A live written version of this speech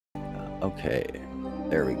Okay,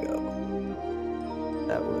 there we go.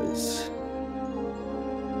 That was...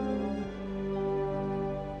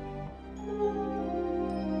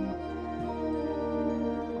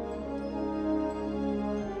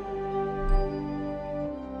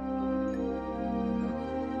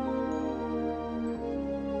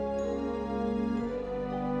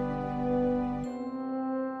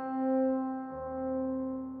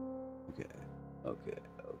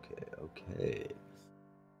 Okay.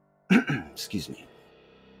 Excuse me.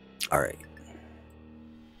 All right.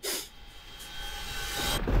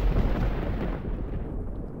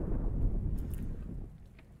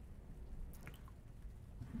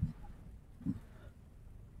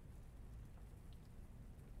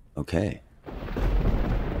 Okay.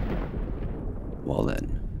 Well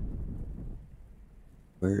then.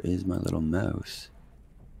 Where is my little mouse?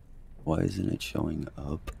 Why isn't it showing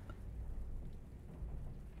up?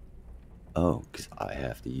 Oh, because I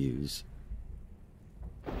have to use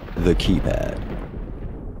the keypad.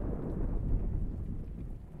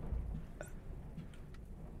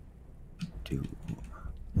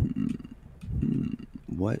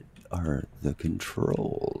 What are the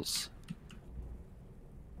controls?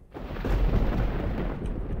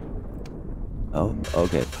 Oh,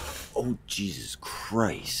 okay. Oh, Jesus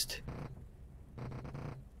Christ.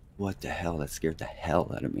 What the hell? That scared the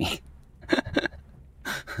hell out of me.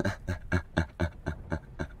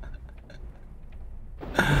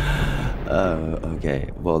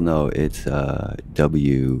 Okay. Well, no, it's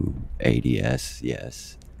WADS,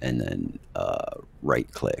 yes. And then right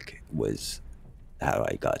click was how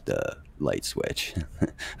I got the light switch.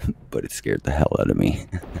 But it scared the hell out of me.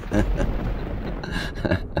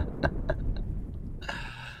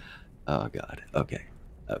 Oh, God. Okay.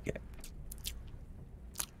 Okay.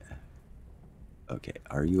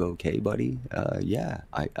 Are you okay, buddy? Yeah,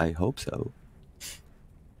 I hope so.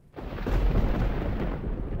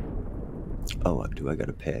 Oh, do I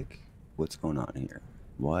gotta pick? What's going on here?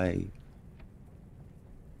 Why?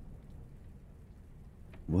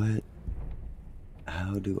 What?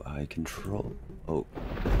 How do I control? Oh.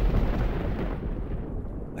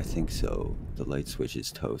 I think so. The light switch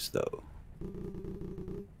is toast, though.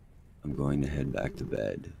 I'm going to head back to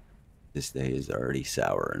bed. This day is already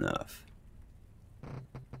sour enough.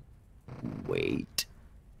 Wait.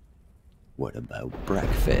 What about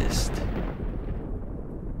breakfast?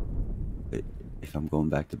 But if I'm going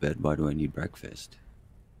back to bed, why do I need breakfast?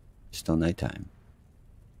 It's still nighttime.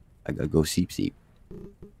 I gotta go seep.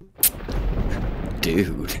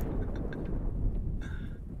 Dude.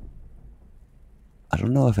 I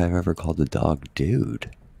don't know if I've ever called a dog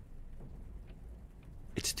dude.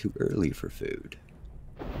 It's too early for food.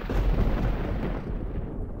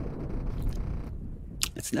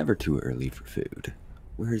 It's never too early for food.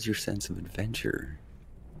 Where is your sense of adventure?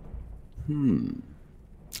 I'm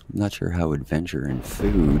not sure how adventure and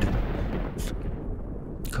food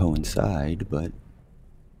coincide, but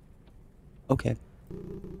okay.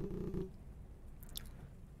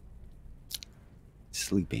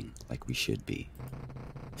 Sleeping like we should be.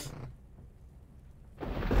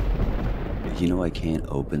 You know I can't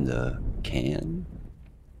open the can?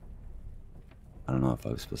 I don't know if I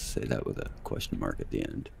was supposed to say that with a question mark at the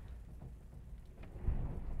end.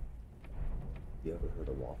 You ever heard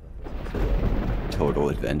of Waffle House? Total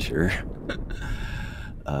adventure.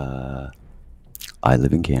 I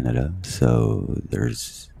live in Canada, so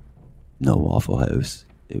there's no Waffle House.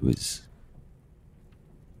 It was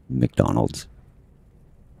McDonald's.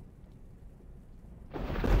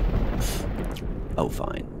 Oh,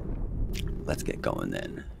 fine. Let's get going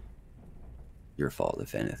then. Your fault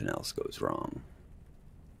if anything else goes wrong.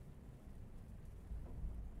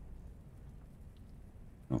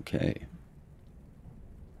 Okay.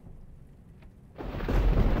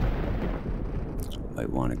 Might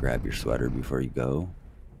want to grab your sweater before you go.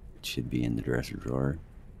 It should be in the dresser drawer.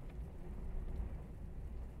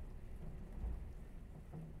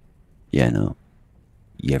 Yeah, no.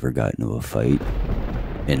 You ever got into a fight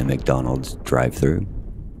in a McDonald's drive-thru?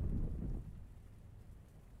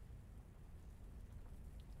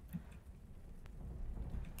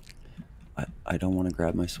 I don't want to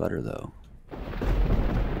grab my sweater though.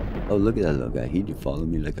 Oh, look at that little guy. He just followed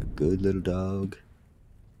me like a good little dog.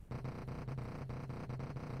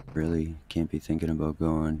 Really? Can't be thinking about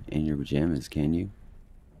going in your pajamas, can you?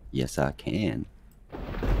 Yes, I can.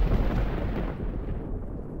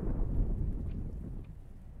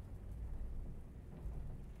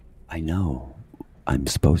 I know. I'm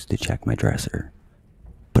supposed to check my dresser,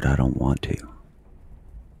 but I don't want to.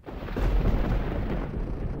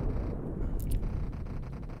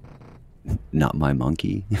 Not my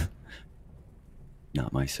monkey.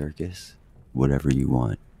 Not my circus. Whatever you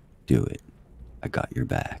want, do it. I got your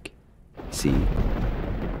back. See?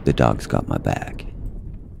 The dog's got my back.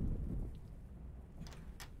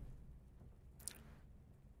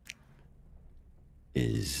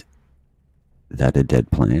 Is that a dead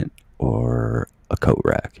plant or a coat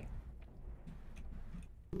rack?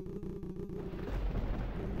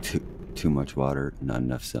 Too much water, not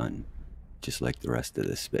enough sun. Just like the rest of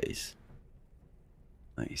this space.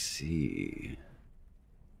 I see.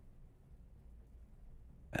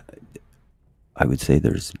 I would say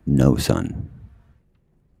there's no sun.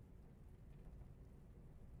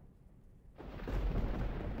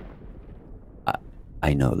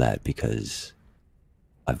 I know that because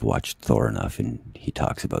I've watched Thor enough and he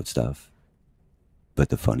talks about stuff. But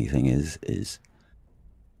the funny thing is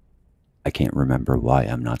I can't remember why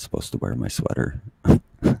I'm not supposed to wear my sweater.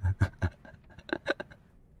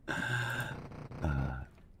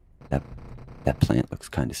 That that plant looks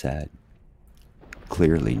kind of sad.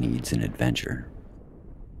 Clearly needs an adventure.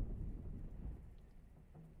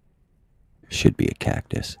 Should be a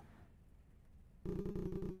cactus.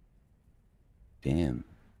 Damn,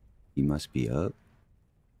 he must be up.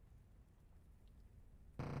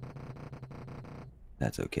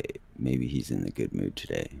 That's okay. Maybe he's in a good mood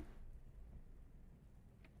today.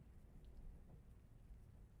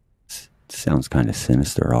 Sounds kind of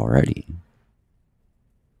sinister already.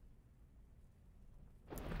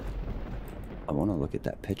 I want to look at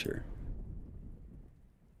that picture.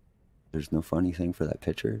 There's no funny thing for that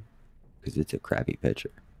picture because it's a crappy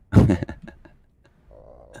picture.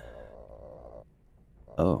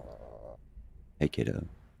 Oh, hey kiddo.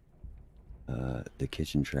 The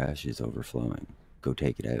kitchen trash is overflowing. Go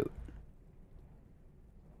take it out.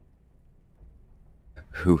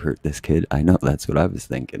 Who hurt this kid? I know, that's what I was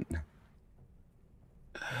thinking.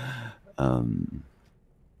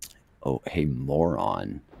 Oh, hey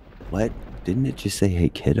moron. What? Didn't it just say hey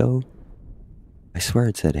kiddo? I swear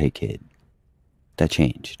it said hey kid. That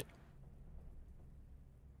changed.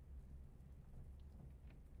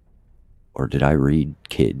 Or did I read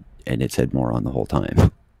kid and it said moron the whole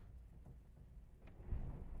time?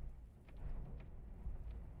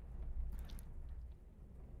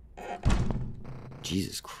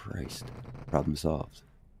 Jesus Christ. Problem solved.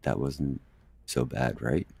 That wasn't so bad,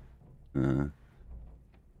 right?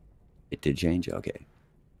 It did change? Okay.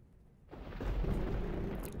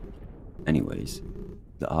 Anyways,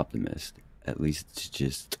 the optimist. At least it's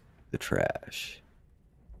just the trash.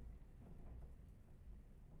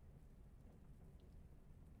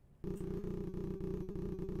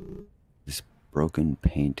 This broken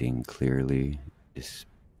painting clearly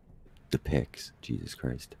depicts, Jesus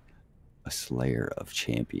Christ, a slayer of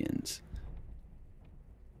champions.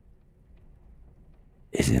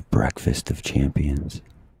 Is it Breakfast of Champions?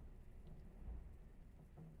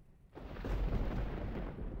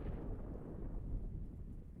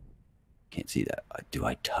 Can't see that. Do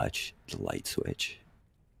I touch the light switch?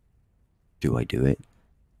 Do I do it?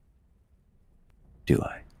 Do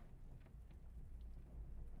I?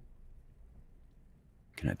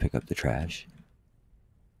 Can I pick up the trash?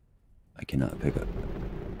 I cannot pick up.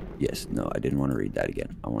 Yes, no, I didn't want to read that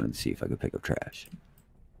again. I wanted to see if I could pick up trash.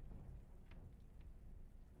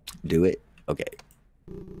 Do it? Okay.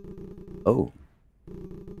 Oh.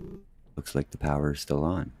 Looks like the power is still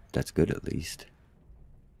on. That's good at least.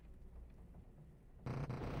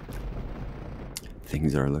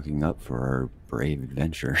 Things are looking up for our brave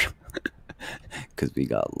adventure. Because we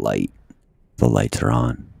got light. The lights are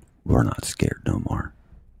on. We're not scared no more.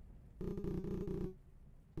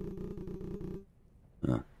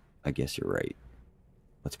 I guess you're right.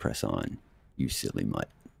 Let's press on, you silly mutt.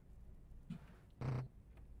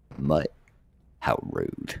 Mutt? How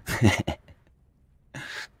rude.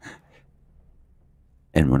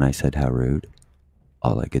 And when I said how rude,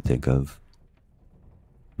 all I could think of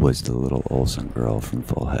was the little Olsen girl from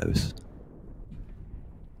Full House.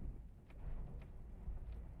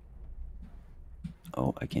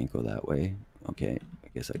 Oh, I can't go that way. Okay, I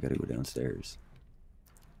guess I gotta go downstairs.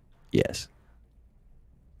 Yes.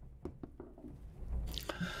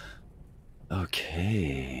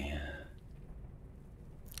 Okay.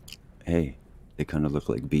 Hey, they kind of look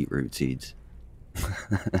like beetroot seeds.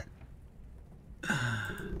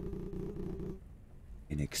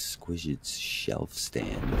 An exquisite shelf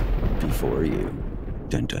stand before you.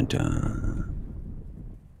 Dun dun dun.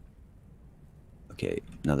 Okay,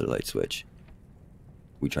 another light switch.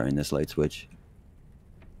 We trying this light switch?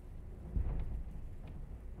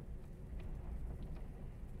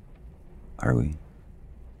 Are we?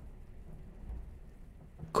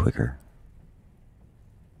 Quicker.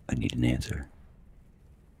 I need an answer.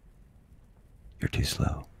 You're too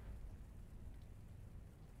slow.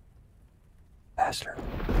 Faster.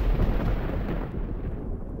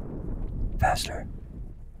 Faster.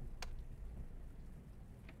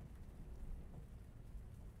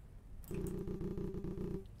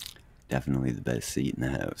 Definitely the best seat in the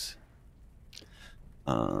house.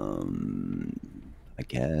 I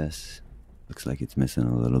guess. Looks like it's missing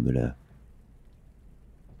a little bit of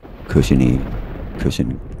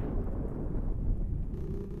cushion.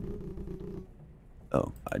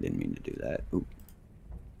 Oh, I didn't mean to do that. Ooh.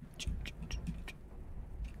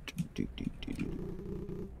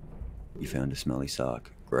 You found a smelly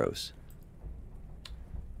sock. Gross.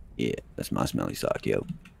 Yeah, that's my smelly sock, yo.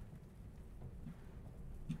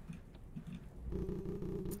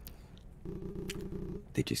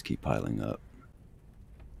 They just keep piling up.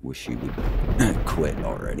 Wish she would quit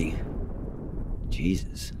already.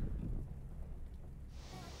 Jesus.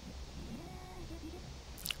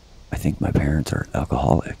 I think my parents are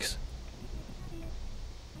alcoholics.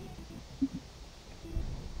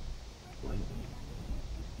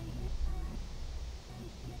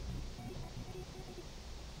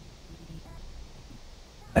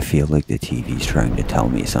 I feel like the TV's trying to tell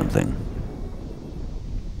me something.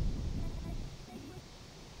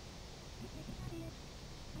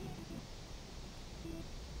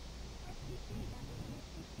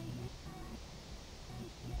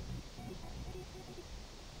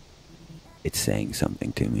 It's saying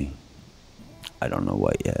something to me. I don't know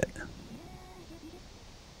what yet.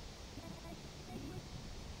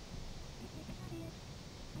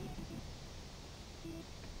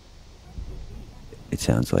 It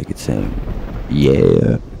sounds like it's saying,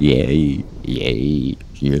 yeah, yay, yay,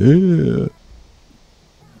 yeah.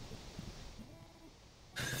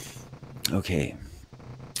 Okay.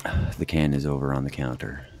 The can is over on the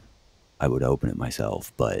counter. I would open it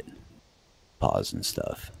myself, but pause and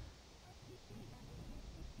stuff.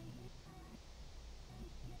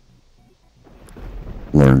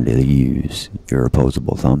 Learn to use your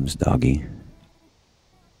opposable thumbs, doggy.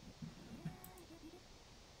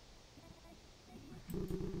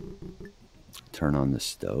 Turn on the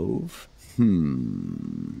stove?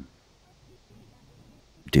 Do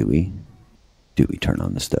we? Do we turn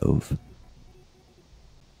on the stove?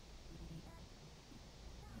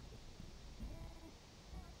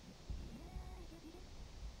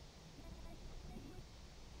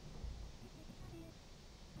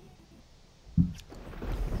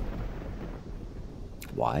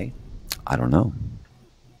 Why? I don't know.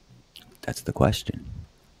 That's the question.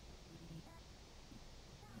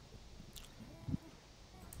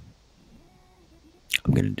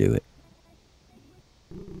 I'm gonna do it.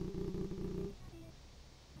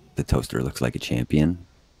 The toaster looks like a champion.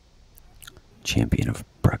 Champion of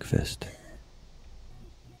breakfast.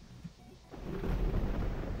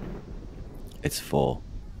 It's full.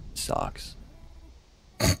 Socks.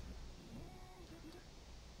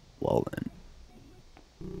 Well then.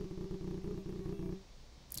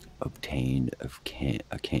 Obtained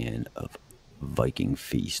a can of Viking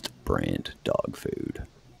Feast brand dog food.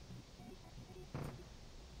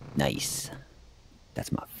 Nice.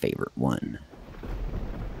 That's my favorite one.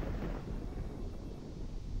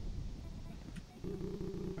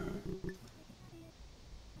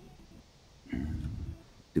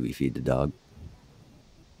 Do we feed the dog?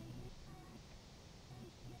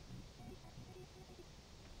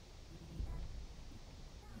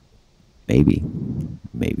 Maybe.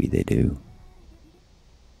 Maybe they do.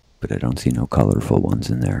 But I don't see no colorful ones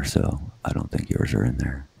in there, so I don't think yours are in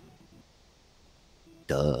there.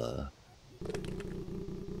 Duh.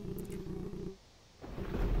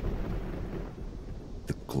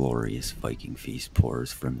 The glorious Viking Feast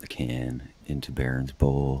pours from the can into Baron's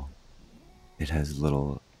bowl. It has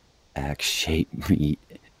little axe-shaped meat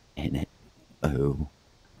in it. Oh.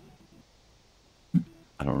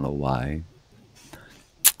 I don't know why.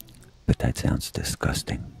 But that sounds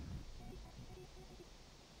disgusting.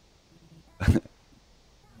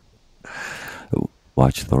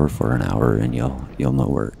 Watch Thor for an hour and you'll know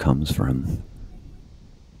where it comes from.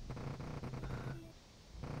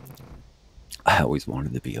 I always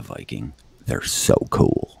wanted to be a Viking. They're so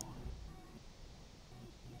cool.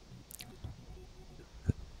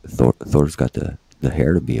 Thor's got the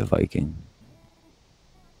hair to be a Viking.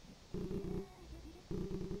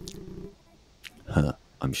 Huh,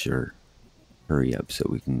 I'm sure. Hurry up so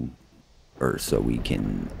we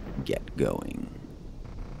can get going.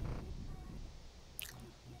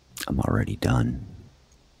 I'm already done,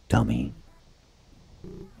 dummy.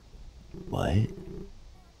 What?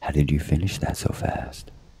 How did you finish that so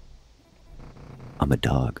fast? I'm a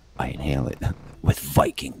dog. I inhale it with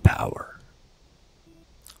Viking power.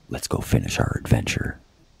 Let's go finish our adventure.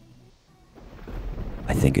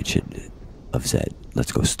 I think it should have said,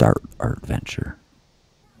 let's go start our adventure.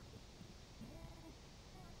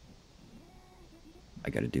 I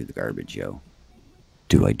gotta do the garbage, yo.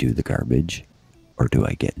 Do I do the garbage? Or do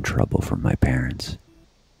I get in trouble from my parents?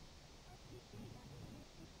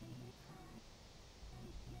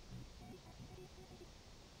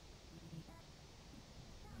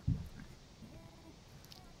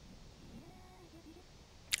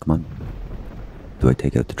 Come on. Do I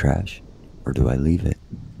take out the trash? Or do I leave it?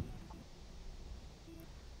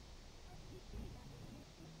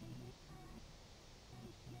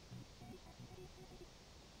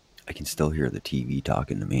 I can still hear the TV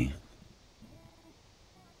talking to me.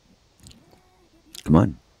 Come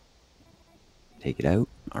on. Take it out?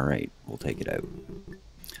 Alright, we'll take it out.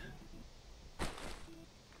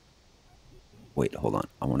 Wait, hold on.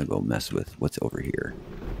 I want to go mess with what's over here.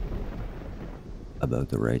 About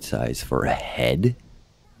the right size for a head?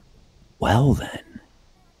 Well then.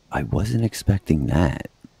 I wasn't expecting that.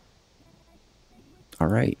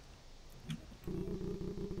 Alright.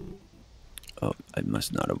 Oh, I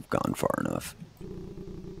must not have gone far enough.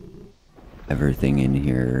 Everything in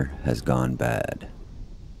here has gone bad.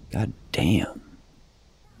 God damn.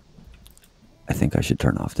 I think I should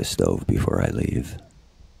turn off the stove before I leave.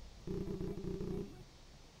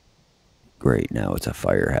 Great, now it's a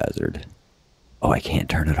fire hazard. Oh, I can't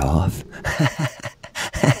turn it off?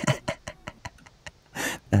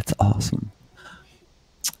 That's awesome.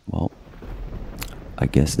 Well, I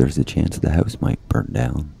guess there's a chance the house might burn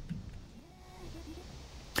down.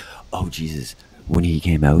 Oh, Jesus. When he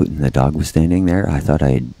came out and the dog was standing there, I thought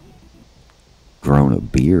I had grown a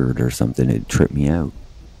beard or something. It tripped me out.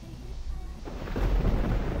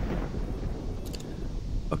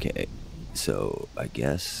 Okay, so I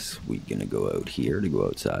guess we're gonna go out here to go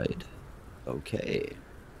outside. Okay.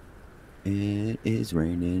 It is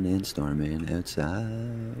raining and storming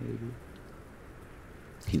outside.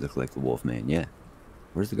 He looked like the Wolfman, yeah.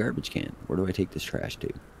 Where's the garbage can? Where do I take this trash to?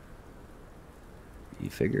 You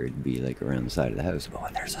figure it'd be like around the side of the house. Oh,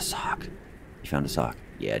 and there's a sock. You found a sock?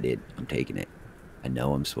 Yeah, I did. I'm taking it. I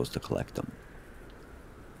know I'm supposed to collect them.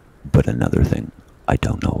 But another thing, I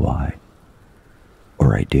don't know why.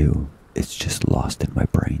 Or I do. It's just lost in my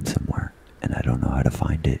brain somewhere, and I don't know how to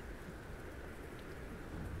find it.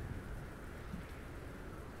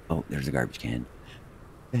 Oh, there's a garbage can.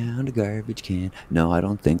 Found a garbage can. No, I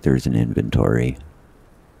don't think there's an inventory.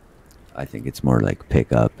 I think it's more like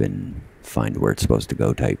pick up and find where it's supposed to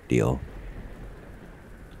go type deal.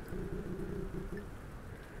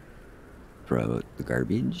 Throw out the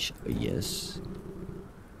garbage. Yes.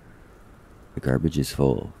 The garbage is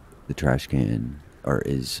full. The trash can, or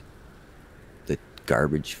is the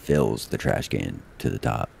garbage fills the trash can to the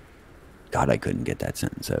top. God, I couldn't get that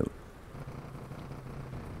sentence out.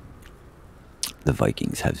 The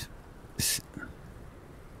Vikings have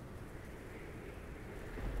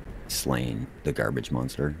slain the garbage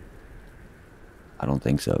monster. I don't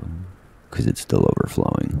think so, because it's still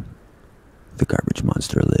overflowing. The garbage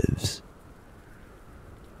monster lives.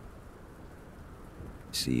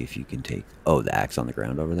 See if you can take... Oh, the axe on the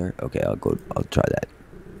ground over there? Okay, I'll try that.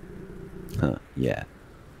 Huh, yeah.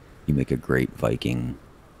 You make a great Viking.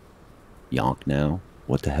 Yonk now?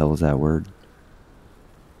 What the hell is that word?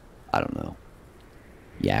 I don't know.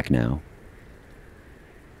 Yak now?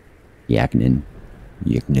 Yaknin?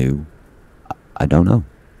 Yaknu? I don't know.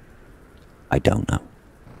 I don't know.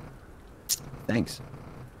 Thanks.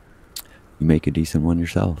 You make a decent one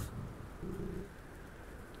yourself.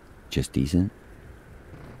 Just decent?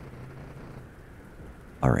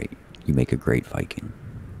 Alright, you make a great Viking.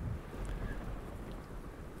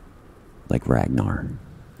 Like Ragnar.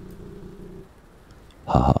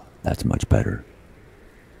 Haha, that's much better.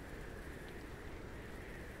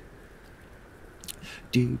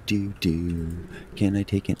 Do. Can I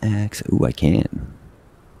take an axe? Ooh, I can.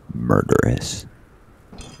 Murderous.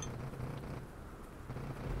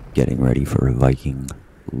 Getting ready for a Viking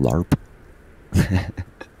LARP. I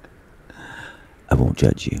won't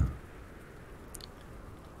judge you.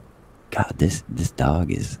 God, this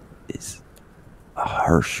dog is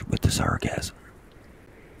harsh with the sarcasm.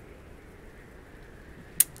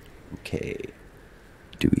 Okay.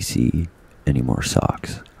 Do we see any more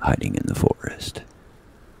socks hiding in the forest?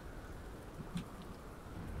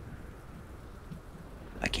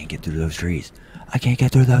 I can't get through those trees. I can't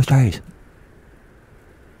get through those trees.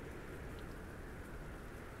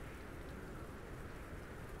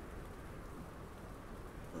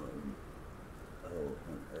 On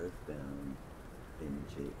Earthbound,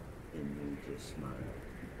 in me just smile.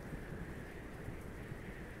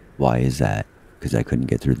 Why is that? because I couldn't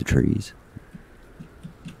get through the trees.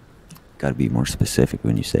 Gotta be more specific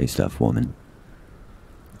when you say stuff, woman.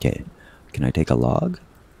 Okay, can I take a log?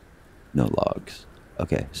 No logs.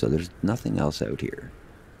 Okay, so there's nothing else out here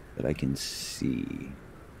that I can see.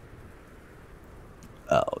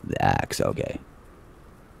 Oh, the axe, okay.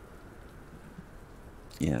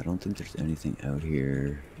 Yeah, I don't think there's anything out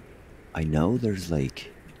here. I know there's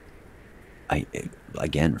like...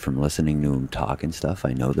 Again, from listening to him talk and stuff,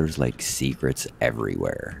 I know there's like secrets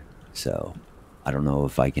everywhere. So, I don't know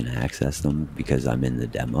if I can access them because I'm in the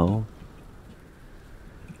demo.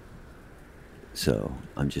 So,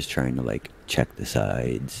 I'm just trying to like check the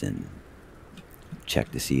sides and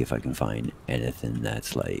check to see if I can find anything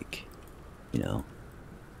that's like, you know,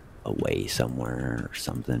 away somewhere or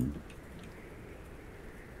something.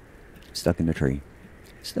 Stuck in a tree.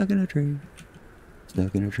 Stuck in a tree.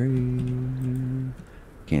 Stuck in a tree.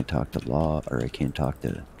 Can't talk to law, or I can't talk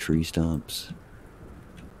to tree stumps.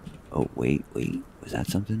 Oh, wait. Was that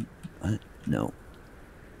something? What? No.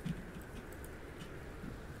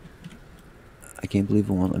 I can't believe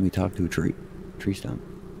it won't let me talk to a tree stump.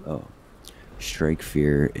 Oh. Strike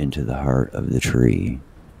fear into the heart of the tree.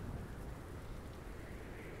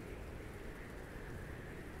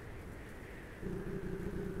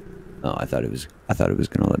 Oh, I thought it was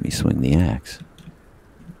gonna let me swing the axe.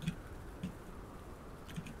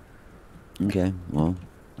 Okay, well,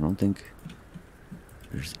 I don't think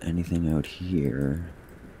there's anything out here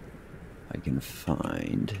I can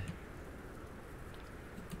find.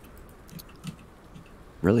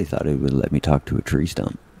 Really thought it would let me talk to a tree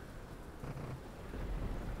stump.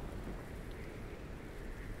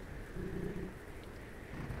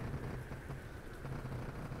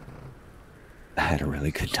 I had a really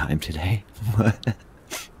good time today.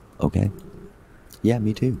 Okay. Yeah,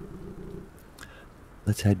 me too.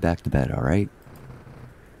 Let's head back to bed, alright?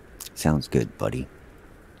 Sounds good, buddy.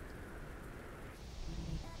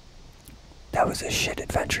 That was a shit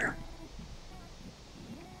adventure.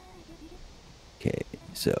 Okay,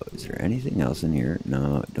 so is there anything else in here?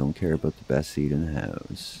 No, don't care about the best seat in the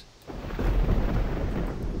house.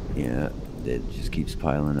 Yeah, it just keeps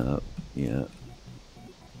piling up. Yeah.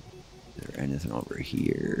 Is there anything over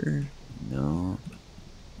here? No.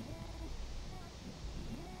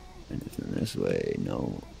 Anything this way?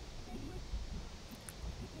 No.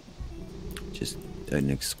 Just an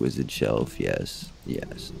exquisite shelf, yes.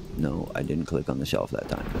 Yes. No, I didn't click on the shelf that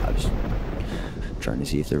time. I was trying to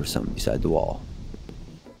see if there was something beside the wall.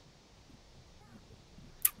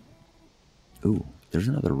 Ooh, there's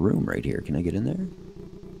another room right here. Can I get in there?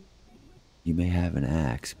 You may have an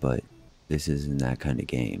axe, but this isn't that kind of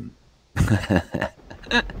game.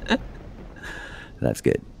 That's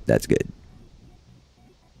good. That's good.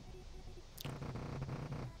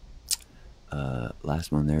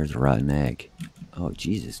 Last one there is a rotten egg. Oh,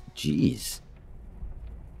 Jesus. Jeez.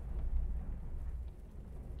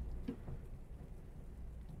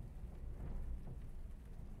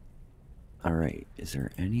 Alright, is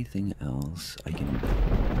there anything else I can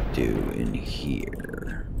do in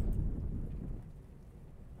here?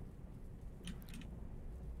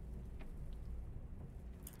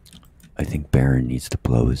 I think Baron needs to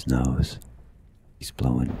blow his nose. He's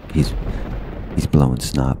blowing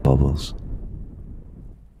snot bubbles.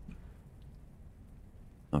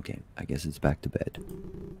 Okay, I guess it's back to bed.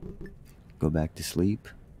 Go back to sleep?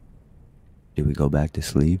 Do we go back to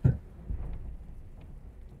sleep?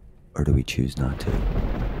 Or do we choose not to?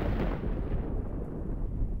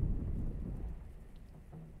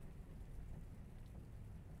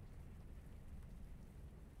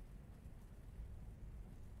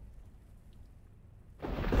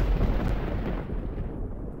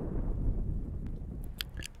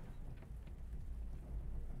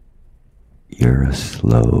 You're a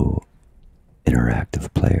slow,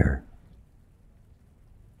 interactive player.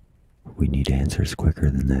 We need answers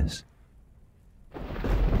quicker than this.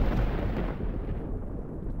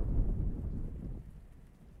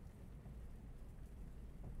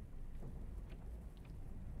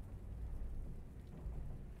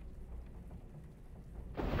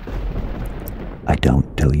 I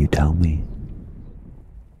don't till you tell me.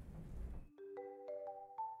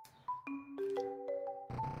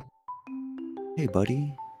 Hey,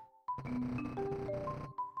 buddy.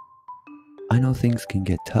 I know things can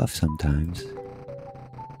get tough sometimes.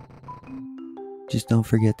 Just don't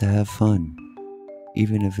forget to have fun,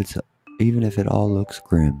 even if it all looks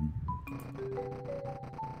grim.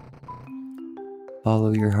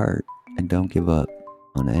 Follow your heart and don't give up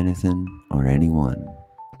on anything or anyone.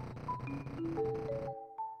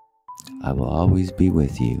 I will always be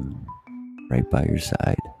with you, right by your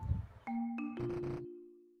side.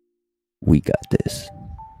 We got this.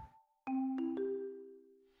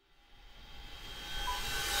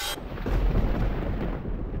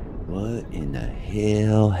 What in the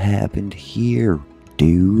hell happened here,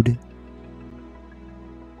 dude?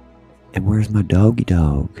 And where's my doggy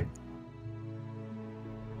dog?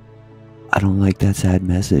 I don't like that sad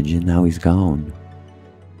message, and now he's gone.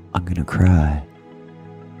 I'm gonna cry.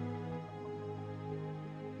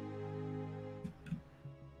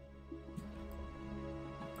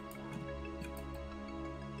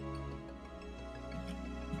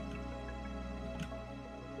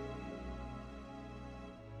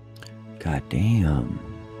 God damn.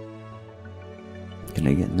 Can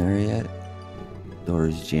I get in there yet?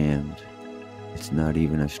 Door's jammed. It's not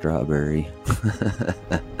even a strawberry.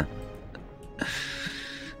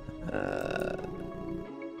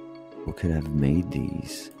 What could have made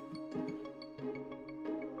these?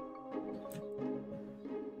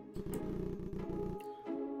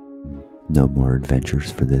 No more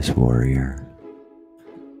adventures for this warrior.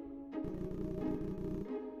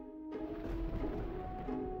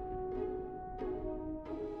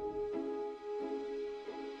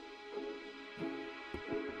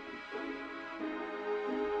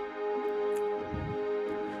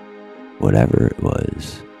 Whatever it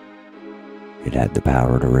was, it had the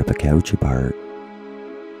power to rip a couch apart.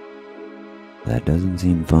 That doesn't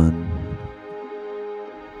seem fun.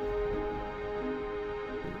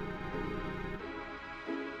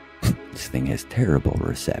 This thing has terrible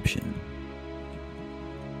reception.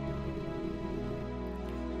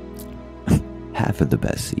 Half of the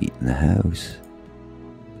best seat in the house.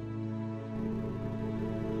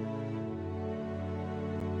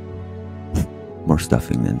 More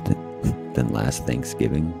stuffing than last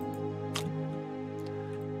Thanksgiving.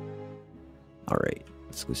 Alright,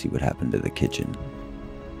 let's go see what happened to the kitchen.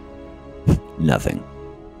 Nothing.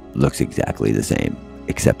 Looks exactly the same,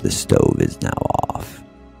 except the stove is now off.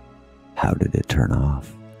 How did it turn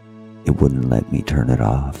off? It wouldn't let me turn it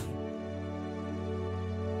off.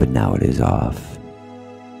 But now it is off.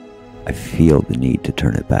 I feel the need to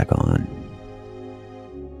turn it back on.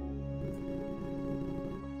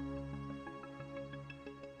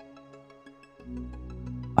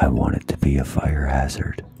 I want it to be a fire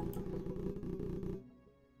hazard.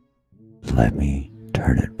 Let me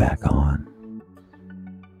turn it back on.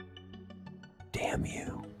 Damn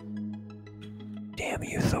you. Damn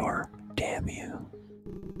you, Thor. Damn you.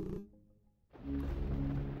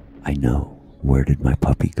 I know. Where did my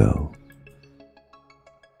puppy go?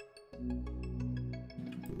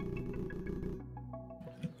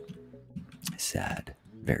 Sad.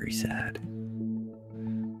 Very sad.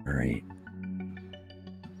 Alright.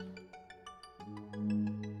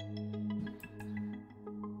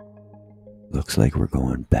 Looks like we're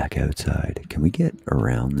going back outside. Can we get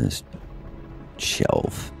around this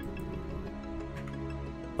shelf?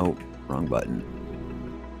 Oh, wrong button.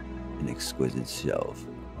 An exquisite shelf.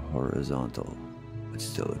 Horizontal, but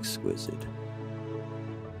still exquisite.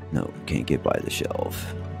 No, can't get by the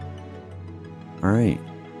shelf. Alright,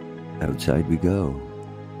 outside we go.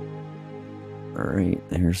 Alright,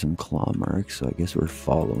 there's some claw marks, so I guess we're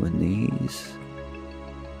following these.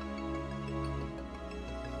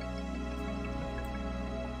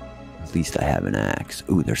 At least I have an axe.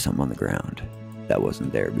 Ooh, there's some on the ground. That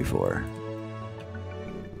wasn't there before.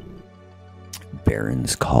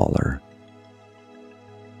 Baron's collar.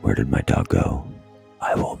 Where did my dog go?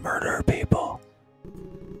 I will murder people.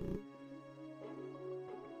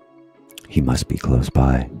 He must be close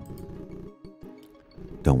by.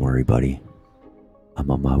 Don't worry, buddy.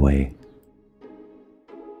 I'm on my way.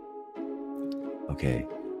 Okay,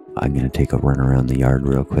 I'm gonna take a run around the yard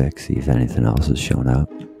real quick, see if anything else has shown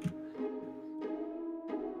up.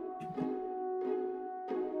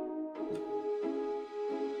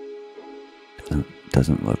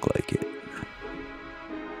 Doesn't look like it.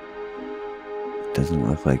 Doesn't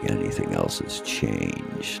look like anything else has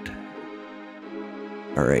changed.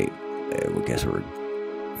 Alright, I guess we're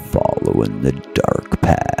following the dark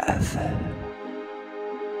path.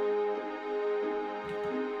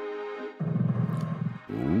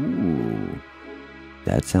 Ooh,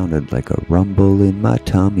 that sounded like a rumble in my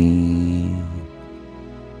tummy.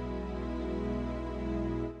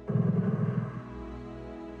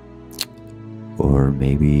 Or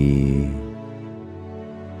maybe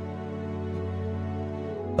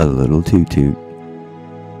a little toot-toot.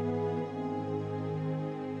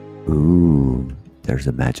 Ooh, there's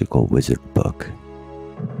a magical wizard book.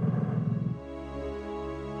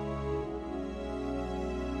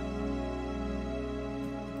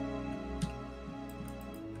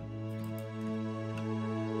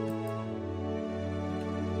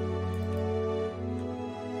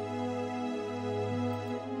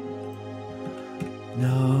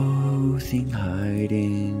 Nothing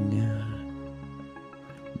hiding.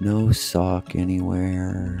 No sock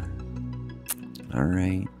anywhere.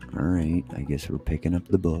 Alright. I guess we're picking up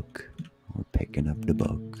the book.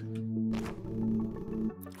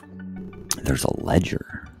 There's a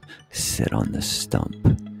ledger set on the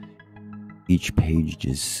stump. Each page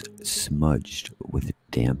is smudged with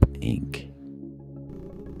damp ink.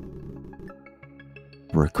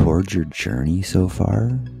 Record your journey so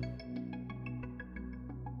far?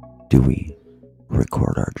 Do we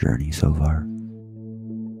record our journey so far?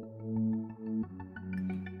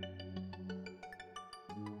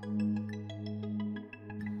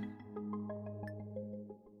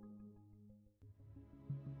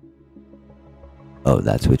 Oh,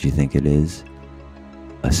 that's what you think it is?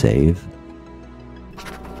 A save?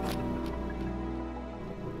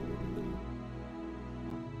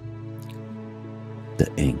 The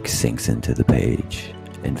ink sinks into the page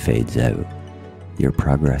and fades out. Your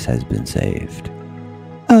progress has been saved.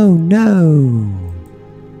 Oh no!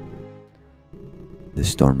 The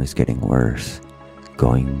storm is getting worse.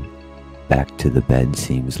 Going back to the bed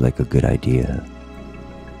seems like a good idea.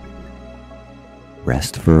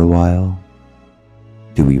 Rest for a while?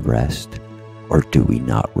 Do we rest, or do we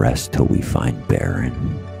not rest till we find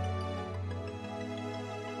Baron?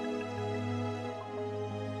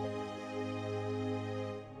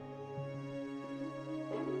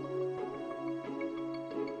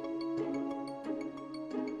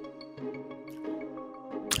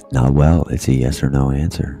 Not well, it's a yes or no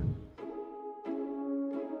answer.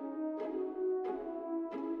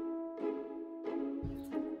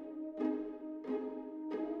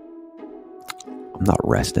 I'm not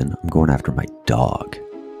resting, I'm going after my dog.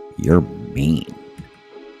 You're mean.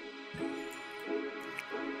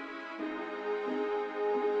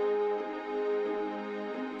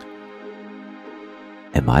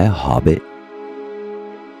 Am I a hobbit?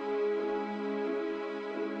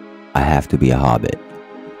 I have to be a hobbit.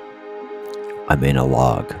 I'm in a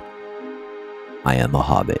log. I am a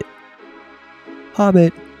hobbit.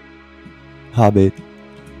 Hobbit. Hobbit.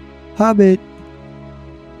 Hobbit.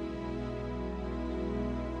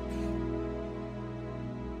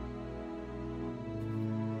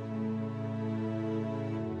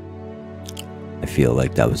 I feel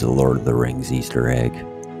like that was a Lord of the Rings Easter egg.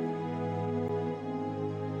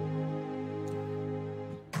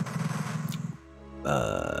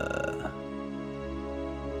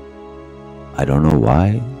 I don't know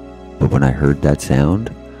why, but when I heard that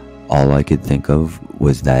sound, all I could think of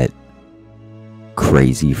was that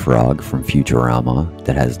crazy frog from Futurama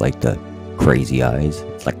that has like the crazy eyes.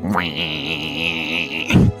 It's like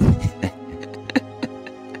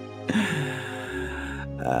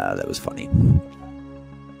that was funny.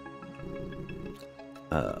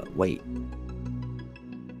 Wait.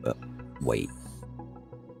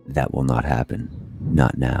 That will not happen.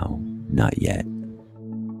 Not now. Not yet.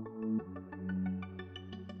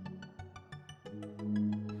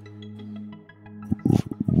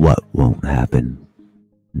 What won't happen?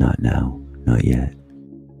 Not now. Not yet.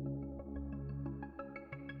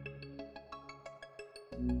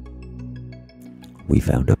 We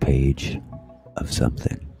found a page of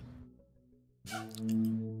something.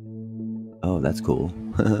 Oh, that's cool.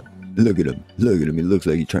 Look at him. Look at him. He looks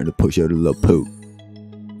like he's trying to push out a little poop.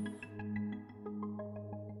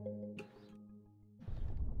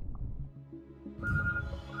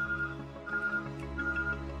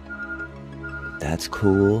 That's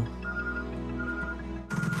cool.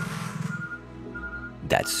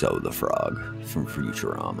 That's So the Frog from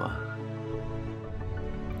Futurama.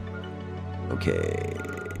 Okay.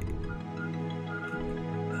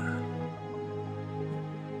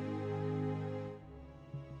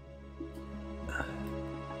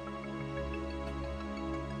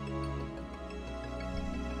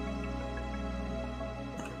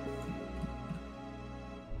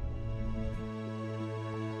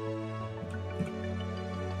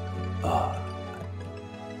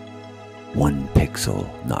 One pixel,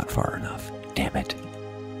 not far enough. Damn it.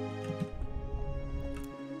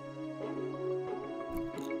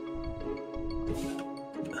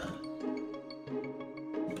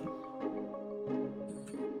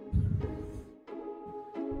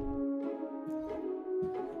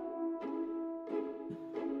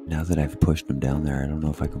 Now that I've pushed him down there, I don't know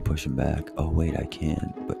if I can push him back. Oh wait, I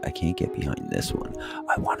can, but I can't get behind this one.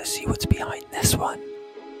 I want to see what's behind this one.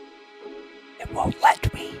 It won't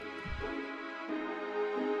let me.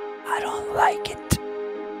 I don't like it.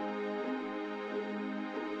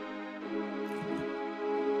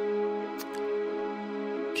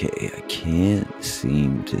 Okay, I can't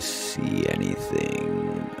seem to see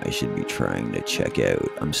anything I should be trying to check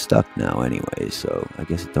out. I'm stuck now anyway, so I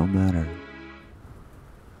guess it don't matter.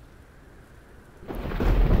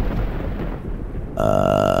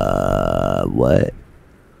 What?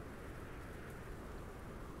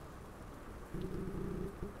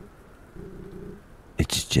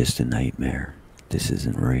 It's just a nightmare. This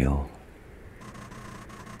isn't real.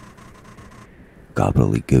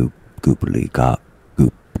 Gobbly goop, goopily gop,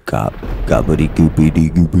 goop, gop, gobbity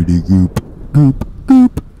goopity goopity goop, goop,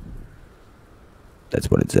 goop.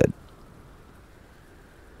 That's what it said.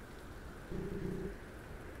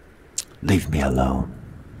 Leave me alone.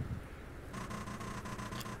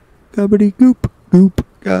 Gobbity goop, goop,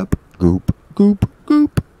 gop, goop, goop,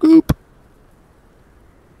 goop, goop.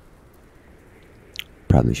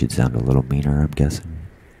 Probably should sound a little meaner, I'm guessing.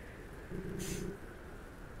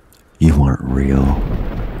 You aren't real.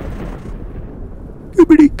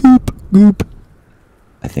 Goopity goop, goop.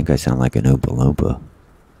 I think I sound like an Oompa Loompa.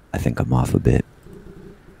 I think I'm off a bit.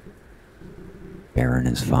 Baron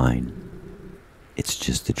is fine. It's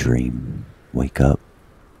just a dream. Wake up.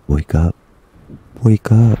 Wake up.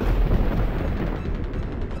 Wake up.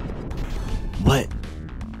 What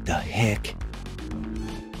the heck?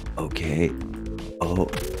 Okay. Oh.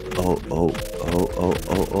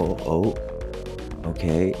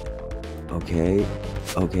 Okay. Okay.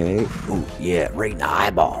 Oh, yeah, right in the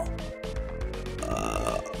eyeball.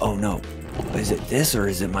 Oh no. Is it this or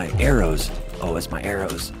is it my arrows? Oh, it's my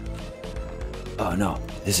arrows. Oh no.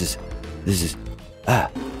 This is. One,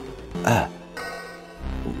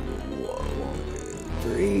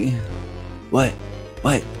 3. What?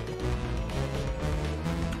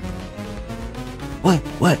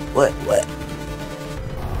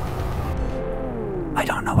 I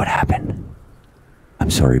don't know what happened. I'm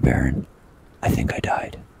sorry, Baron. I think I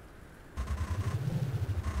died.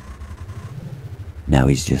 Now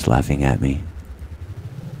he's just laughing at me.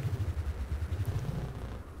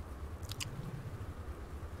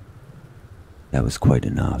 That was quite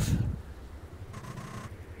enough.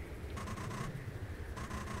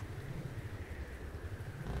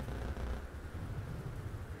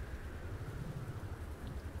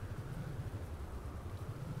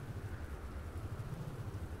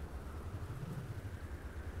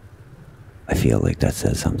 I feel like that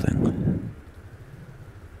says something.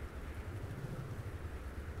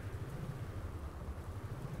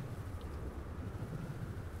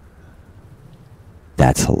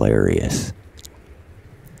 That's hilarious.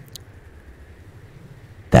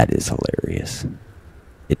 That is hilarious.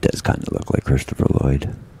 It does kind of look like Christopher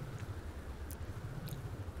Lloyd.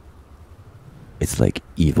 It's like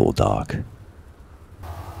evil Doc.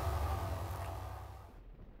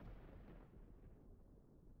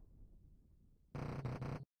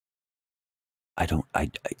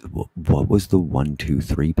 What was the 1, 2,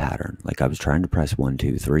 3 pattern? Like I was trying to press 1,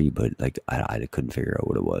 2, 3, but like I couldn't figure out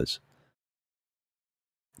what it was.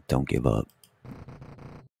 Don't give up.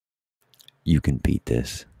 You can beat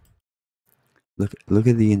this. Look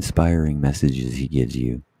at the inspiring messages he gives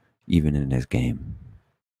you, even in his game.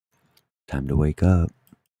 Time to wake up.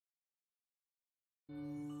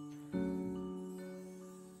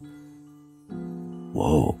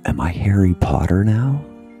 Whoa, am I Harry Potter now?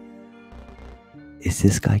 Is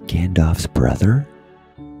this guy Gandalf's brother?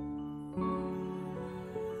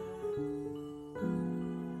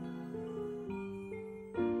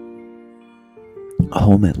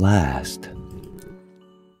 Home at last.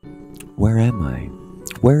 Where am I?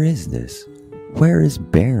 Where is this? Where is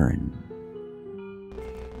Baron?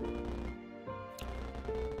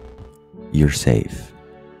 You're safe.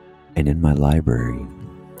 And in my library,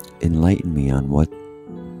 enlighten me on what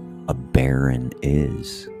a Baron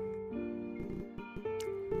is.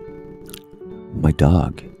 My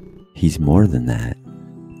dog. He's more than that.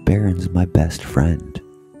 Baron's my best friend.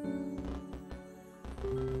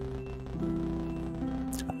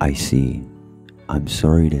 I see. I'm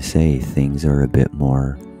sorry to say things are a bit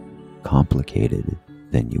more complicated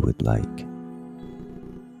than you would like.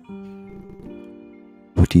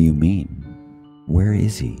 What do you mean? Where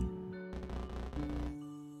is he?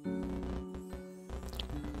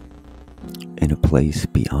 In a place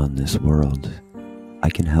beyond this world. I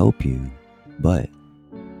can help you, but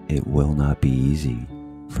it will not be easy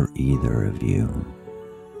for either of you.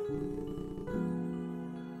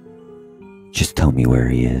 Just tell me where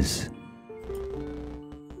he is.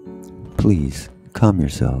 Please, calm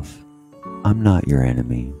yourself. I'm not your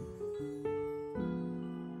enemy.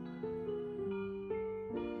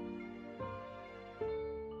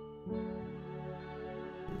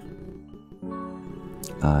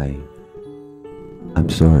 I'm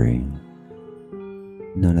sorry.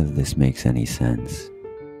 None of this makes any sense.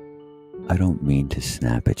 I don't mean to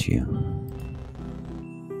snap at you.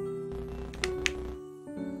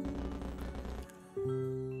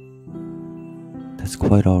 That's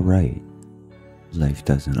quite alright. Life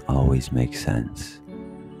doesn't always make sense.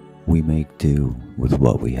 We make do with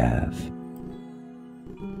what we have.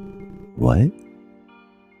 What?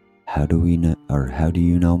 How do we know, or how do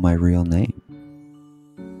you know my real name?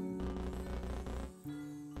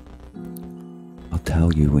 I'll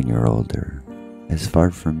tell you when you're older. As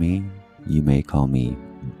far from me, you may call me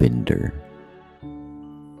Binder.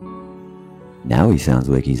 Now he sounds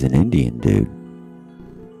like he's an Indian dude.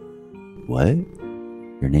 What?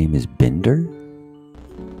 Your name is Binder?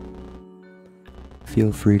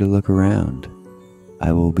 Feel free to look around.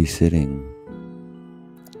 I'll be setting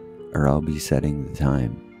the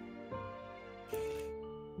time.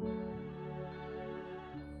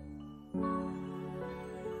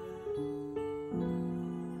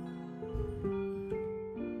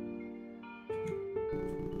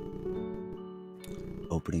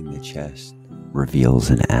 Opening the chest reveals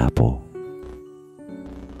an apple.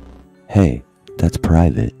 Hey, that's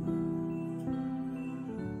private.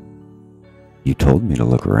 You told me to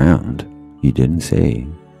look around. You didn't say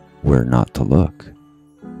where not to look.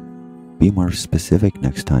 Be more specific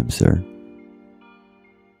next time, sir.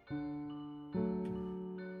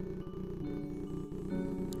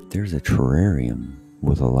 There's a terrarium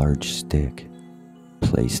with a large stick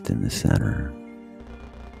placed in the center.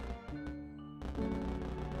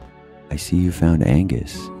 I see you found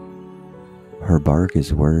Angus. Her bark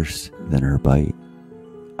is worse than her bite,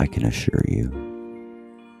 I can assure you.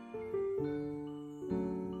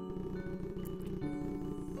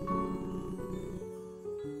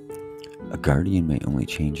 A guardian may only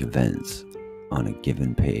change events on a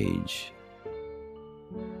given page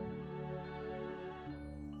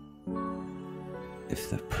if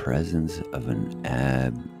the presence of an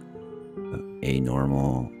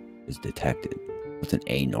anormal is detected. What's an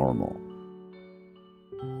anormal?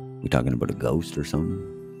 We talking about a ghost or something?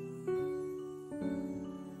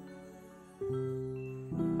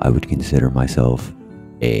 I would consider myself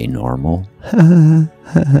anormal.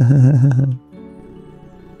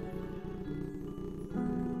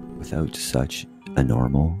 Without such a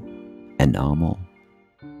anomal,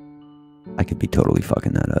 I could be totally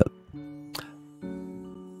fucking that up.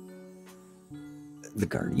 The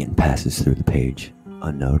guardian passes through the page,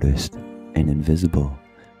 unnoticed and invisible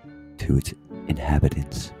to its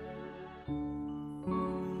inhabitants.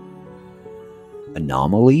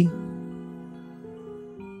 Anomaly?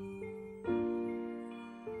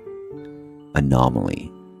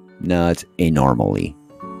 Anomaly. No, it's anormally.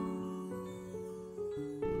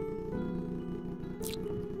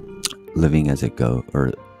 Living as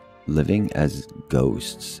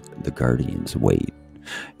ghosts, the guardians wait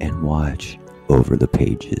and watch over the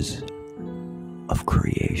pages of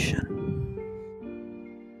creation.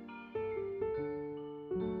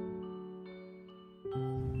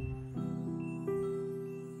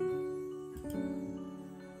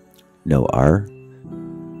 No R?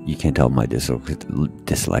 You can't tell my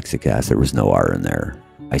dyslexic ass there was no R in there.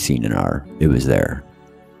 I seen an R. It was there.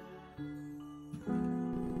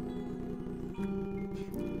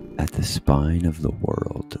 At the spine of the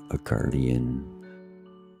world, a guardian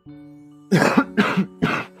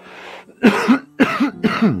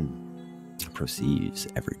perceives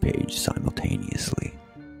every page simultaneously.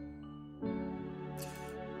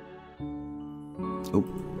 Oh.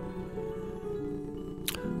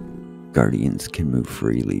 Guardians can move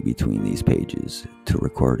freely between these pages to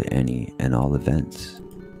record any and all events.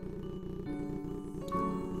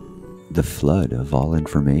 The flood of all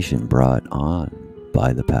information brought on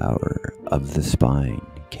by the power of the spine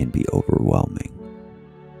can be overwhelming.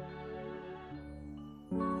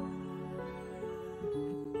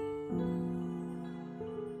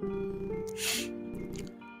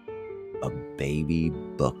 A baby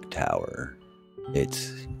book tower.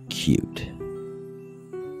 It's cute.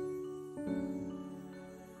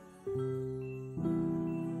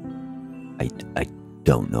 I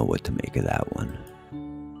don't know what to make of that one.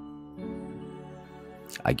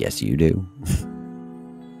 I guess you do.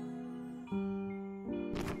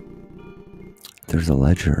 There's a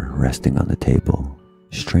ledger resting on the table.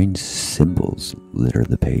 Strange symbols litter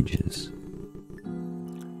the pages.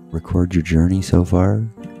 Record your journey so far?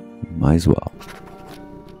 Might as well.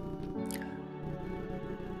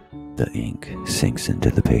 The ink sinks into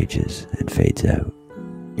the pages and fades out.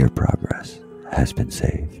 Your progress has been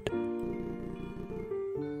saved.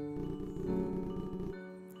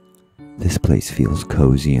 This place feels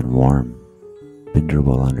cozy and warm. Binder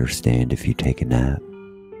will understand if you take a nap.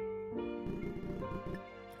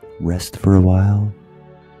 Rest for a while?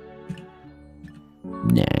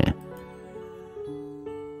 Nah.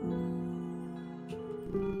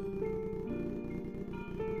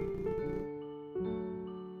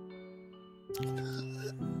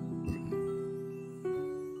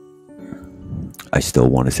 I still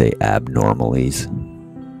want to say abnormalies.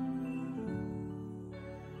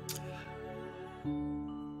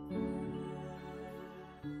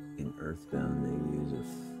 In Earthbound, they use a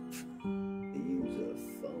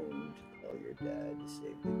phone to call your dad to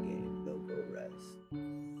save the game. They'll go rest.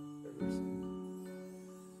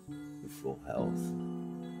 Full health.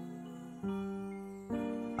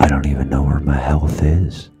 I don't even know where my health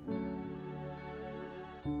is.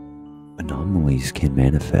 Anomalies can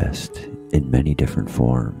manifest in many different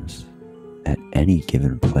forms at any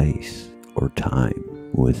given place or time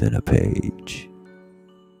within a page.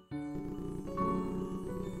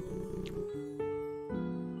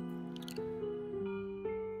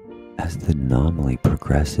 As the anomaly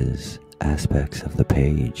progresses, aspects of the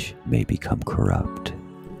page may become corrupt.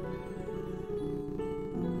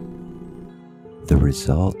 The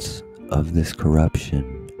results of this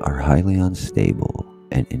corruption are highly unstable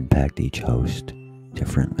and impact each host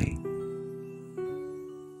differently.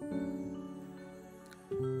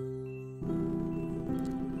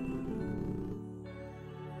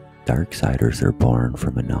 Darksiders are born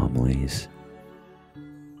from anomalies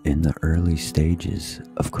in the early stages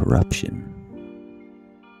of corruption.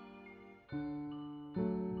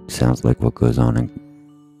 Sounds like what goes on in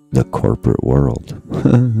the corporate world.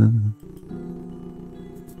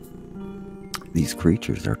 These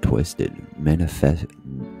creatures are twisted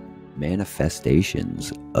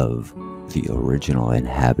manifestations of the original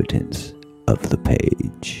inhabitants of the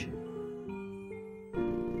page.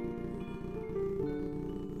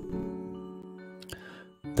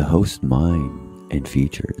 The host mind and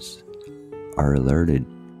features are alerted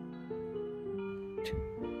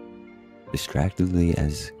distractedly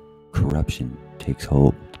as corruption takes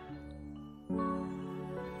hold.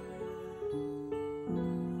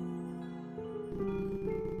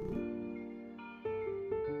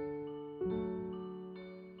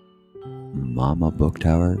 Mama Book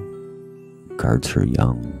Tower guards her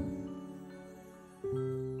young.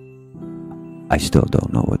 I still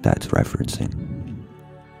don't know what that's referencing.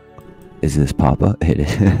 Is this Papa? It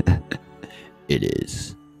is. It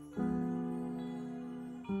is.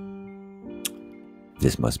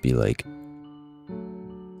 This must be like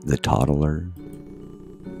the toddler.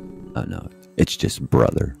 Oh no, it's just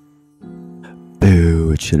brother.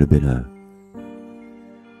 Boo, it should have been a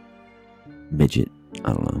midget.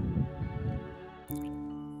 I don't know.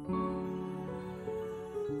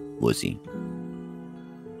 Wussy.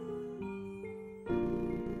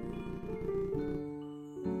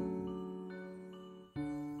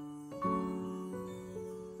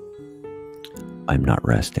 I'm not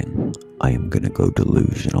resting. I am gonna go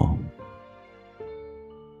delusional.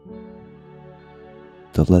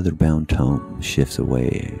 The leather-bound tome shifts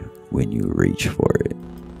away when you reach for it.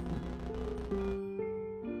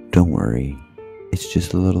 Don't worry, it's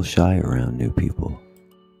just a little shy around new people.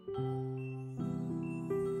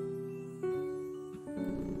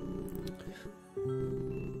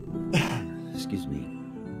 Excuse me.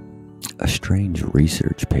 A strange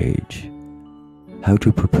research page. How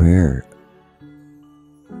to prepare.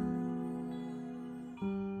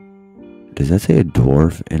 Does that say a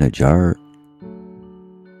dwarf in a jar?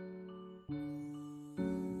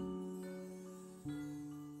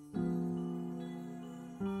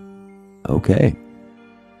 Okay.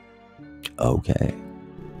 Okay.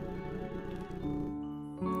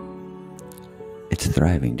 It's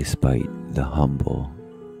thriving despite the humble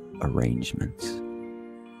arrangements.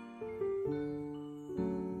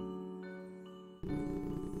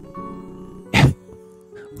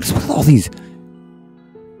 What's with all these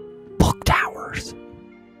book towers?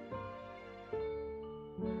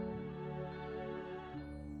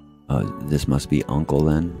 This must be Uncle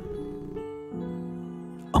then.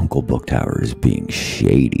 Uncle Book Tower is being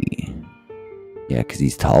shady. Yeah, because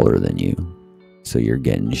he's taller than you. So you're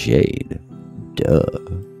getting shade. Duh.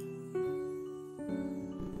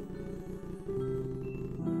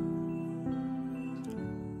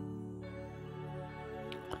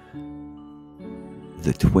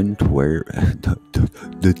 The twin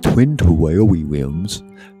the twin terrariums.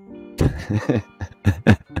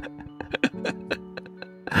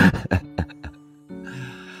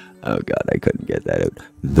 Oh god, I couldn't get that out.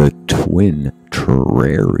 The twin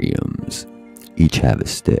terrariums each have a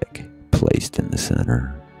stick placed in the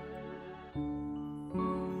center.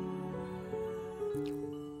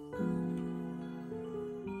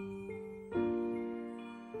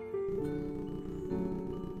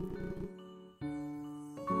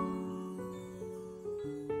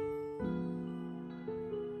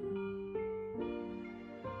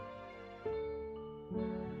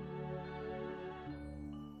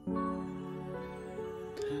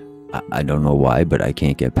 I don't know why, but I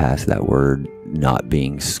can't get past that word not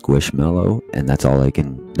being squishmallow, and that's all I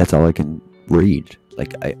can read.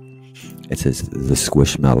 Like it says the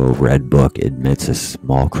Squishmallow Red Book admits a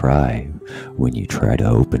small cry when you try to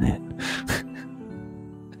open it.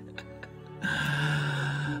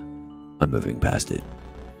 I'm moving past it.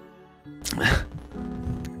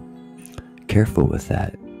 Careful with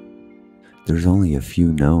that. There's only a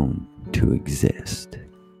few known to exist.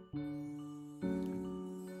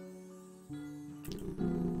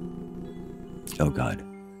 Oh God.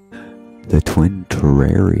 The twin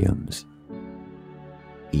terrariums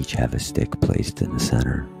each have a stick placed in the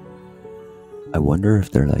center. I wonder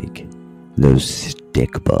if they're like those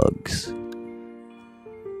stick bugs.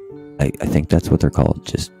 I think that's what they're called,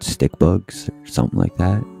 just stick bugs or something like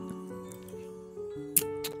that.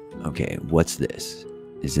 Okay, what's this?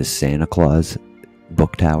 Is this Santa Claus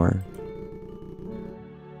book tower?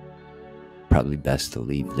 Probably best to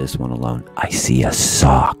leave this one alone. I see a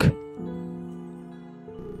sock.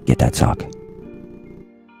 Get that sock.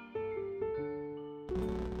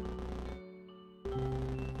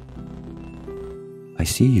 I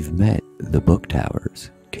see you've met the book towers.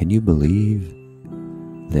 Can you believe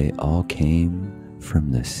they all came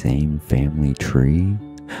from the same family tree?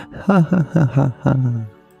 Ha ha ha ha ha.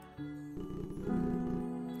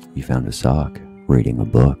 You found a sock, reading a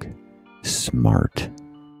book. Smart.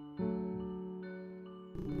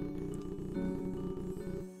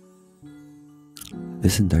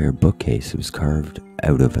 This entire bookcase was carved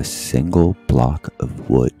out of a single block of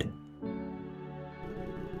wood.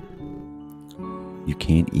 You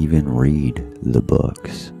can't even read the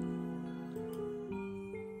books.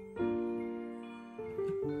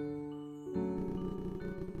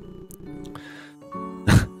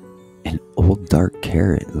 An old dark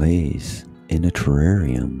carrot lays in a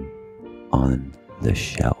terrarium on the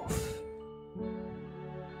shelf.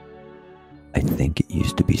 I think it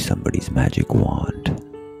used to be somebody's magic wand.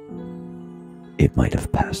 It might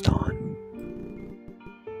have passed on.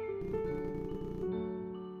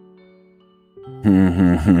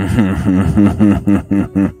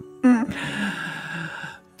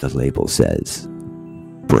 The label says,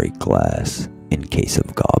 break glass in case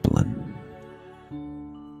of goblin.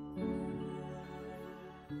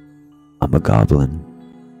 I'm a goblin.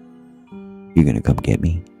 You gonna come get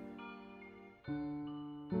me?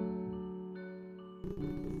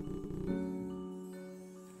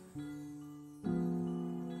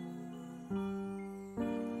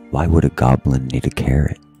 Why would a goblin need a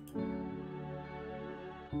carrot?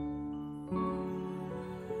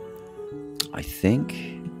 I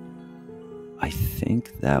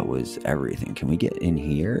think that was everything. Can we get in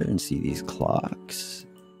here and see these clocks?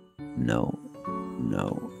 No.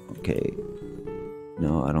 Okay.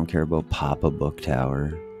 No, I don't care about Papa Book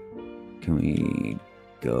Tower. Can we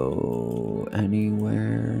go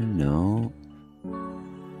anywhere? No.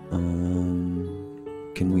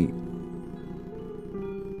 Can we...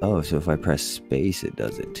 Oh, so if I press space, it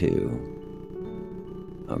does it too.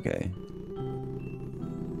 Okay.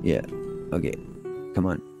 Yeah. Okay. Come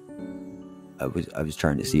on. I was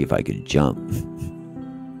trying to see if I could jump.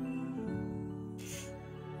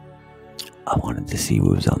 I wanted to see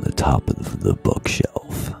what was on the top of the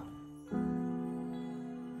bookshelf.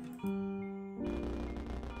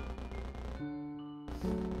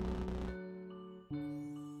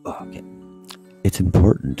 Okay. It's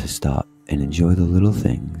important to stop and enjoy the little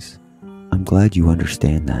things. I'm glad you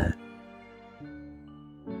understand that.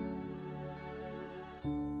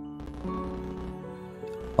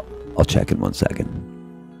 I'll check in 1 second.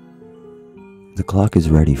 The clock is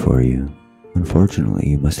ready for you. Unfortunately,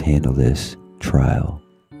 you must handle this trial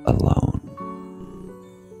alone.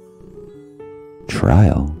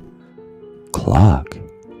 Trial? Clock?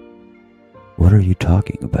 What are you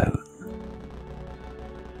talking about?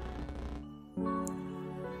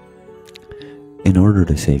 In order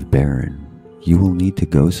to save Baron, you will need to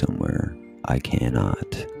go somewhere I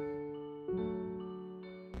cannot.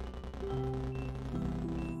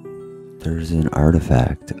 There's an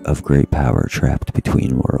artifact of great power trapped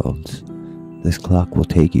between worlds. This clock will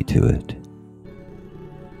take you to it.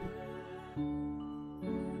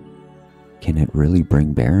 Can it really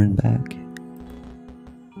bring Baron back?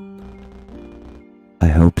 I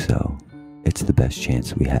hope so. It's the best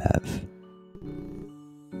chance we have.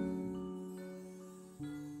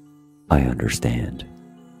 I understand.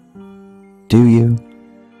 Do you?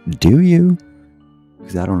 Do you?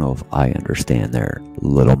 Because I don't know if I understand there,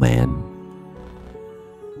 little man.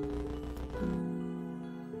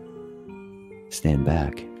 Stand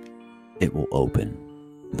back. It will open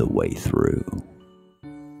the way through.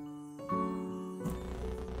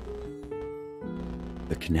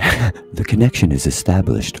 The The connection is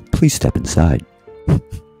established. Please step inside.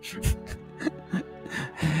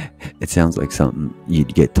 It sounds like something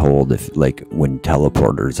you'd get told if, like, when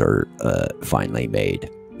teleporters are finally made.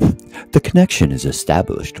 The connection is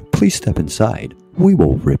established. Please step inside. We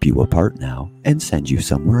will rip you apart now and send you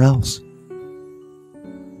somewhere else.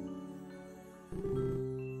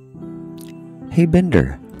 Hey,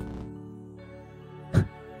 Bender.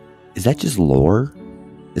 Is that just lore?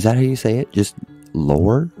 Is that how you say it? Just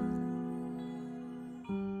lore?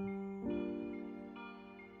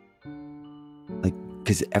 Like,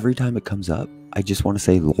 because every time it comes up, I just want to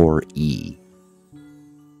say lore E.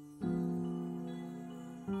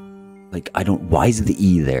 Like, I don't... Why is the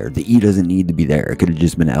E there? The E doesn't need to be there. It could have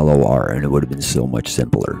just been LOR and it would have been so much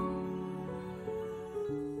simpler.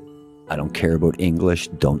 I don't care about English.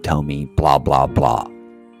 Don't tell me blah, blah, blah.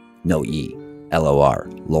 No E. LOR.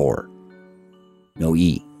 Lore. No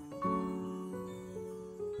E.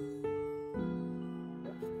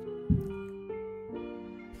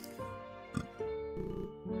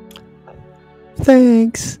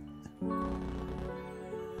 Thanks.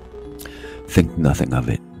 Think nothing of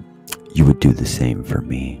it. You would do the same for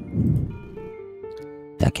me.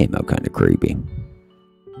 That came out kind of creepy.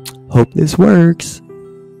 Hope this works.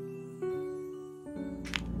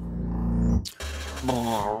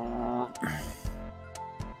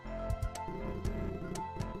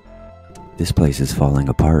 This place is falling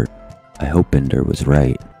apart. I hope Bender was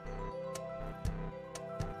right.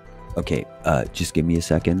 Okay, just give me a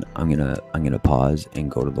second. I'm gonna pause and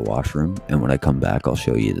go to the washroom, and when I come back, I'll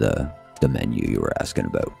show you the menu you were asking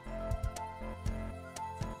about.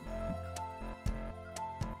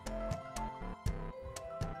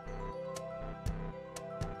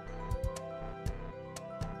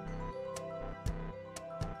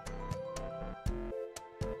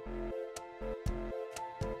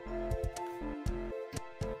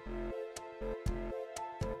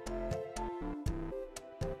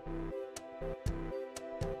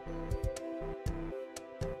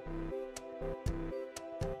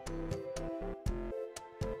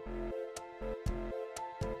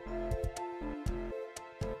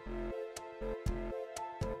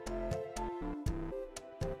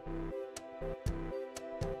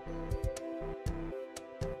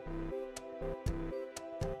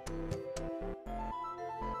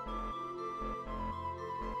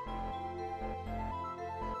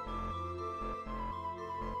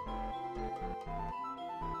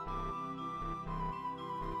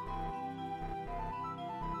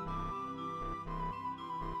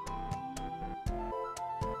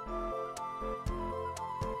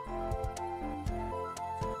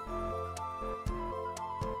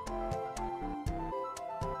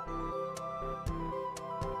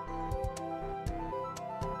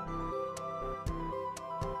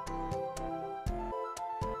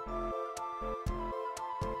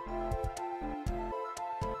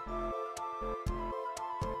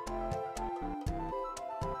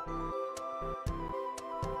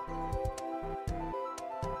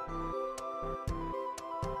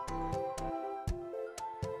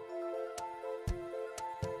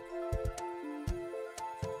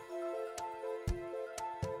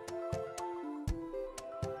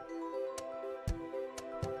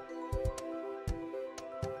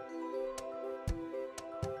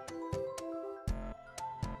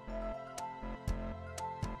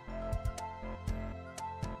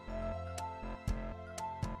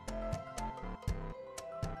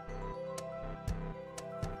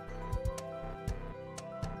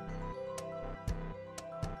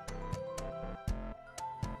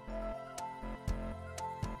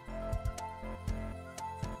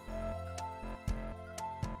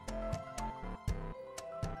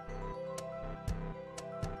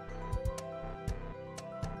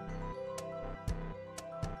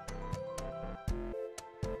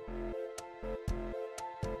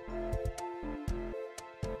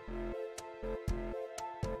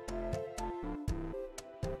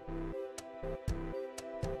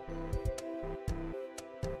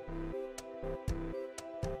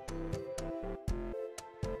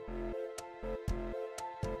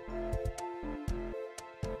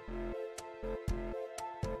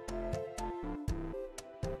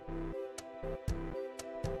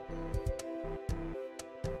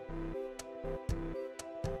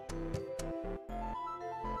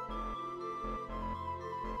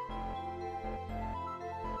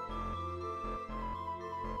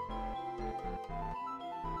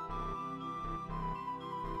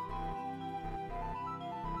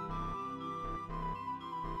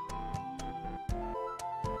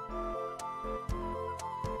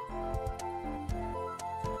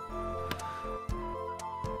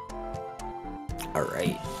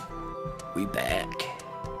 Alright, we back.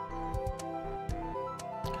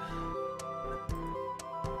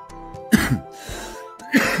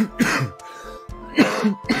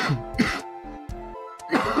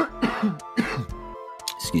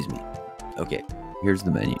 Excuse me. Okay, here's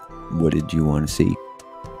the menu. What did you want to see?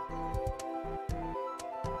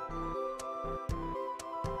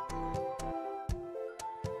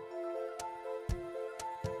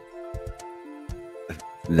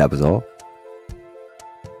 That was all?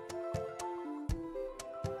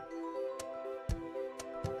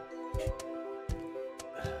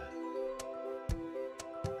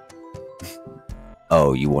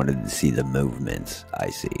 Oh, you wanted to see the movements. I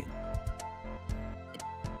see.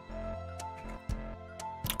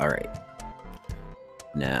 Alright.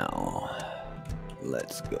 Now,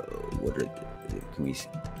 let's go. What are the... Can we...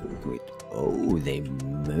 Oh, they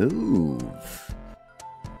move.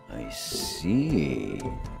 I see.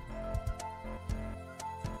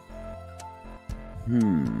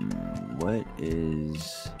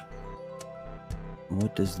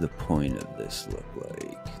 What does the point of this look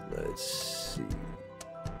like? Let's see.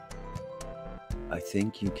 I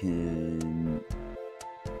think you can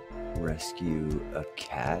rescue a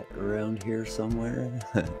cat around here somewhere.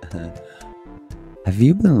 Have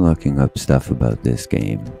you been looking up stuff about this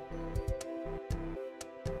game?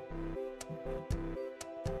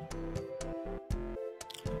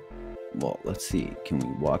 Well, let's see. Can we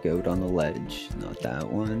walk out on the ledge? Not that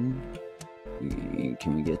one.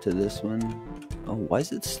 Can we get to this one? Oh, why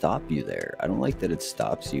does it stop you there? I don't like that it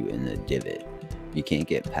stops you in the divot. You can't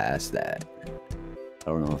get past that. I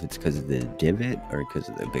don't know if it's because of the divot or because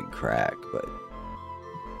of the big crack, but...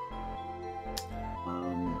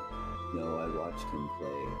 No, I watched him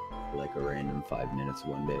play for like a random 5 minutes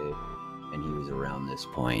one day, and he was around this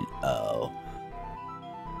point. Oh.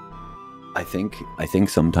 I think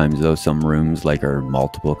sometimes though some rooms like are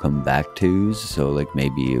multiple come back tos, so like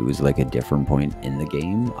maybe it was like a different point in the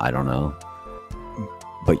game. I don't know,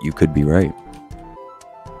 but you could be right.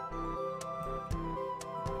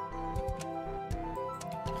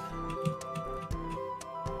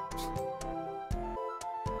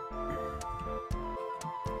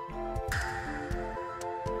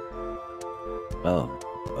 Oh,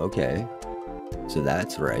 okay. So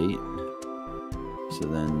that's right. So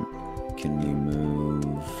then can we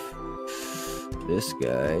move this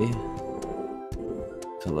guy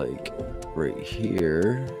to like right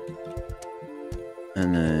here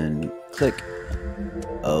and then click?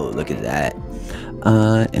 Oh, look at that.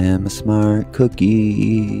 I am a smart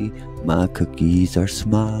cookie. My cookies are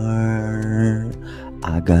smart.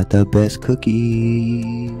 I got the best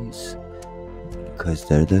cookies because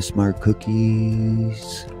they're the smart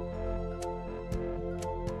cookies.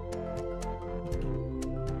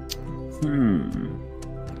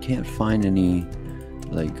 I can't find any,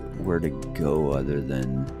 like, where to go other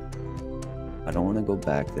than... I don't want to go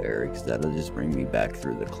back there, because that'll just bring me back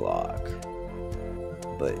through the clock.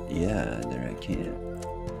 But, yeah, there I can't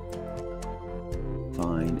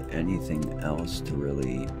find anything else to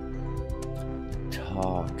really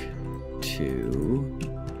talk to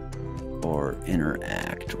or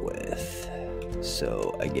interact with.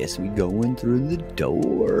 So, I guess we go in through the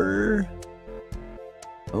door.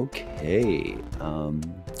 Okay,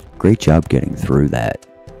 great job getting through that.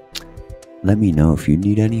 Let me know if you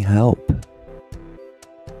need any help.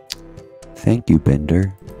 Thank you,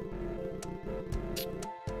 Bender.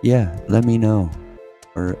 Yeah, let me know.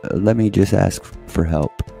 Or let me just ask for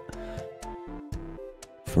help.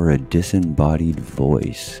 For a disembodied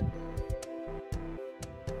voice.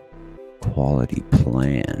 Quality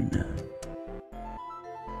plan.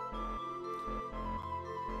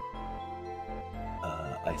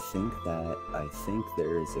 I think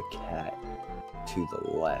there is a cat to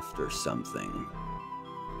the left or something.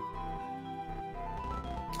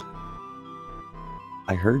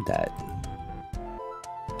 I heard that. ...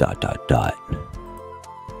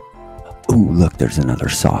 Ooh, look, there's another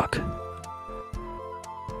sock.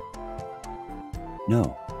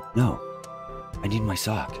 No, I need my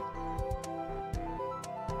sock.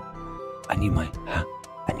 I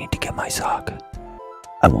need to get my sock.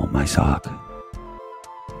 I want my sock.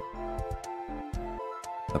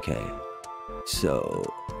 Okay, so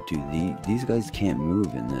these guys can't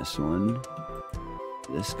move in this one.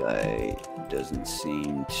 This guy doesn't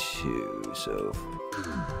seem to, so...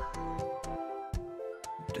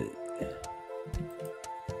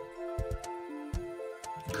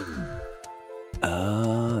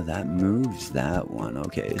 That moves that one.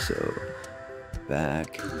 Okay, so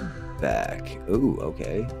back. Ooh,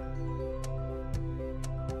 okay.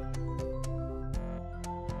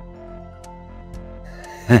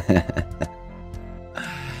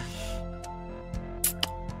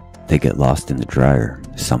 They get lost in the dryer.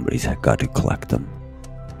 Somebody's got to collect them.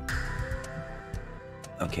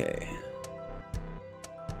 Okay.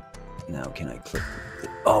 Now can I click?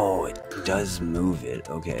 Oh, it does move it.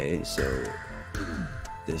 Okay, so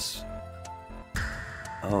this.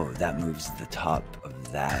 Oh, that moves the top of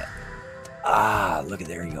that. Ah, look at,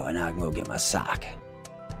 there you go. And now I can go get my sock.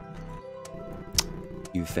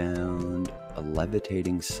 You found a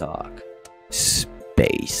levitating sock.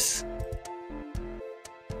 Space.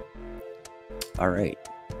 Alright.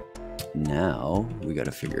 Now we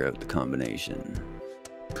gotta figure out the combination.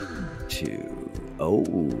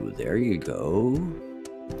 Oh, there you go.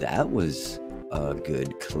 That was a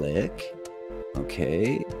good click.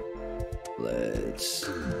 Okay. Let's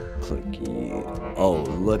click you. Oh,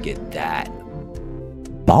 look at that.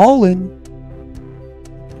 Ballin'.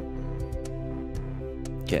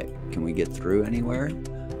 Okay, can we get through anywhere?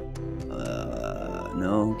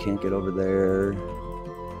 No, can't get over there.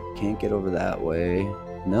 Can't get over that way.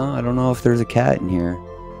 No, I don't know if there's a cat in here.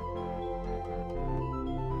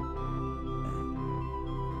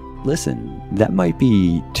 Listen, that might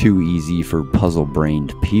be too easy for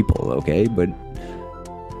puzzle-brained people, okay? But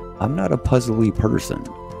I'm not a puzzly person.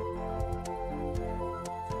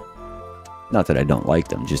 Not that I don't like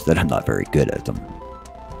them, just that I'm not very good at them.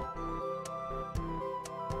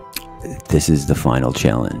 This is the final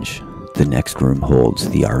challenge. The next room holds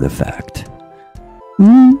the artifact.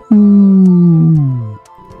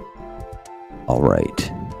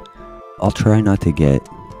 Alright. I'll try not to get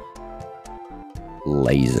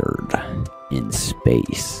lasered in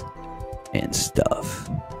space and stuff.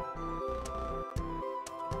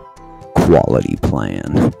 Quality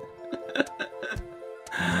plan.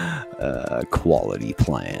 Quality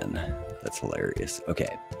plan. That's hilarious.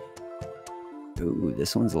 Okay. Ooh,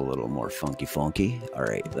 this one's a little more funky.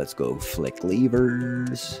 Alright, let's go flick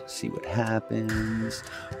levers. See what happens.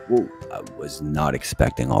 Whoa, I was not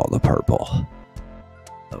expecting all the purple.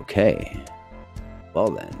 Okay. Well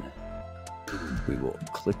then. We will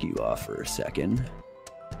click you off for a second.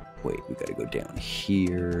 Wait, we gotta go down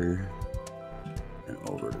here. And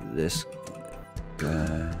over to this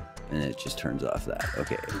guy. And it just turns off that.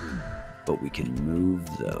 Okay. But we can move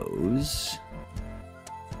those.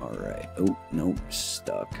 Alright. Oh, nope.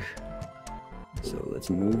 Stuck. So let's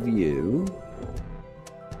move you.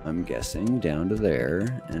 I'm guessing down to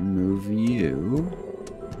there. And move you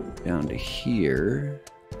down to here.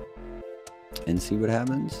 And see what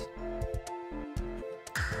happens.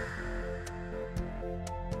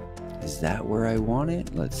 Is that where I want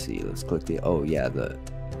it? Let's see. Let's click the... Oh, yeah. The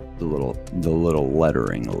little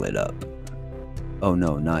lettering lit up. Oh,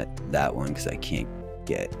 no. Not that one because I can't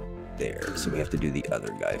get... there, so we have to do the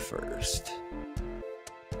other guy first.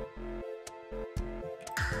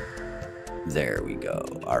 There we go.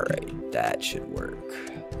 Alright, that should work.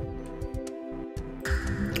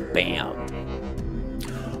 Bam.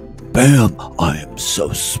 Bam! I am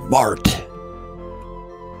so smart!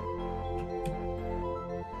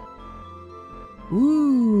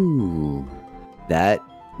 Ooh! That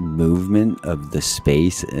movement of the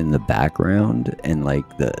space in the background and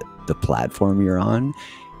like the platform you're on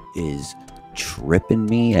is tripping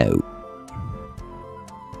me out.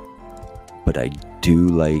 But I do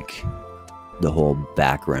like the whole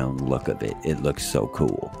background look of it. It looks so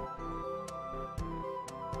cool.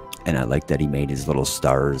 And I like that he made his little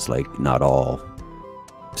stars like not all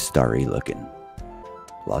starry looking.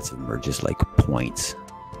 Lots of them are just like points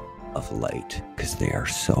of light because they are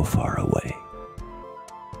so far away.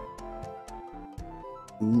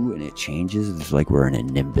 Ooh, and it changes. It's like we're in a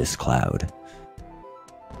nimbus cloud.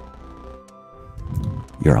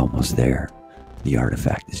 You're almost there. The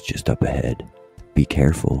artifact is just up ahead. Be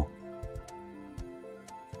careful.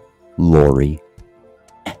 Lori.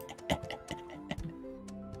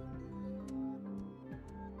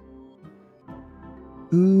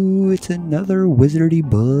 Ooh, it's another wizardy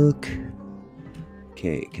book.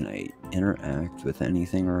 Okay, can I interact with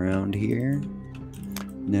anything around here?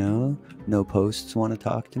 No? No posts want to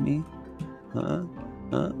talk to me? Huh?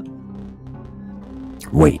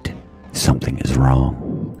 Wait. Something is wrong.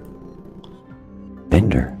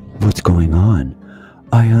 Bender, what's going on?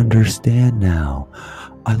 I understand now.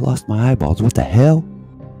 I lost my eyeballs. What the hell?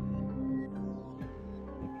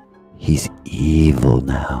 He's evil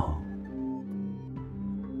now.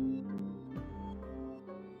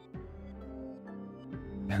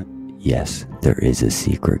 Yes, there is a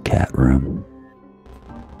secret cat room.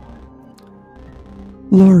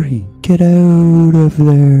 Lori, get out of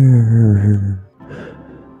there.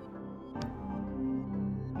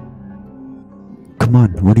 Come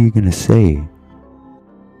on, what are you gonna say?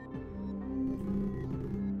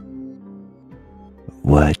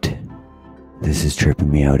 What? this is tripping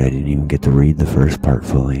me out. I didn't even get to read the first part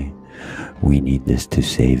fully. We need this to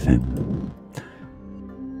save him.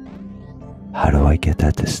 How do I get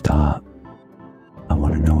that to stop? I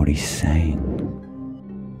want to know what he's saying.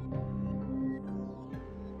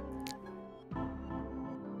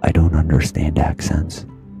 I don't understand accents.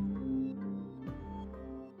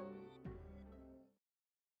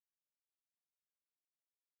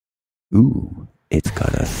 Ooh, it's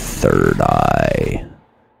got a third eye.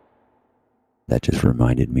 That just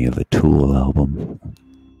reminded me of a Tool album.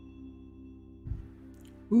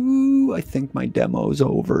 Ooh, I think my demo's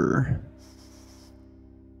over.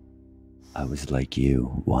 I was like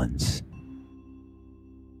you once.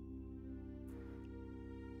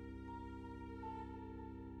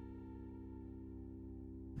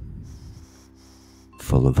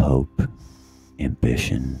 Full of hope,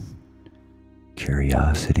 ambition,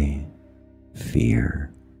 curiosity, fear.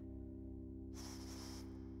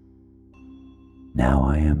 Now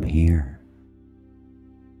I am here,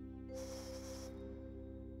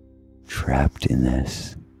 trapped in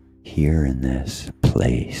this, here in this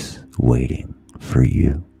place, waiting for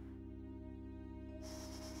you.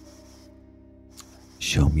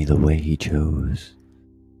 Show me the way he chose,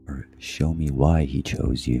 or show me why he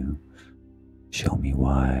chose you. Show me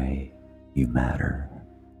why you matter.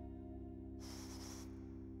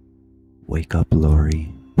 Wake up,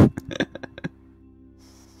 Lori.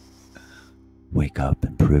 Wake up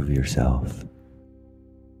and prove yourself.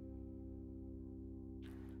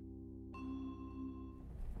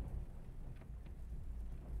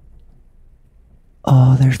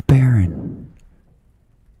 Oh, there's Baron.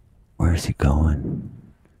 Where's he going?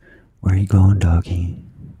 Where are you going, doggy?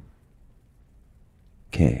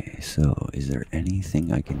 Okay, so is there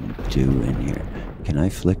anything I can do in here? Can I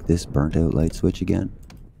flick this burnt out light switch again?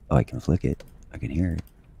 Oh, I can flick it. I can hear it,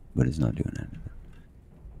 but it's not doing anything.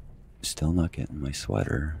 Still not getting my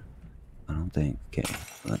sweater. I don't think. Okay.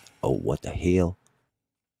 Oh, what the hell?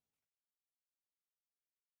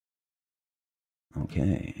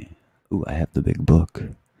 Okay. Ooh, I have the big book.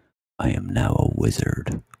 I am now a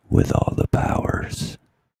wizard with all the powers.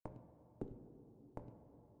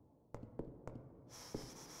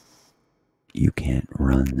 You can't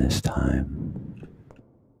run this time.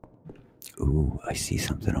 Ooh, I see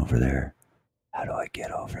something over there. How do I get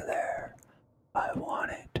over there? I want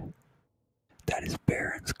it. That is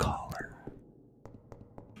Baron's collar.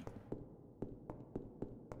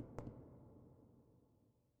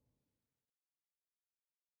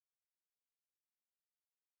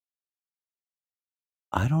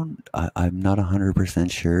 I'm not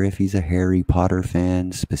 100% sure if he's a Harry Potter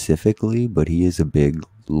fan specifically, but he is a big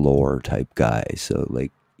lore type guy. So,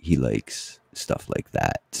 like, he likes stuff like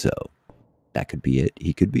that. So, that could be it.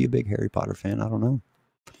 He could be a big Harry Potter fan. I don't know.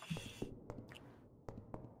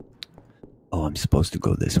 Oh, I'm supposed to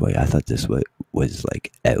go this way. I thought this way was,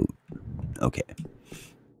 like, out. Okay.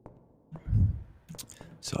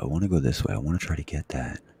 So, I want to go this way. I want to try to get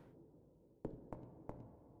that.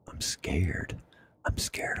 I'm scared. I'm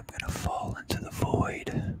scared I'm gonna fall into the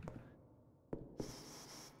void.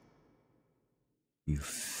 You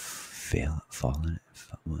failed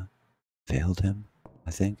him?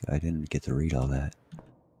 I think I didn't get to read all that.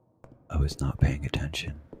 I was not paying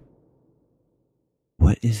attention.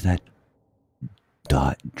 What is that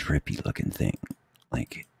dot drippy looking thing?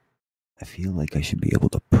 Like, I feel like I should be able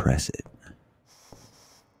to press it.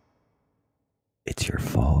 It's your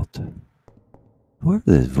fault. Whoever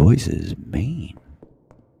this voice is mean.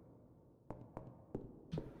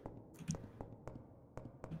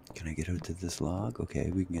 Can I get out to this log?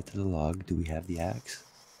 Okay, we can get to the log. Do we have the axe?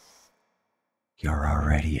 You're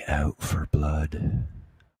already out for blood.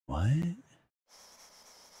 What?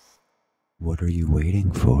 What are you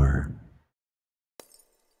waiting for?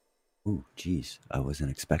 Ooh, jeez, I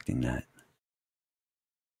wasn't expecting that.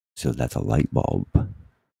 So that's a light bulb.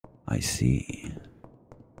 I see.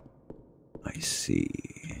 I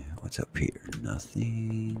see. What's up here?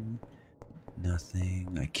 Nothing.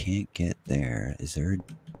 Nothing. I can't get there. Is there a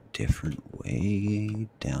different way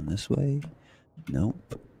down this way?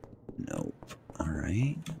 Nope. Nope.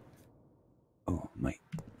 Alright. Oh, my.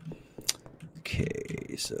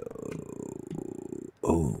 Okay, so.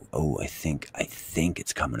 Oh, I think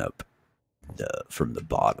it's coming up from the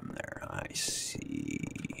bottom there. I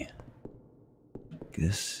see.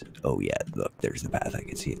 This. Oh, yeah, look, there's the path. I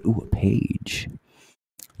can see it. Ooh, a page.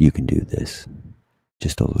 You can do this.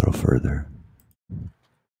 Just a little further.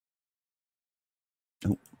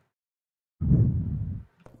 Oh.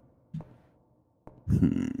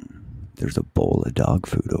 There's a bowl of dog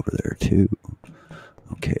food over there, too.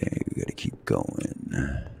 Okay, we gotta keep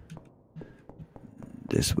going.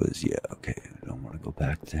 This was, yeah, okay. don't want to go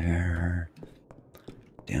back there.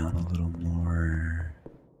 Down a little more.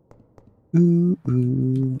 Ooh,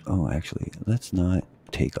 ooh. Oh, actually, let's not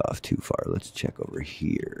take off too far. Let's check over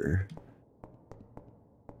here.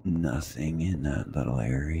 Nothing in that little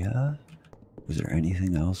area. Was there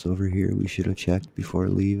anything else over here we should have checked before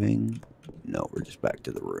leaving? No, we're just back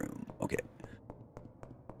to the room. Okay.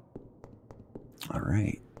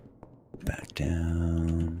 Alright. Back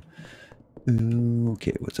down. Ooh,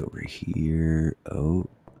 okay, what's over here? Oh.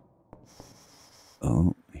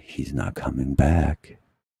 Oh, he's not coming back.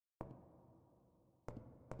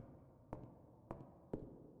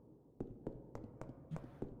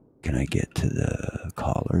 Can I get to the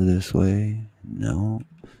collar this way? No.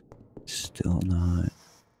 Still not.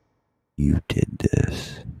 You did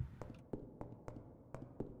this.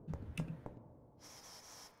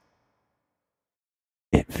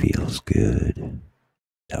 It feels good.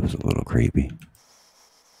 That was a little creepy.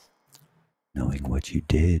 Knowing what you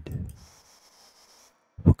did.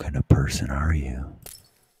 What kind of person are you?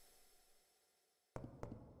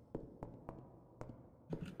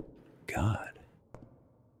 God.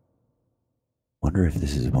 Wonder if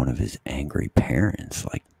this is one of his angry parents.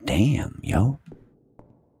 Like, damn, yo.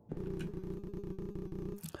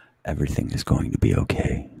 Everything is going to be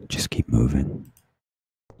okay. Just keep moving.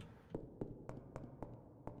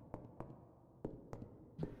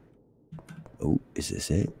 Oh, is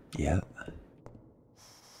this it? Yeah.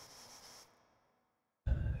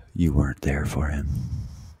 You weren't there for him.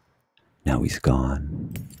 Now he's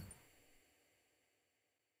gone.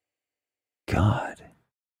 God.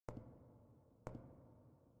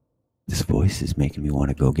 This voice is making me want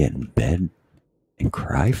to go get in bed and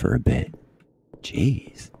cry for a bit.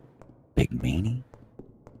 Jeez. Big meanie.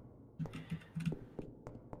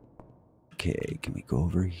 Okay, can we go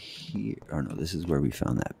over here? Oh no, this is where we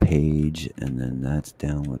found that page, and then that's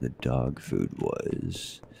down where the dog food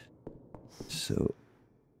was. So,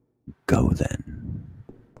 go then.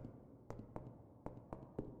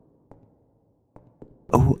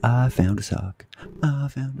 Oh, I found a sock. I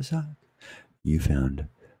found a sock. You found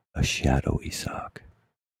a shadowy sock.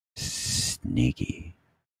 Sneaky.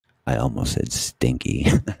 I almost said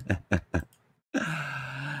stinky.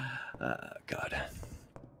 God.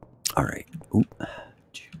 Alright.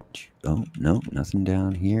 Oh, no, nothing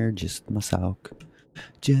down here. Just my sock.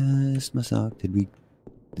 Just my sock.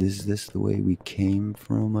 Is this the way we came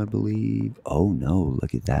from, I believe? Oh no,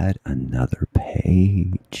 look at that. Another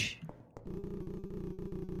page.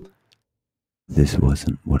 This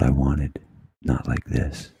wasn't what I wanted. Not like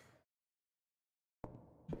this.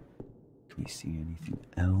 Can we see anything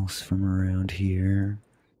else from around here?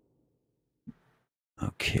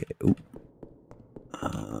 Okay. Oh.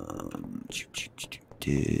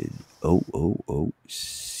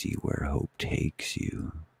 See where hope takes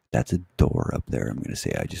you. That's a door up there. I'm gonna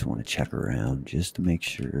say I just want to check around just to make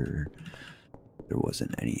sure there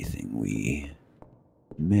wasn't anything we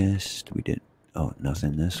missed. We didn't. Oh,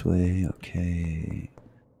 nothing this way. Okay.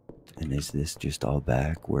 And is this just all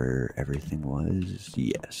back where everything was?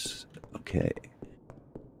 Yes. Okay.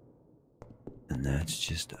 And that's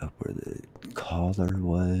just up where the collar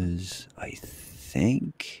was. I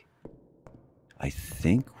think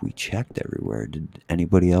we checked everywhere. Did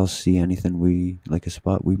anybody else see anything like a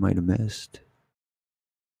spot we might have missed?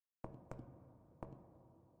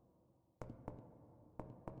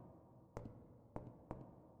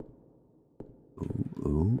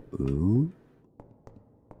 Ooh.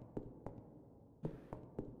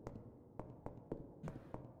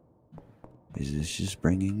 Is this just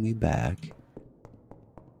bringing me back?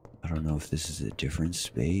 I don't know if this is a different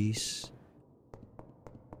space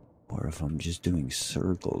or if I'm just doing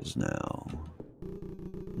circles now.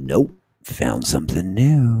 Nope. Found something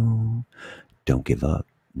new. Don't give up.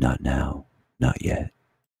 Not now. Not yet.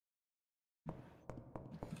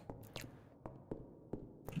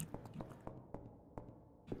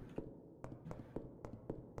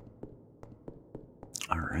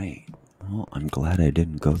 Alright. Well, I'm glad I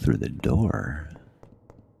didn't go through the door.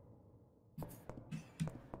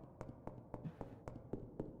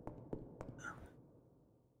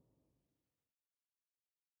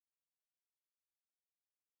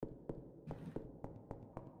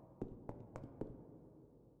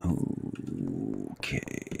 Okay.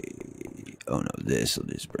 Oh no, this will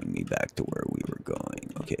just bring me back to where we were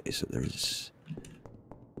going. Okay, so there's...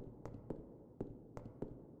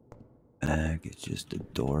 back, it's just a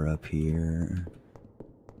door up here.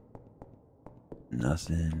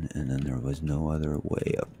 Nothing, and then there was no other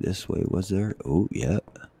way up this way, was there? Oh,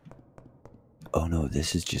 yep. Oh no,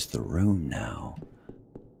 this is just the room now.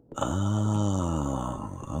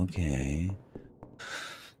 Oh, okay.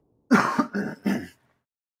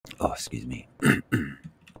 Oh, excuse me.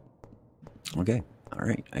 Okay. All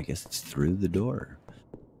right. I guess it's through the door.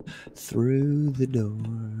 Through the door.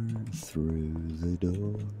 Through the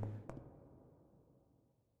door.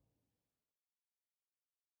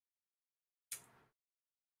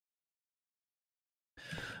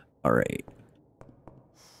 All right.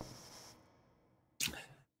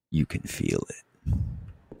 You can feel it.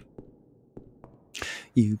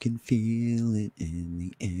 You can feel it in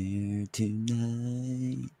the air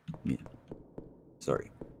tonight. Yeah.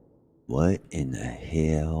 Sorry. What in the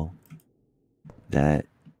hell? That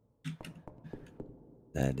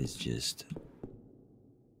is just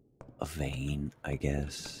a vein, I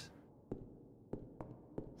guess.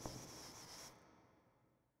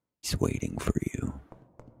 He's waiting for you.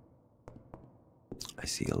 I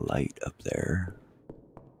see a light up there.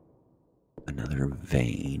 Another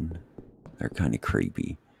vein. They're kind of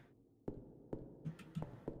creepy.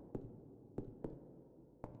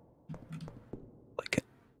 Like,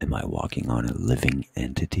 am I walking on a living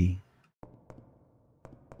entity?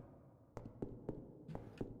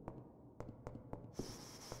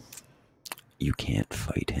 You can't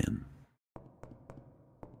fight him.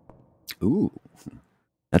 Ooh,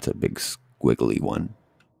 that's a big squiggly one.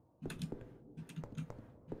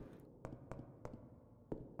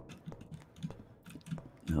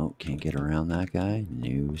 No, can't get around that guy.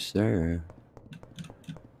 No, sir.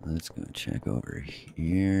 Let's go check over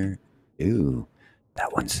here. Ooh,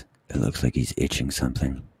 that one's... It looks like he's itching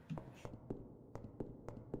something.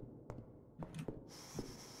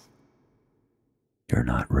 You're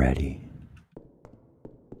not ready.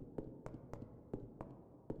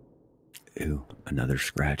 Ooh, another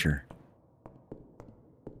scratcher.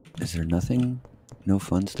 Is there nothing? No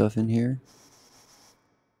fun stuff in here?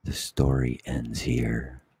 The story ends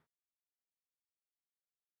here.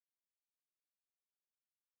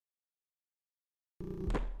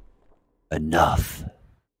 Enough.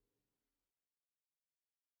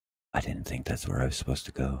 I didn't think that's where I was supposed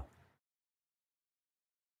to go.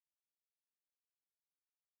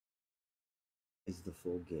 Is the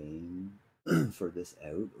full game for this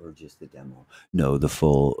out or just the demo? No, the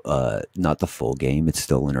full, not the full game. It's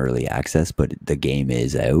still in early access, but the game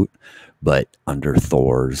is out. But under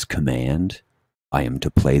Thor's command, I am to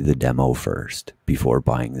play the demo first before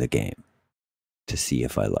buying the game to see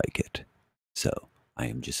if I like it. So I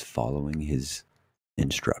am just following his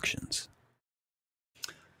instructions.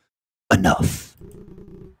 Enough.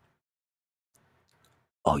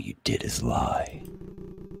 All you did is lie.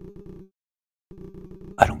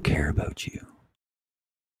 I don't care about you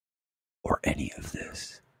or any of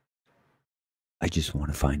this. I just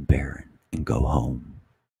want to find Baron and go home.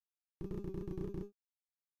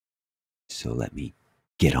 So let me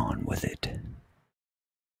get on with it.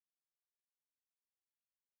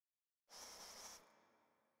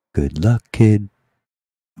 Good luck, kid.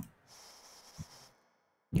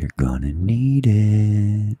 You're gonna need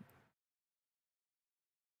it.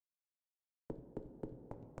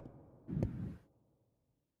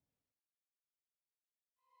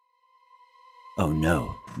 Oh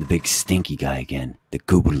no, the big stinky guy again. The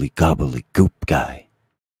goobly gobbly goop guy.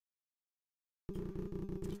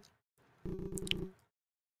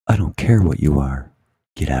 I don't care what you are.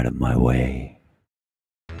 Get out of my way.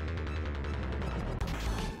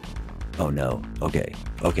 Oh no. Okay.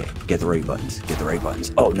 Okay. Get the right buttons. Get the right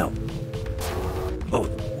buttons. Oh no. Oh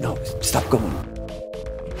no. Stop going.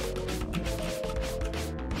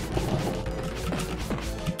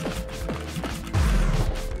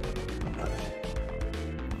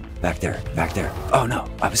 Back there. Back there. Oh no.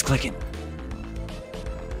 I was clicking.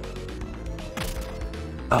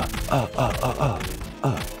 Oh.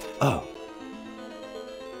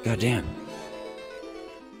 God damn.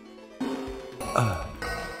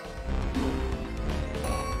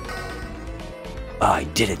 I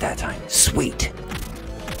did it that time. Sweet.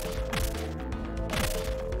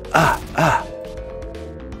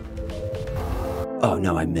 Oh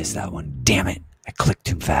no, I missed that one. Damn it. I clicked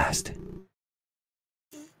too fast.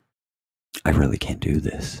 I really can't do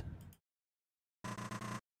this.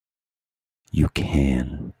 You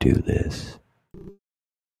can do this.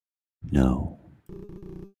 No.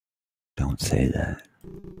 Don't say that.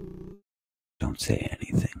 Don't say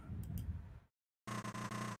anything.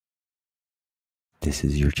 This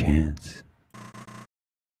is your chance.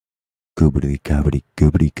 Goobity gobbity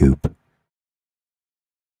goobity goop.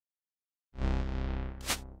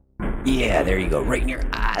 Yeah, there you go. Right in your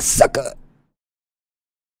eye, sucker.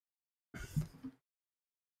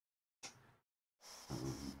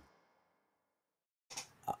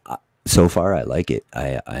 So far, I like it.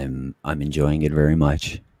 I'm enjoying it very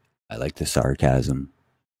much. I like the sarcasm.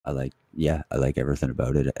 I like everything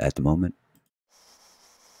about it at the moment.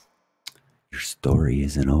 Your story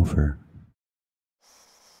isn't over,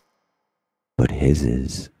 but his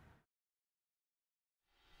is.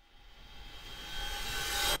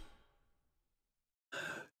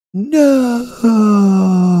 No!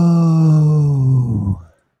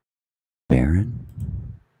 Baron,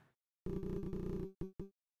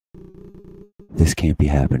 this can't be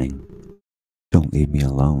happening. Don't leave me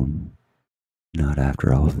alone. Not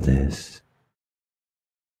after all of this.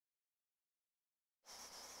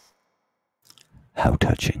 How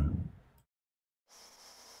touching.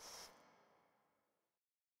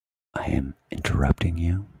 I am interrupting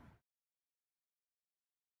you.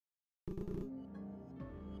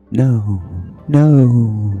 No, no,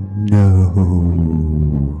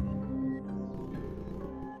 no.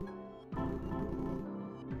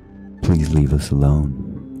 Please leave us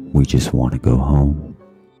alone. We just want to go home.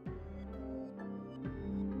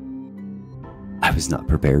 I was not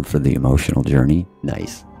prepared for the emotional journey.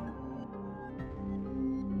 Nice.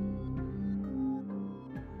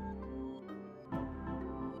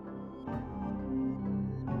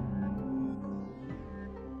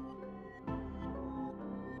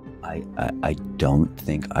 I don't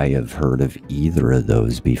think I have heard of either of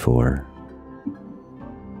those before.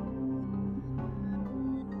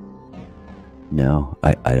 No,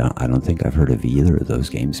 I don't think I've heard of either of those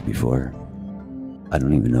games before. I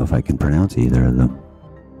don't even know if I can pronounce either of them.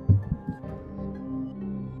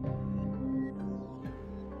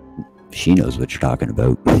 She knows what you're talking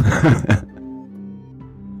about.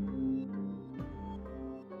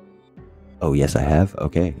 Oh, yes, I have?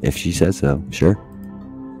 Okay, if she says so, sure.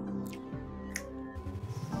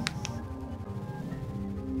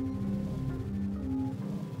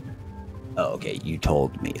 Oh, okay, you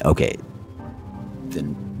told me. Okay.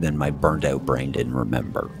 Then my burned out brain didn't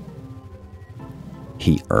remember.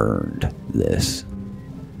 He earned this.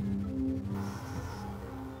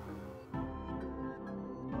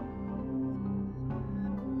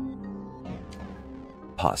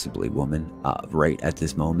 Possibly, woman. Right at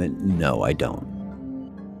this moment, no, I don't.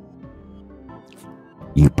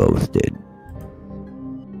 You both did.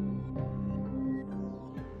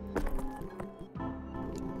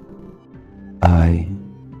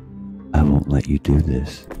 I won't let you do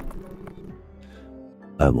this.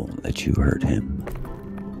 I won't let you hurt him.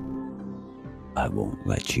 I won't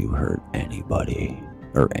let you hurt anybody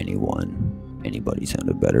or anyone. Anybody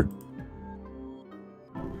sounded better.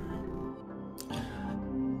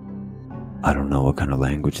 I don't know what kind of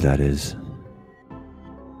language that is.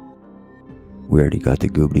 We already got the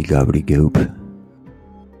goobly gobbly goop.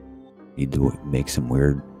 Need to make some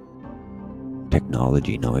weird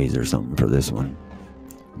technology noise or something for this one.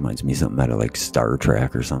 Reminds me of something out of like Star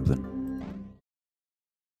Trek or something.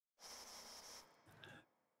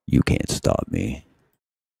 You can't stop me.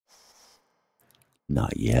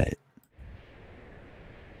 Not yet.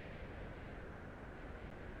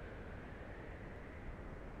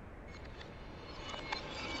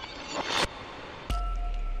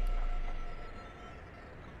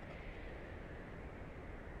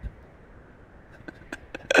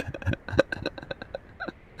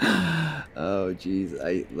 Oh, jeez.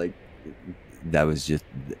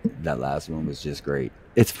 That last one was just great.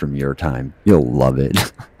 It's from your time. You'll love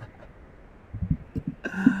it.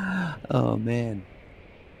 Oh, man.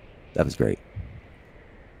 That was great.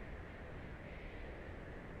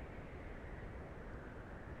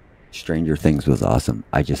 Stranger Things was awesome.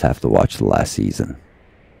 I just have to watch the last season.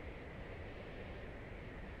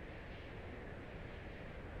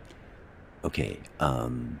 Okay, I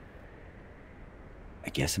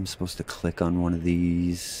guess I'm supposed to click on one of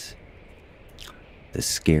these. The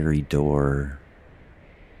scary door.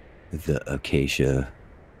 The acacia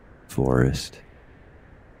forest.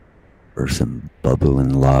 Or some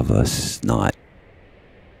bubbling lava snot.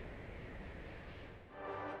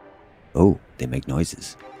 Oh, they make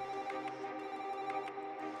noises.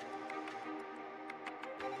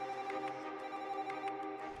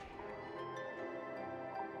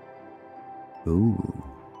 Ooh.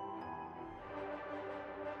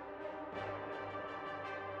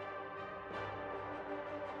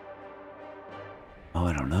 Oh,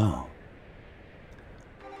 I don't know.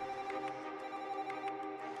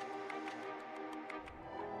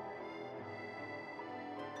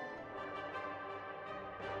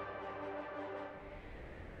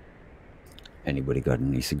 Anybody got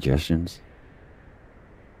any suggestions?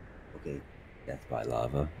 Okay, Death by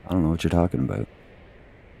Lava. I don't know what you're talking about.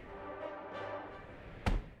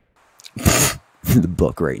 The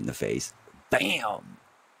book right in the face. Bam!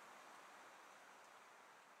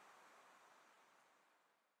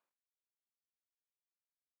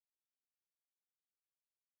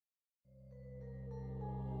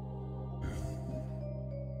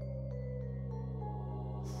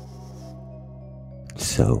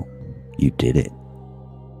 So, you did it.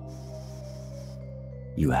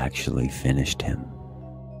 You actually finished him.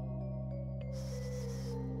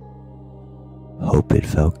 Hope it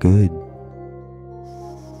felt good.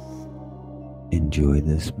 Enjoy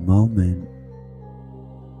this moment.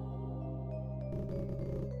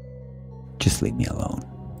 Just leave me alone.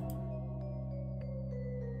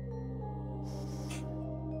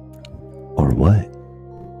 Or what?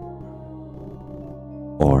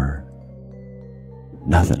 Or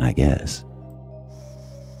nothing, I guess.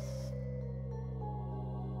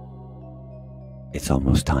 It's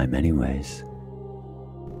almost time anyways.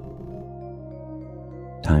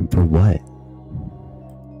 Time for what?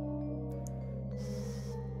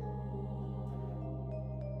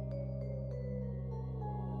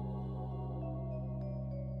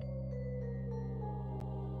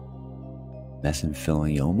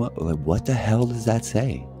 Mesothelioma? Like, what the hell does that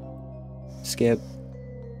say? Skip.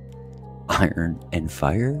 Iron and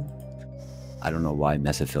fire? I don't know why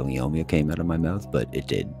mesothelioma came out of my mouth, but it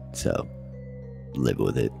did, so live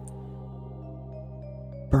with it.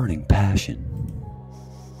 Burning passion.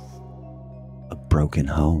 A broken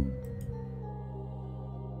home.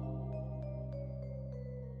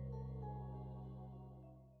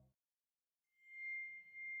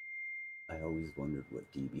 I always wondered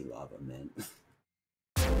what DB lava meant.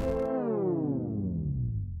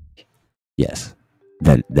 Yes,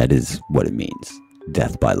 that is what it means.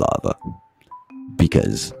 Death by lava.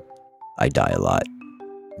 Because I die a lot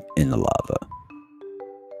in the lava.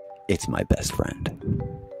 It's my best friend.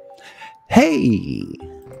 Hey!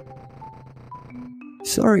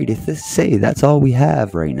 Sorry to say that's all we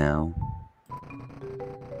have right now.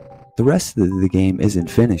 The rest of the game isn't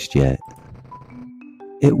finished yet.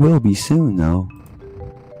 It will be soon, though.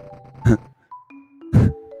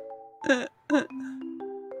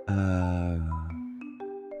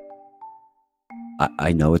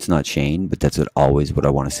 I know it's not Shane, but that's always what I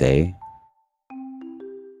want to say.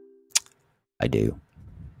 I do.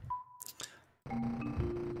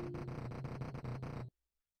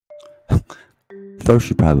 Thor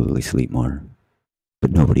should probably sleep more,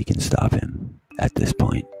 but nobody can stop him at this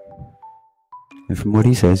point. And from what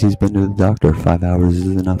he says, he's been to the doctor. 5 hours is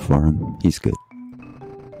enough for him. He's good.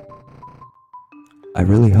 I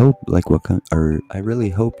really hope you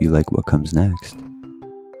like what comes next.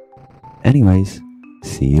 Anyways,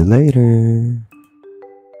 see you later.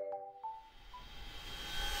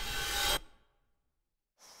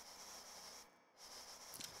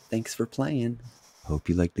 Thanks for playing. Hope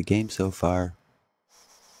you like the game so far.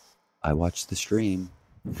 I watched the stream.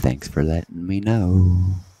 Thanks for letting me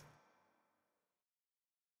know.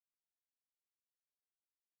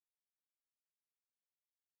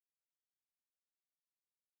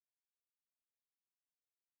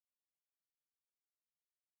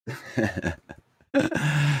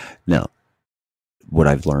 Now, what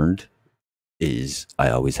I've learned is I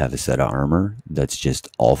always have a set of armor that's just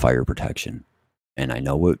all fire protection. And I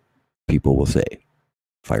know what people will say.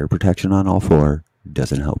 Fire protection on all four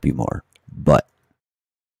doesn't help you more. But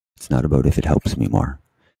it's not about if it helps me more.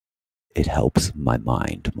 It helps my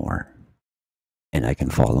mind more. And I can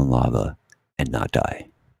fall in lava and not die.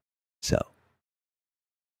 So,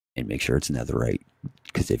 and make sure it's netherite.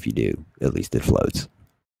 Because if you do, at least it floats.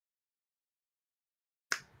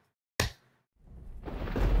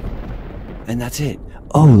 And that's it.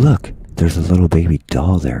 Oh, look. There's a little baby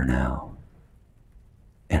doll there now.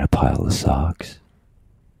 And a pile of socks.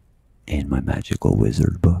 And my magical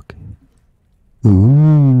wizard book.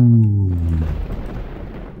 Ooh.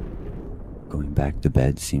 Going back to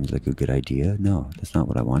bed seems like a good idea. No, that's not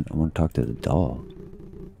what I want. I want to talk to the doll.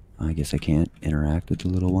 I guess I can't interact with the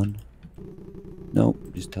little one.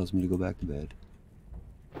 Nope, just tells me to go back to bed.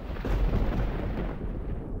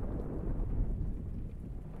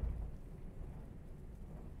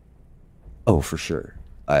 Oh, for sure.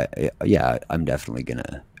 Yeah, I'm definitely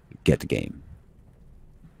gonna get the game.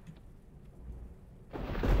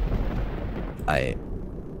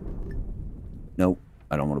 Nope,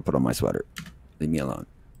 I don't want to put on my sweater. Leave me alone.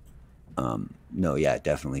 No, yeah,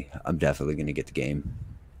 definitely. I'm definitely gonna get the game.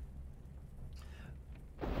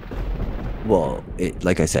 Well,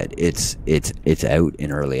 like I said, it's out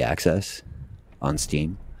in early access on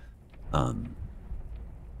Steam.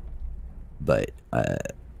 But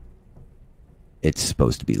it's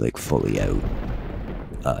supposed to be like fully out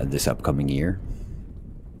this upcoming year.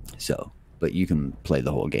 So, but you can play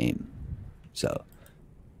the whole game. So,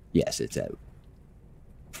 yes, it's out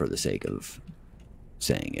for the sake of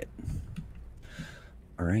saying it.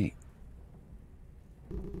 All right.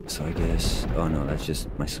 So I guess, oh no, that's just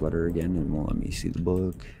my sweater again, and won't let me see the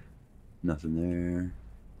book. Nothing there.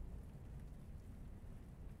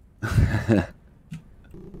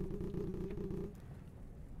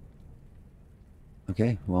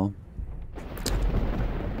 Okay, well,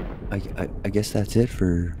 I guess that's it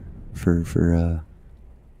for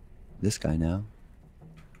this guy now.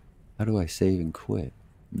 How do I save and quit?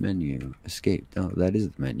 Menu, escape. Oh, that is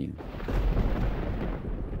the menu.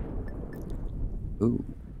 Ooh,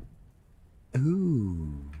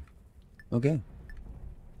 ooh. Okay,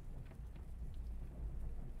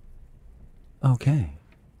 okay.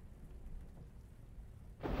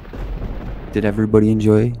 Did everybody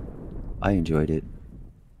enjoy? I enjoyed it.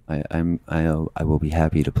 I will be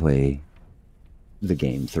happy to play the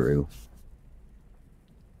game through.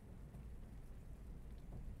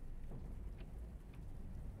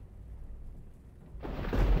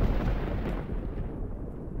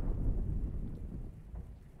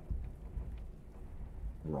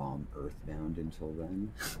 ROM Earthbound until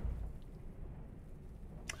then.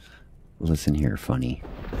 Listen here, funny.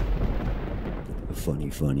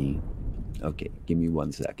 Funny. Okay, give me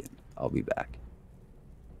 1 second. I'll be back.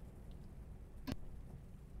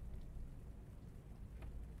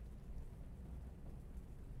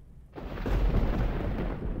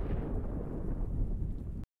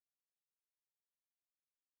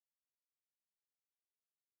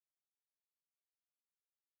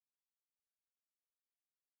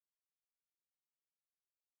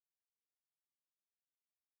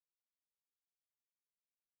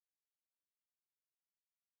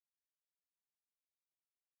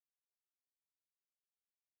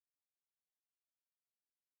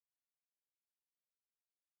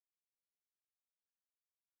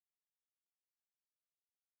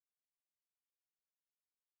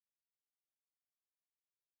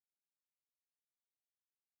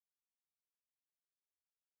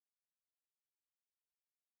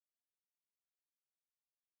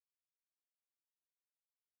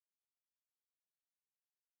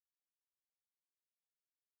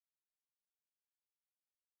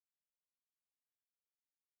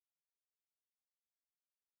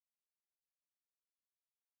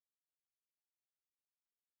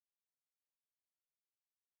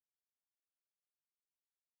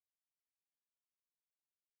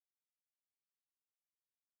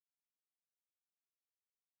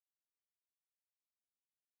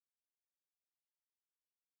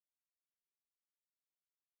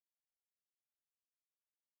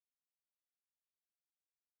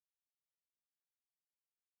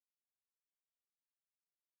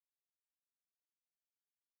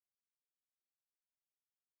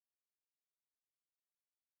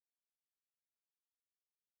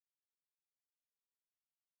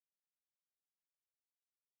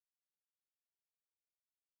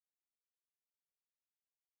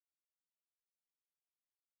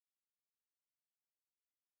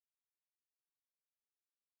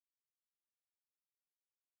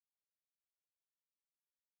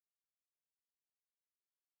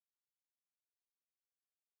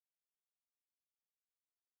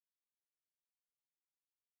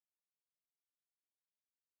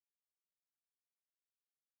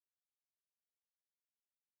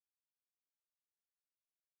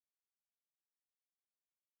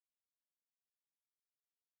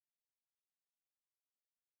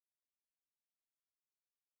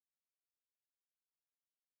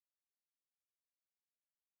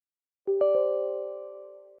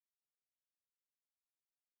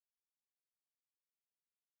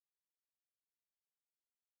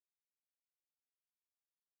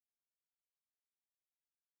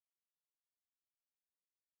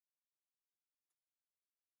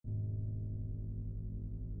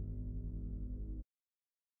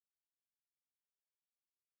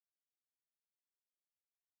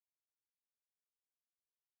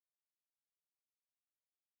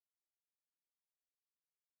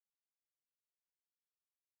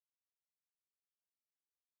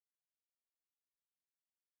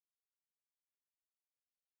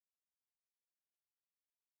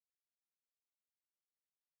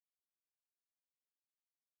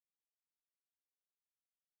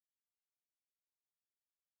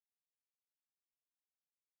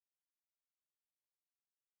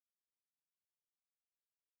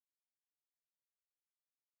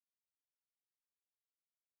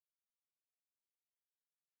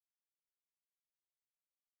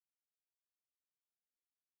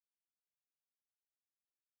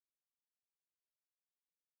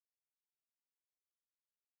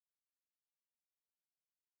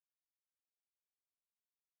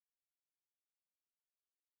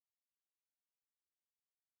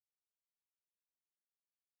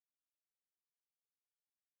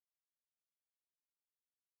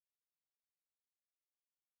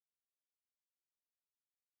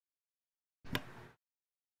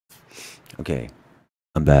 Okay,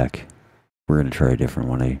 I'm back. We're gonna try a different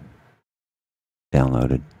one I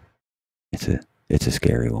downloaded. It's a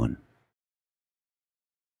scary one.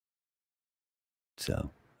 So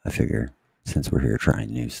I figure since we're here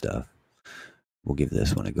trying new stuff, we'll give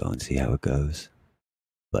this one a go and see how it goes.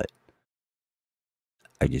 But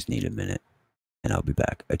I just need a minute and I'll be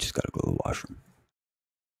back. I just gotta go to the washroom.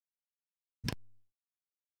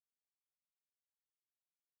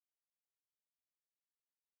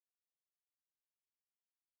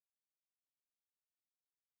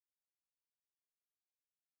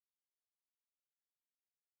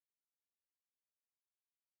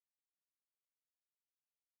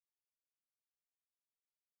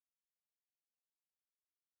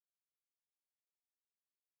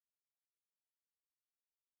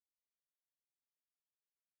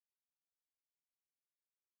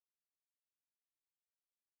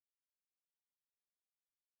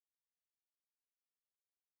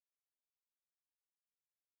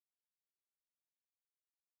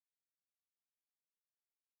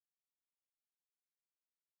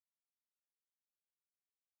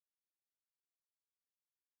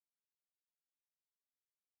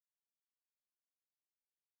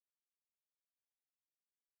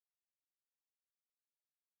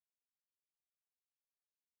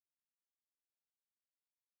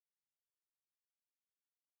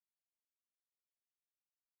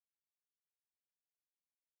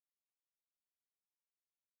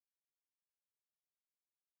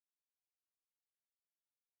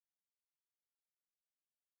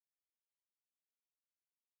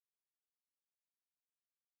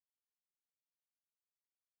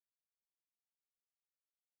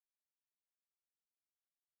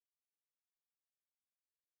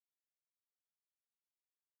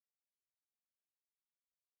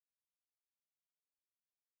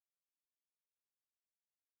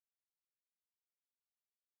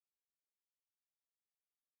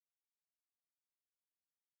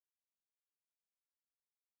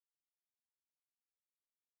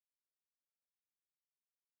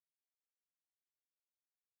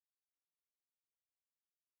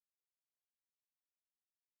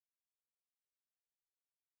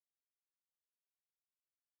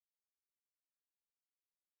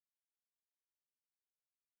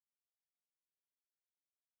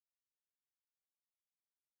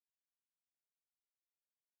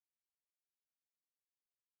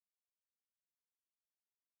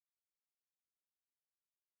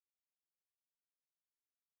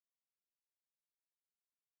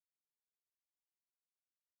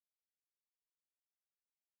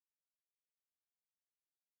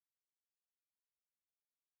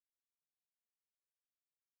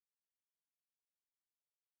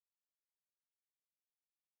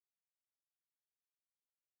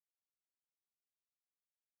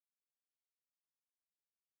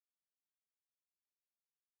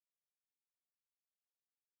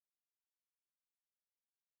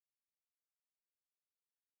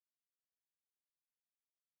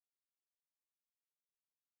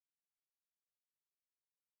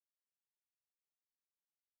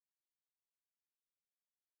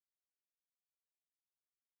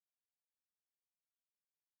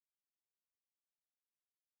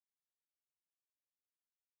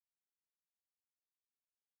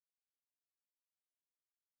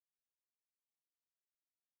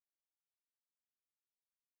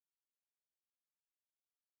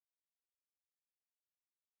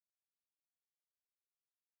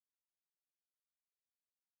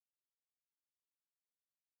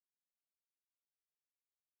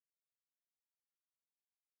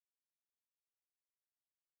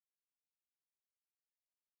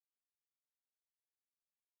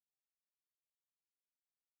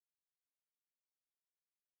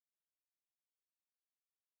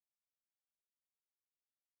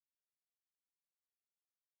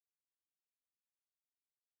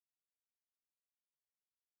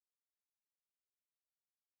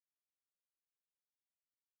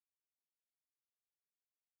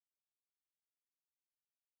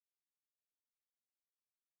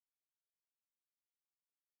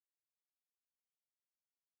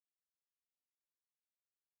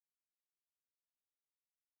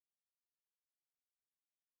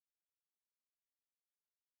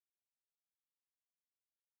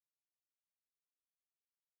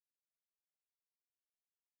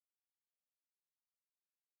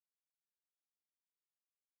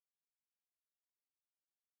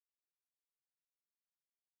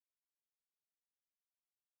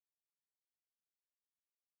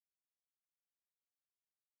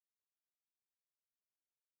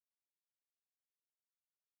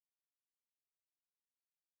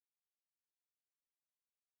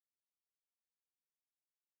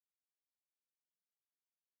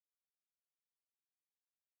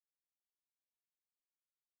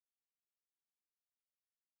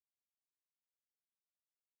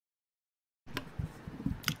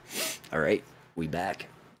 Alright, we back.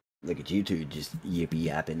 Look at you two just yippee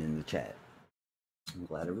yapping in the chat. I'm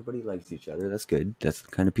glad everybody likes each other. That's good. That's the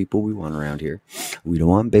kind of people we want around here. We don't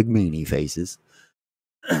want big meanie faces.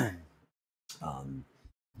 I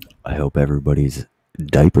hope everybody's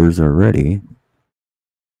diapers are ready.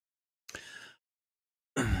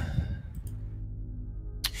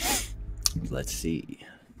 Let's see.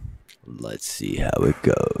 Let's see how it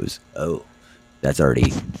goes. Oh, that's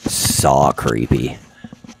already saw creepy.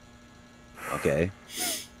 Okay.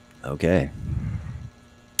 Okay.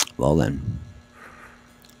 Well then.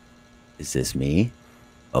 Is this me?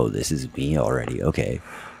 Oh, this is me already. Okay.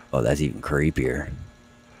 Oh, that's even creepier.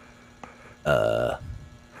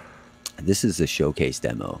 This is a showcase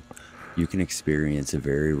demo. You can experience a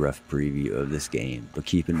very rough preview of this game, but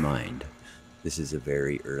keep in mind, this is a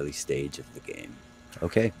very early stage of the game.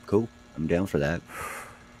 Okay, cool. I'm down for that.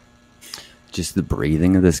 Just the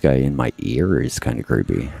breathing of this guy in my ear is kind of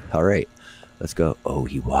creepy. All right, let's go. Oh,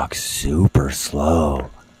 he walks super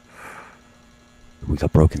slow. We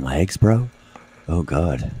got broken legs, bro? Oh,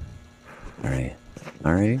 God. All right.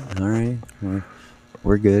 All right. All right.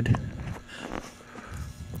 We're good.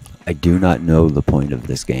 I do not know the point of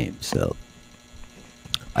this game, so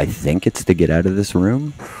I think it's to get out of this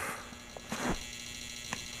room.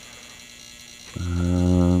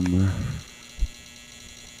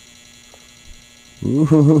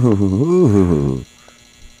 Ooh.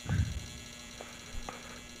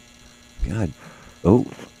 God. Oh.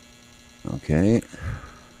 Okay.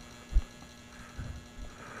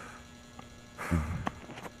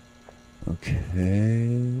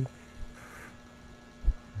 Okay.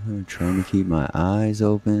 I'm trying to keep my eyes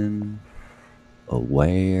open,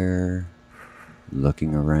 aware,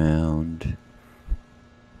 looking around,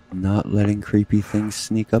 not letting creepy things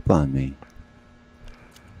sneak up on me.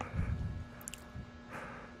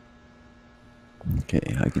 Okay,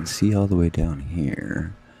 I can see all the way down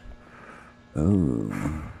here.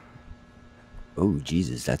 Oh. Oh,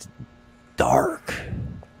 Jesus, that's dark.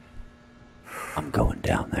 I'm going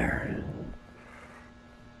down there.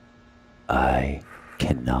 I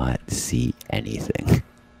cannot see anything.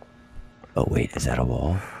 Oh, wait, is that a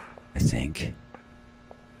wall? I think.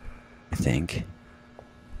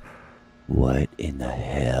 What in the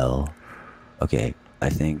hell? Okay, I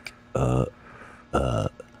think,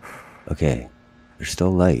 okay. There's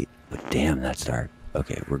still light, but damn, that's dark.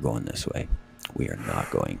 Okay, we're going this way. We are not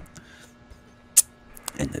going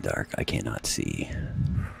in the dark. I cannot see.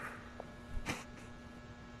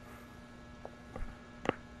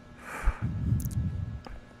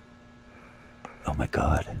 Oh my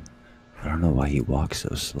God. I don't know why he walks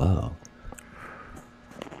so slow.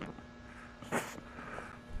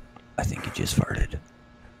 I think he just farted.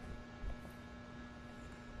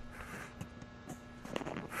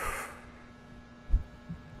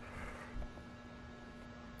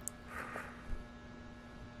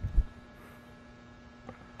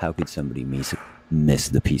 How could somebody miss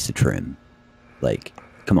the piece of trim? Like,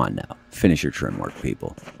 come on now. Finish your trim work,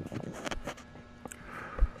 people.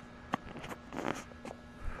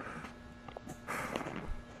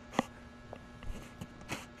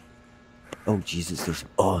 Oh, Jesus, there's...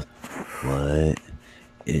 Oh, what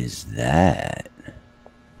is that?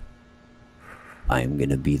 I'm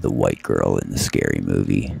gonna be the white girl in the scary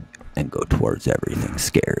movie and go towards everything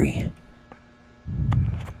scary.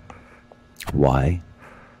 Why?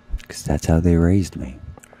 Because that's how they raised me.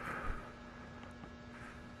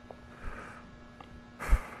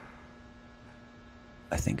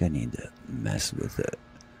 I think I need to mess with the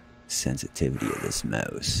sensitivity of this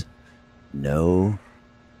mouse. No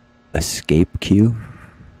escape cue.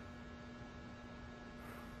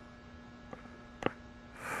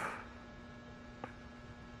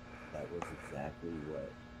 That was exactly what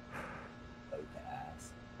I was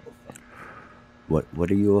asked.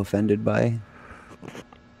 What are you offended by?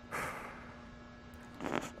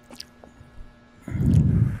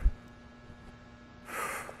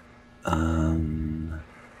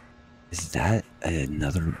 Is that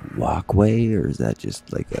another walkway, or is that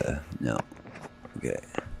just like a... No. Okay.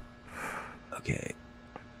 Okay.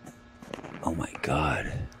 Oh my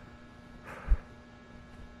God.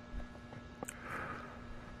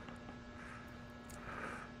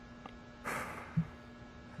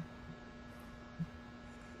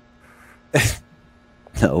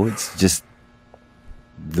 No, it's just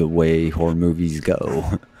the way horror movies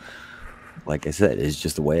go. Like I said, it's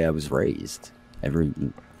just the way I was raised.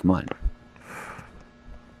 Come on.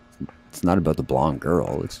 It's not about the blonde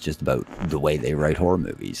girl. It's just about the way they write horror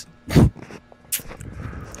movies.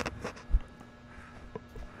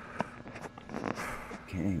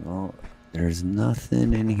 Okay, well, there's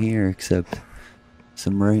nothing in here except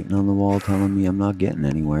Some writing on the wall telling me I'm not getting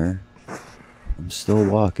anywhere. I'm still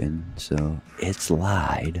walking, so it's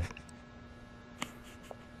lied.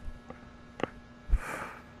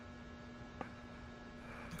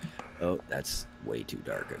 Oh, that's way too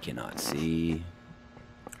dark. I cannot see.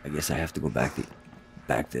 I guess I have to go back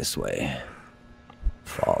this way.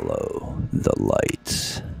 Follow the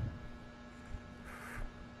lights.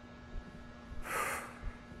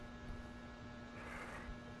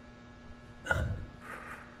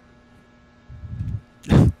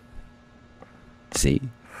 See?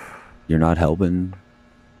 You're not helping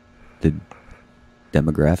the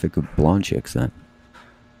demographic of blonde chicks then.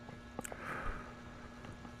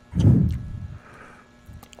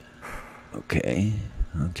 Okay.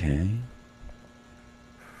 Okay.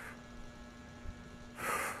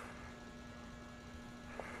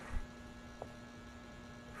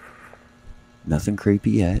 Nothing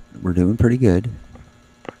creepy yet. We're doing pretty good.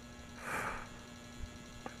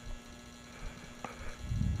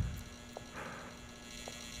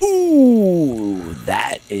 Ooh,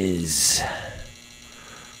 that is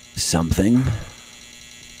something.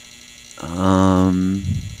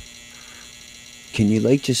 Can you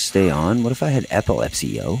like just stay on? What if I had epilepsy,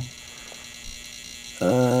 yo?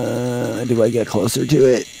 Do I get closer to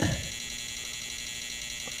it?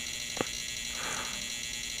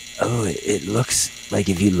 Oh, it looks like,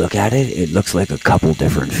 if you look at it, it looks like a couple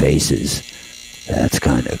different faces. That's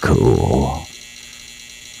kind of cool.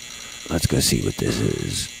 Let's go see what this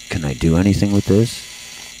is. Can I do anything with this?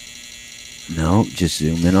 No, just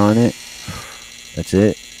zoom in on it. That's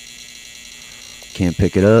it. Can't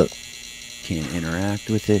pick it up. Can't interact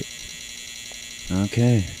with it.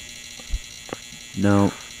 Okay.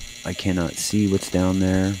 No, I cannot see what's down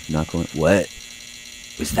there. Not going. What?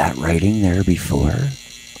 Was that writing there before?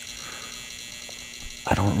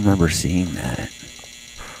 I don't remember seeing that.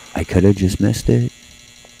 I could have just missed it.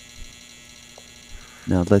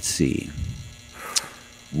 Now let's see.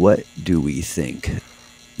 What do we think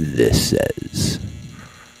this says?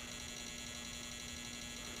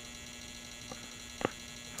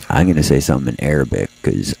 I'm going to say something in Arabic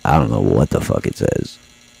because I don't know what the fuck it says.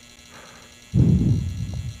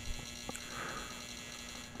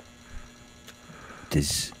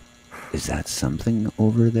 Is that something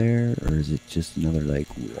over there, or is it just another, like,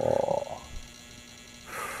 wall?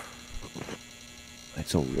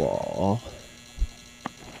 It's a wall.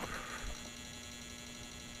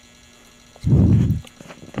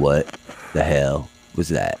 What the hell was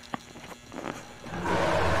that?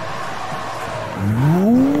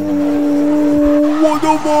 What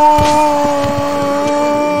the fuck?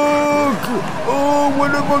 Oh,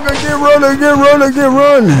 what the fuck? I can't run, I can't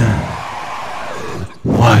run.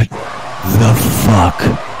 What the fuck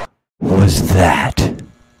was that?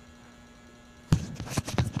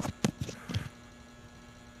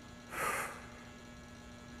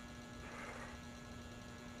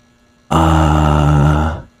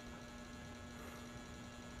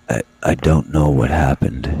 I don't know what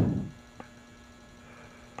happened.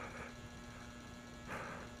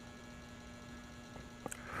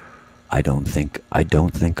 I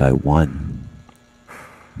don't think I won.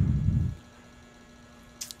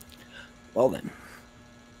 Well then.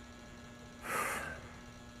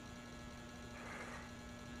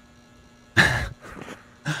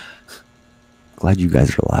 Glad you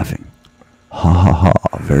guys are laughing. Ha ha ha.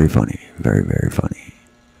 Very funny. Very, very funny.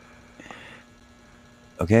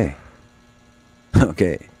 Okay.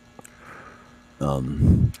 Okay.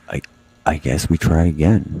 I guess we try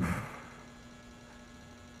again.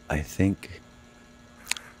 I think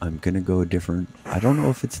I'm gonna go a different. I don't know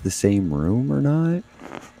if it's the same room or not.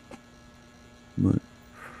 But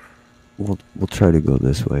we'll try to go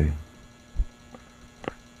this way.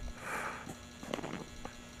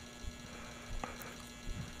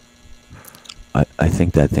 I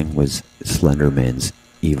think that thing was Slender Man's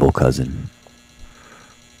evil cousin.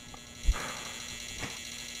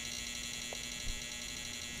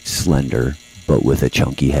 Slender, but with a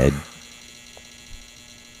chunky head.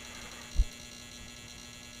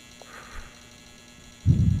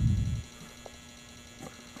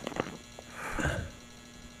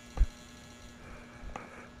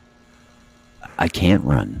 I can't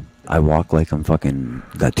run. I walk like I'm fucking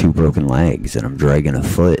got 2 broken legs and I'm dragging a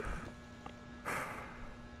foot.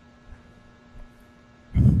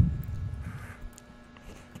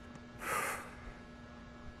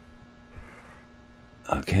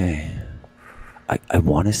 Okay. I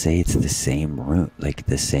want to say it's the same room, like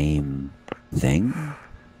the same thing.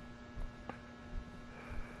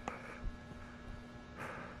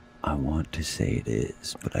 I want to say it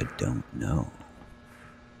is, but I don't know.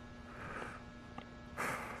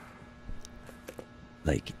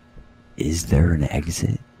 Like, is there an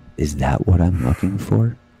exit? Is that what I'm looking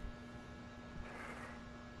for?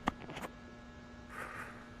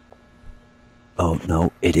 Oh,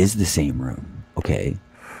 no, it is the same room. Okay.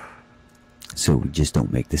 So we just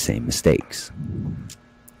don't make the same mistakes.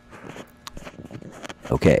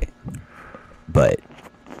 Okay. But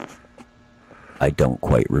I don't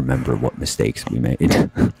quite remember what mistakes we made.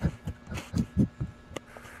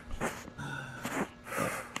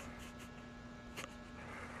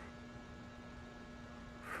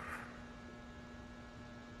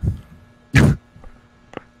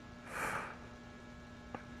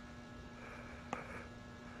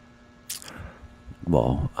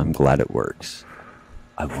 Well, I'm glad it works.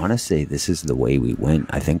 I want to say this is the way we went.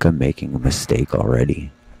 I think I'm making a mistake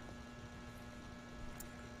already.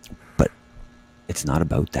 But it's not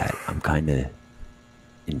about that. I'm kind of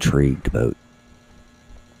intrigued about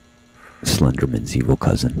Slenderman's evil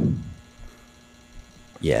cousin.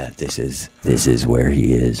 Yeah, this is where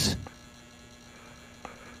he is.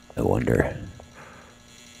 I wonder.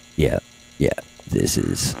 Yeah, this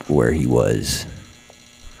is where he was.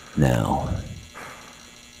 Now,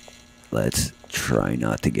 let's try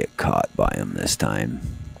not to get caught by him this time.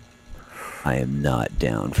 I am not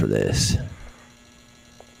down for this.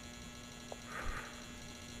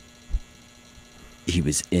 He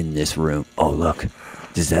was in this room. Oh, look.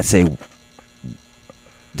 Does that say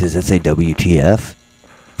WTF?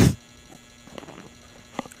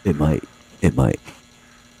 It might.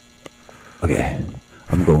 Okay.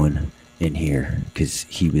 I'm going in here because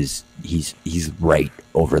he's right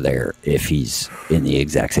over there if he's in the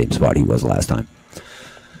exact same spot he was last time.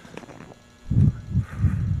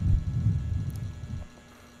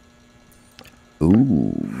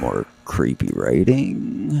 Ooh, more creepy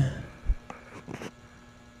writing.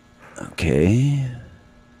 Okay.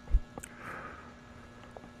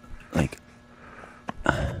 Like,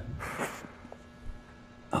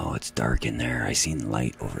 oh, it's dark in there. I seen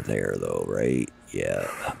light over there though, right? Yeah,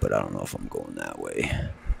 but I don't know if I'm going that way.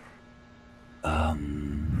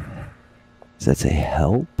 Does that say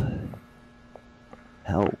help?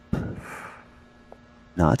 Help.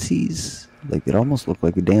 Nazis? Like, it almost looked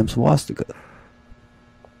like a damn swastika.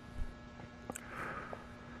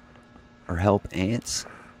 Or help ants?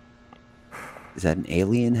 Is that an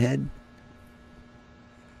alien head?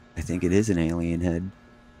 I think it is an alien head.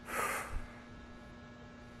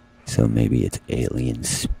 So maybe it's alien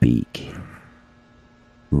speak.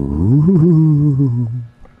 Ooh.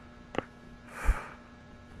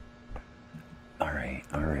 Alright.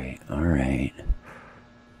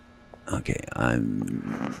 Okay,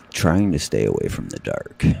 I'm trying to stay away from the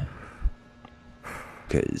dark.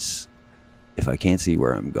 Because if I can't see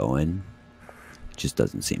where I'm going, it just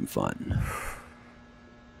doesn't seem fun.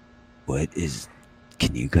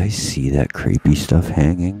 Can you guys see that creepy stuff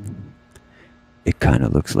hanging? It kind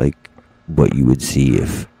of looks like what you would see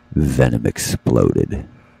if venom exploded.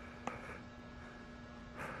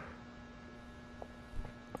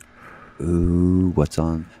 Ooh, what's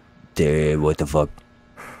on? Dude, what the fuck?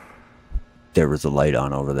 There was a light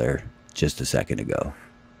on over there just a second ago.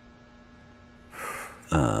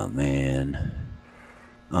 Oh, man.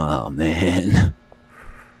 No.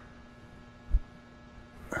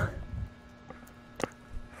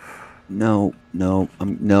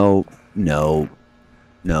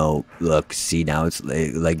 Look, see, now it's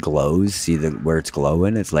like glows. See where it's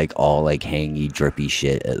glowing? It's like all like hangy, drippy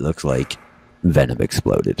shit. It looks like venom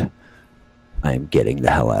exploded. I am getting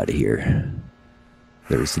the hell out of here.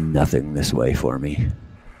 There's nothing this way for me.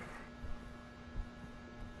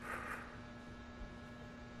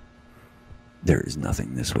 There is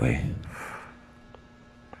nothing this way.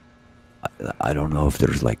 I don't know if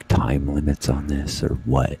there's like time limits on this or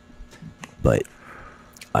what, but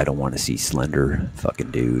I don't want to see Slender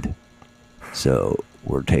fucking dude. So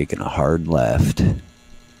we're taking a hard left,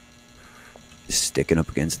 sticking up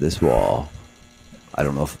against this wall. I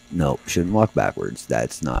don't know if, no, shouldn't walk backwards.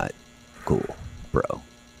 That's not cool, bro.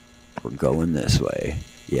 We're going this way.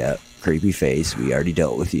 Yeah, creepy face. We already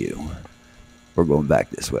dealt with you. We're going back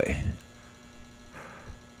this way.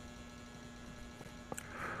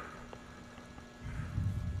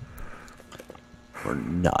 We're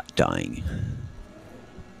not dying.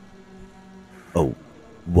 Oh,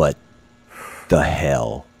 what the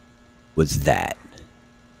hell was that?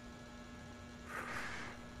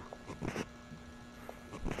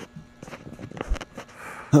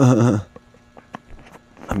 I'm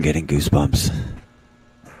getting goosebumps.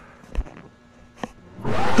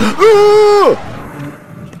 Oh,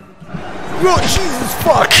 Jesus,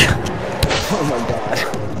 fuck! Oh my god.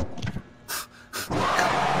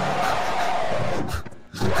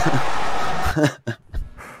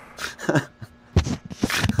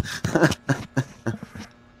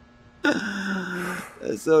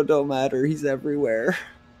 So don't matter. He's everywhere.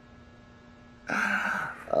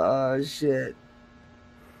 Oh, shit.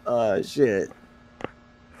 Oh, shit.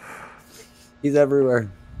 He's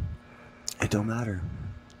everywhere. It don't matter.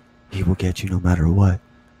 He will get you no matter what.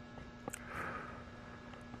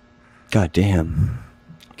 God damn.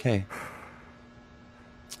 Okay.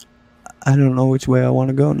 I don't know which way I want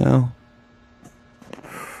to go now.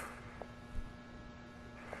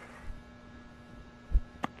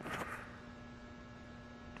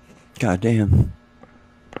 God damn.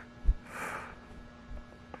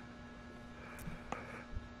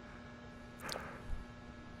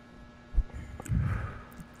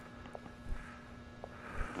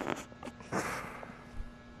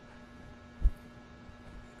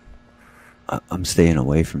 I'm staying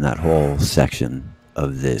away from that whole section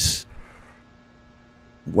of this,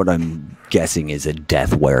 what I'm guessing is a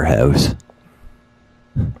death warehouse.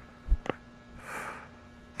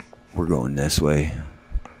 We're going this way.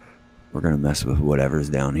 We're gonna mess with whatever's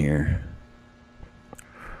down here.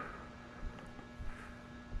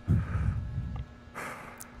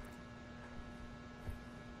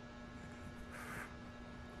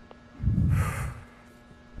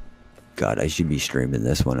 God, I should be streaming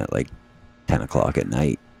this one at like 10 o'clock at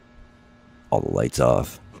night. All the lights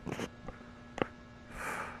off.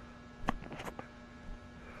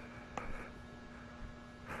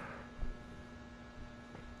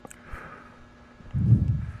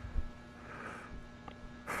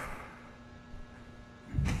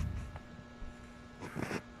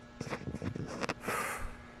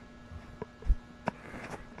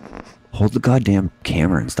 Hold the goddamn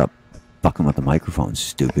camera and stop fucking with the microphone,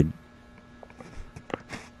 stupid.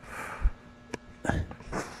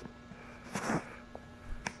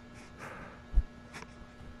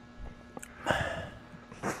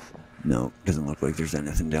 No, doesn't look like there's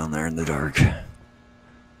anything down there in the dark.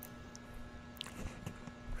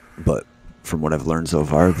 But from what I've learned so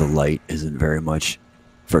far, the light isn't very much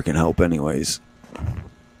freaking help anyways.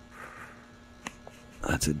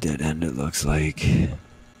 That's a dead end, it looks like.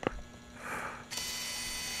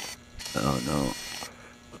 Oh no.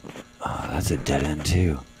 Oh, that's a dead end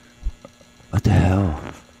too. What the hell?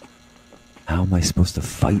 How am I supposed to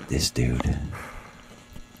fight this dude?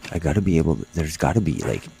 I gotta be able to, there's gotta be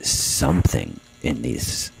like something in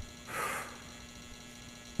these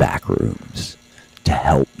back rooms to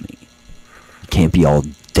help me. It can't be all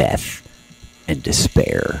death and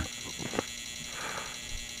despair.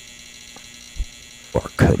 Or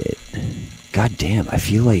could it? God damn, I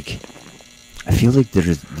feel like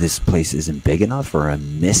this place isn't big enough, or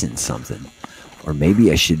I'm missing something. Or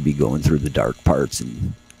maybe I should be going through the dark parts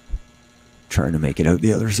and trying to make it out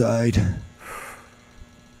the other side.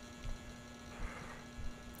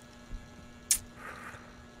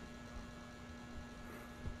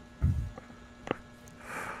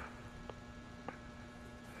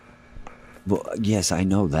 Well, yes, I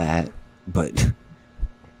know that, but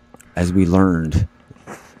as we learned,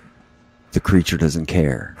 the creature doesn't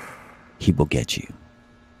care. He will get you.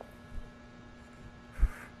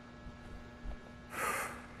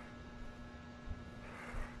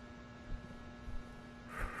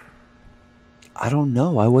 I don't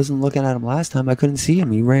know. I wasn't looking at him last time. I couldn't see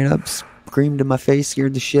him. He ran up, screamed in my face,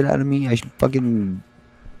 scared the shit out of me. I fucking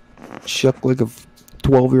shook like a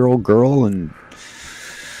 12-year-old girl and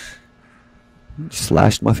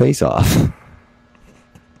slashed my face off.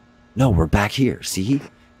 No, we're back here. See?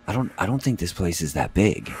 I don't think this place is that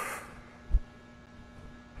big.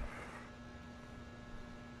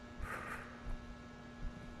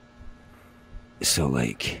 So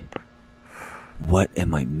like, what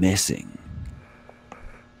am I missing?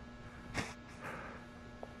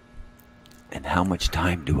 And how much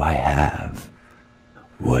time do I have?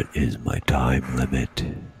 What is my time limit?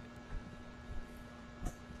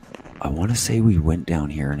 I want to say we went down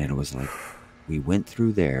here and it was like, we went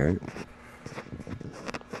through there.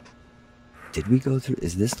 Did we go through?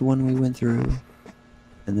 Is this the one we went through?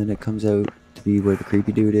 And then it comes out to be where the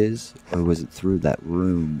creepy dude is? Or was it through that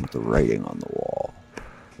room with the writing on the wall?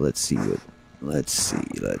 Let's see what... Let's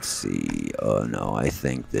see. Oh no, I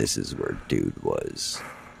think this is where dude was.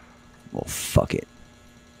 Well, fuck it.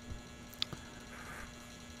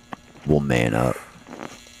 We'll man up.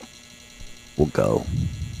 We'll go.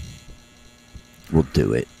 We'll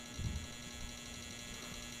do it.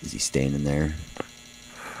 Is he standing there?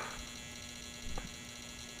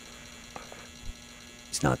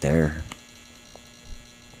 He's not there.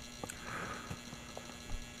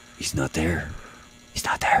 He's not there. He's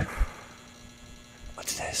not there.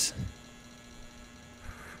 What's this?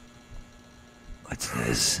 What What's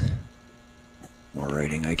this? More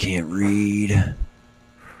writing I can't read.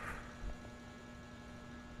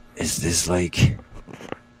 Is this like...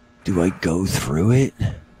 Do I go through it?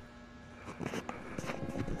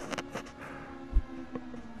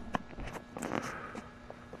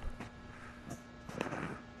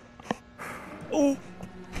 Oh!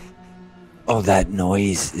 Oh, that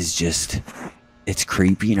noise is just... It's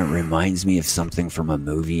creepy and it reminds me of something from a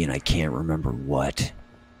movie and I can't remember what.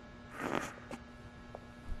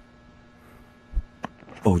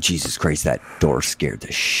 Oh, Jesus Christ, that door scared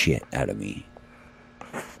the shit out of me.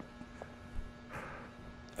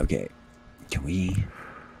 Okay, can we...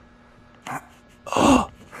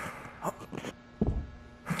 Oh!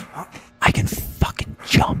 I can fucking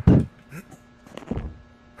jump.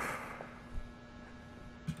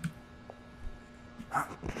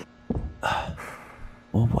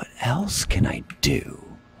 Well, what else can I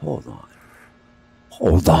do? Hold on.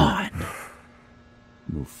 Hold on.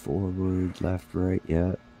 Move forward, left, right,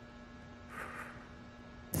 yeah.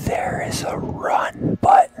 There is a run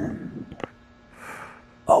button.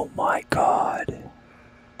 Oh my god.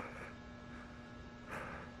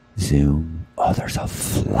 Zoom. Oh, there's a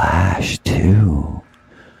flash too.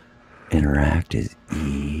 Interact is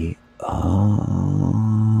E. Oh.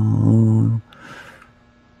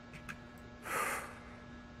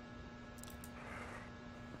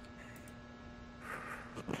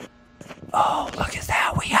 Oh, look at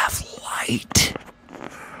that. We have light.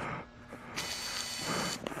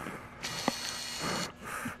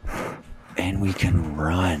 And we can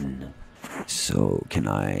run. So, can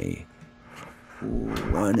I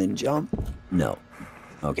run and jump? No.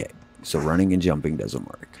 Okay. So, running and jumping doesn't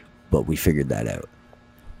work. But we figured that out.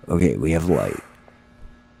 Okay, we have light.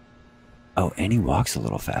 Oh, and he walks a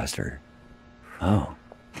little faster. Oh.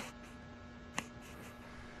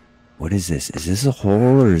 What is this? Is this a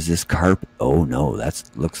hole or is this carpet? Oh no, that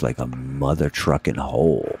looks like a mother trucking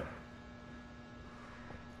hole.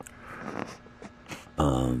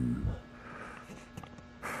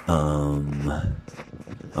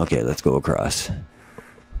 Okay, let's go across.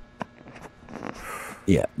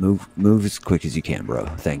 Yeah, move as quick as you can, bro.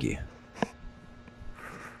 Thank you.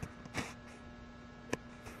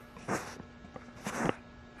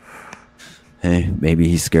 Hey, maybe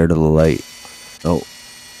he's scared of the light. Oh.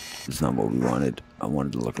 That's not what we wanted. I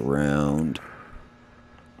wanted to look around.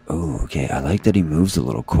 Oh, okay. I like that he moves a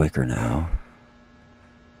little quicker now.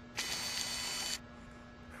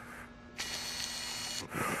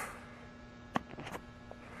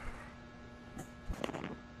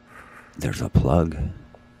 There's a plug.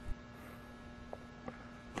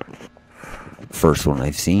 First one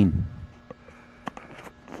I've seen.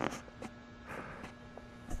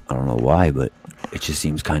 I don't know why, but it just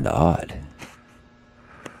seems kind of odd.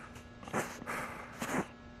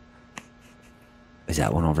 Is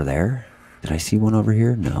that one over there? Did I see one over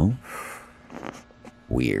here? No.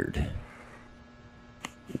 Weird.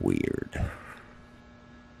 Weird.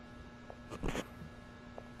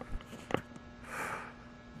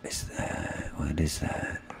 Is that... What is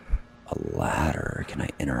that? A ladder. Can I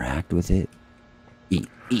interact with it? Eat,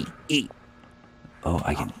 eat, eat. Oh,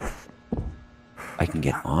 I can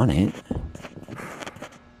get on it.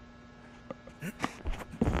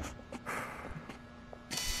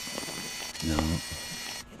 No.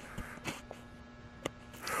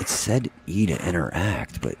 It said E to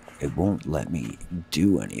interact, but it won't let me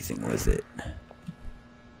do anything with it.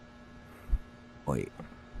 Wait.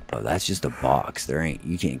 Oh, that's just a box.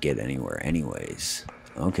 You can't get anywhere anyways.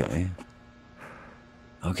 Okay.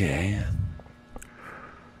 Okay.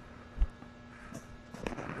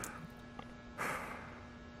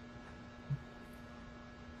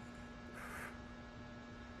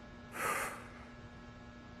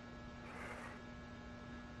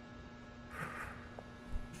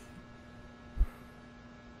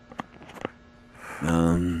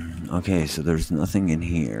 Okay, so there's nothing in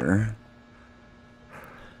here.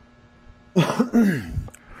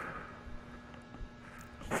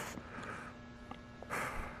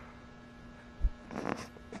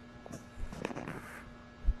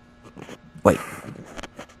 Wait.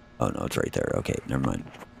 Oh, no, it's right there. Okay, never mind.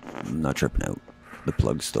 I'm not tripping out. The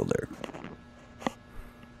plug's still there.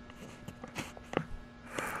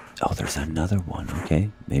 Oh, there's another one. Okay,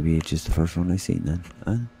 maybe it's just the first one I seen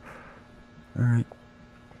then. Alright.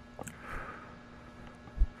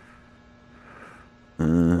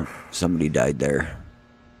 Somebody died there.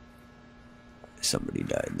 Somebody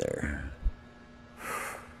died there.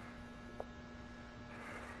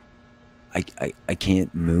 I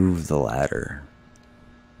can't move the ladder.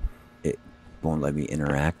 It won't let me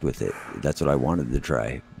interact with it. That's what I wanted to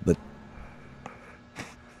try, but...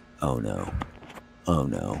 Oh no. Oh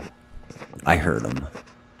no. I heard him.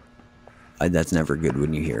 That's never good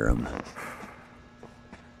when you hear him.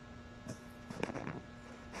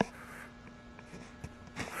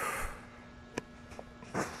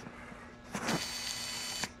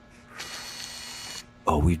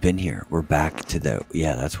 Oh, we've been here. We're back to the...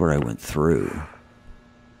 Yeah, that's where I went through.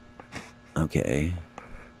 Okay.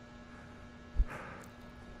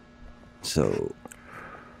 So...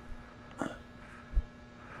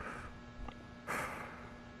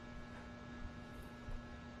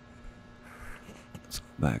 let's go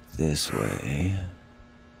back this way.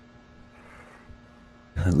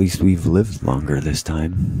 At least we've lived longer this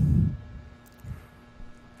time.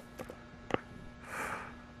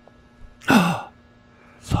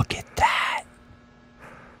 Look at that.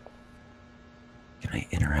 Can I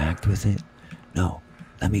interact with it? No.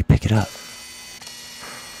 Let me pick it up.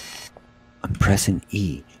 I'm pressing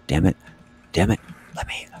E. Damn it. Damn it. Let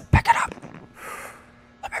me pick it up.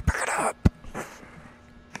 Let me pick it up.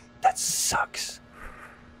 That sucks.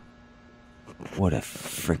 What a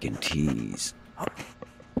freaking tease.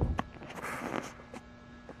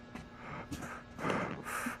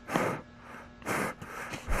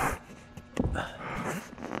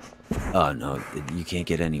 Oh no, you can't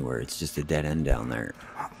get anywhere. It's just a dead end down there.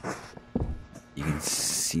 You can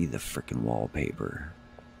see the freaking wallpaper.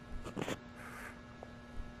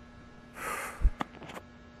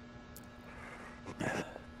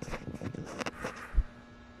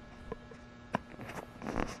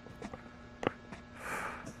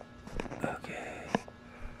 Okay.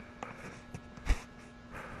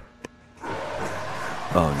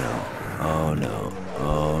 Oh no. Oh no.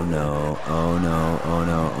 Oh no. Oh no. Oh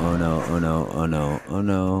no. Oh no. Oh no. Oh no. Oh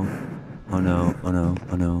no. Oh no. Oh no.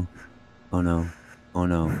 Oh no. Oh no. Oh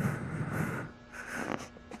no.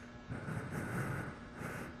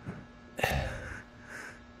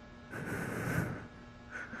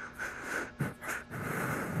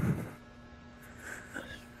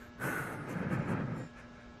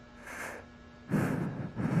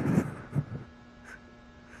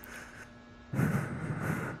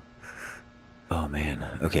 Oh man.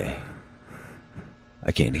 Okay.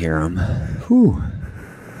 I can't hear him. Whew.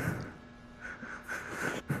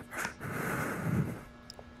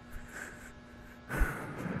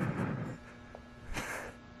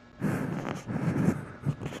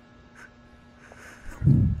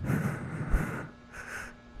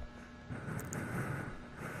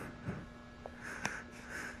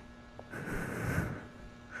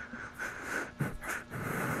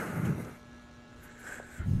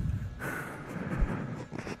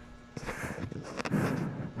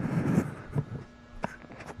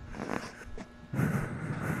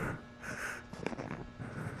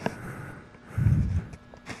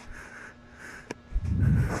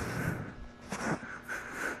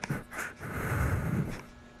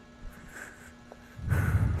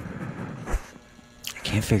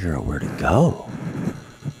 Can't figure out where to go.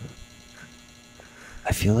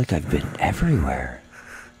 I feel like I've been everywhere.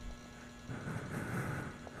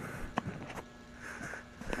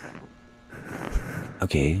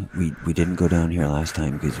 Okay, we didn't go down here last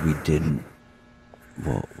time because we didn't...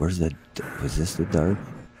 Well, where's the... Was this the dark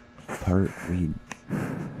part?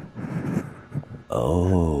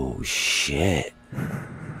 Oh, shit.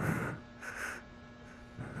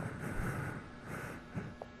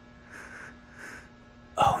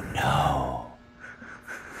 Oh, no.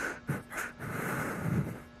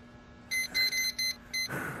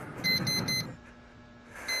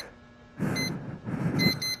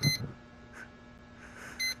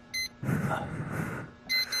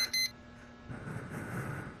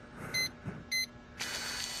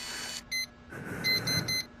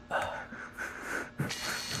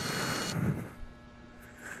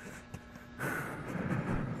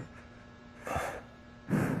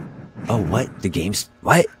 Oh, what? The game's...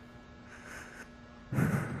 What?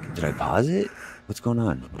 Did I pause it? What's going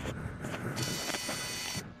on?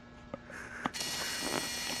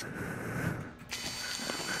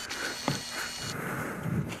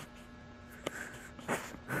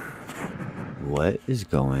 What is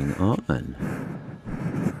going on?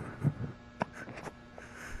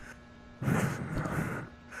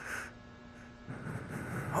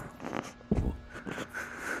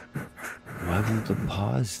 Why won't the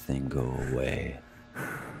pause thing go away?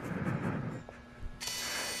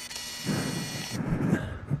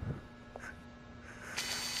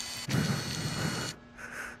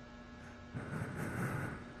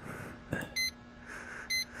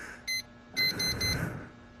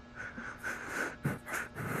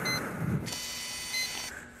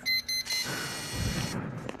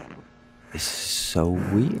 This is so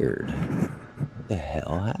weird. What the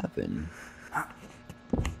hell happened?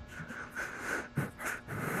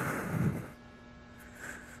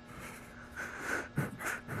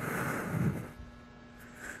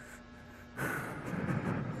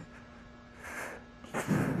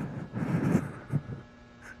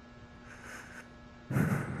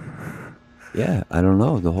 Yeah, I don't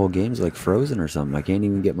know. The whole game's like frozen or something. I can't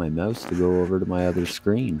even get my mouse to go over to my other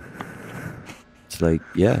screen. It's like,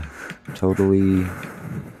 yeah, totally,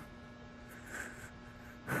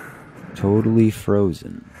 totally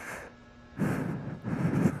frozen.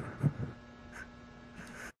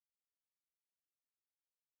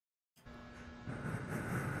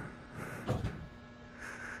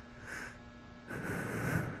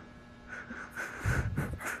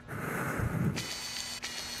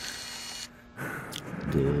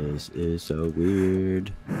 This is so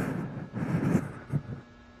weird.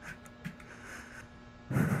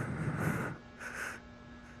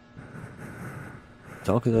 It's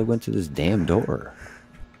all because I went to this damn door.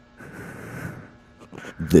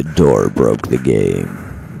 The door broke the game.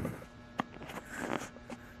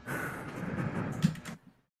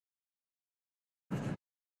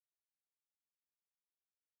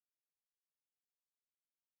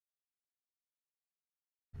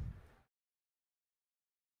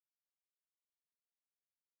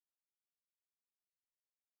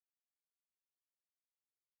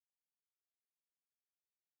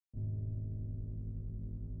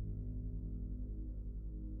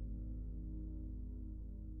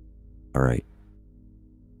 All right,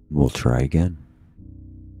 we'll try again.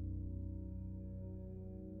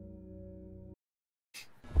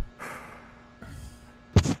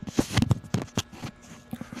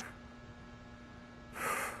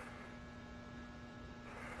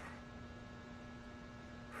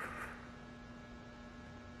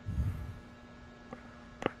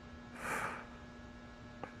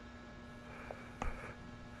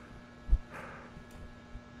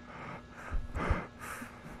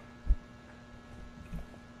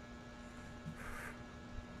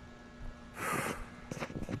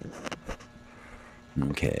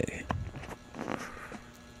 Okay.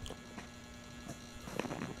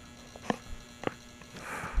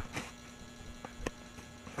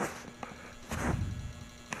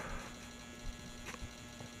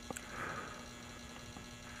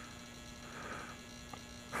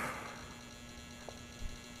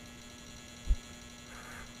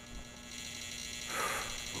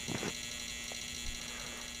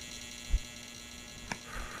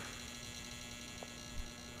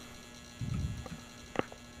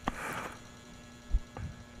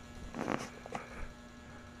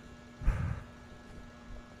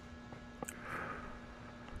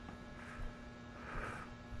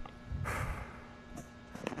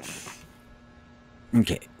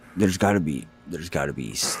 Okay. There's got to be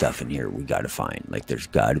stuff in here we got to find. Like there's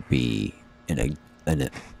got to be an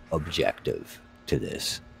objective to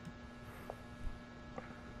this.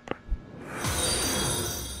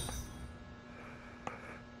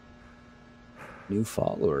 New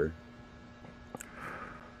follower.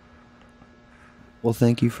 Well,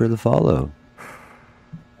 thank you for the follow.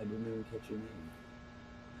 I didn't even catch your name.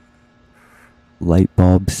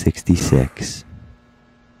 Lightbulb66.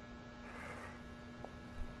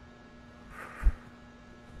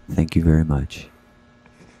 Thank you very much.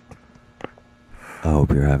 I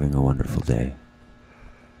hope you're having a wonderful day.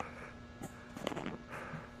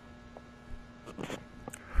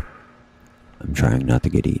 I'm trying not to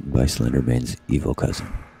get eaten by Slenderman's evil cousin.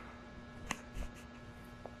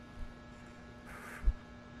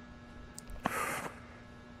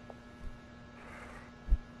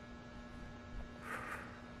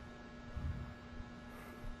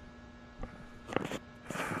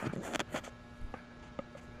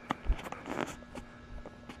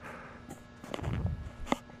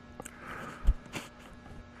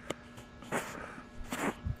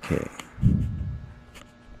 Okay.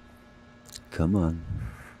 Come on.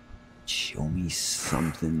 Show me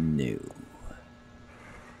something new.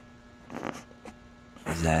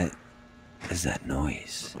 Is that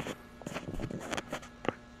noise?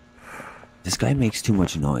 This guy makes too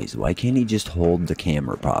much noise. Why can't he just hold the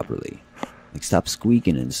camera properly? Like, stop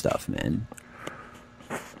squeaking and stuff, man.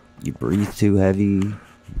 You breathe too heavy. You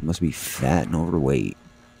must be fat and overweight.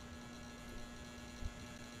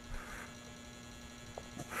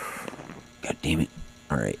 God damn it.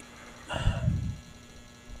 Alright.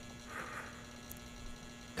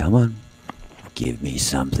 Come on. Give me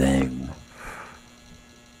something.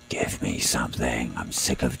 Give me something. I'm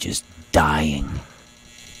sick of just dying.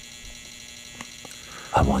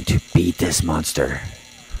 I want to beat this monster.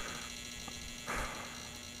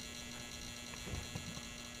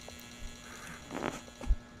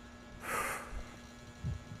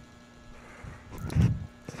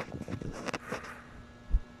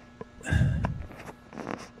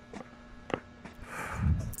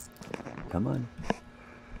 Come on.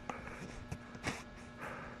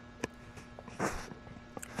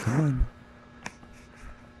 Come on.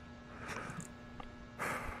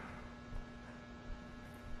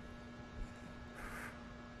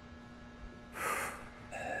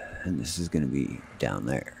 And this is going to be down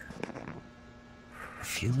there. I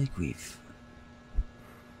feel like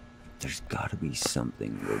there's got to be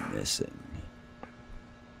something we're missing.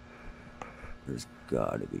 There's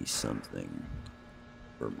got to be something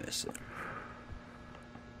we're missing.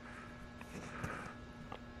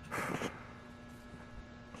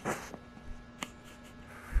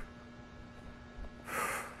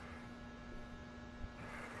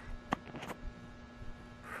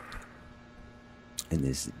 And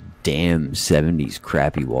this damn 70s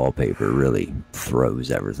crappy wallpaper really throws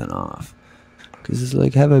everything off. Because it's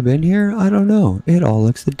like, have I been here? I don't know. It all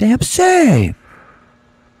looks the damn same.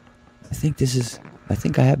 I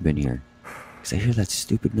think I have been here. Because I hear that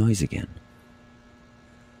stupid noise again.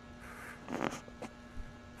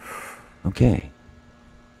 Okay.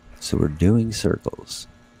 So we're doing circles.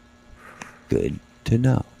 Good to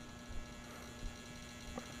know.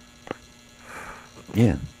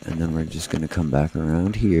 Yeah, and then we're just going to come back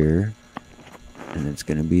around here, and it's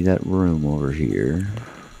going to be that room over here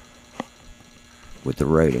with the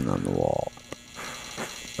writing on the wall.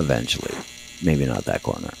 Eventually. Maybe not that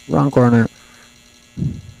corner. Wrong corner.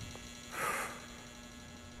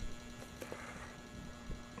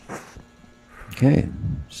 Okay.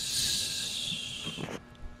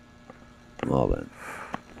 Well then.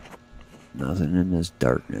 Nothing in this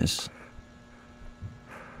darkness.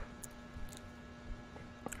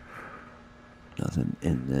 Nothing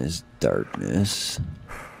in this darkness.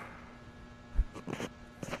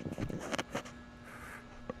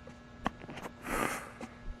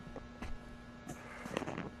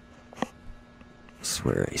 I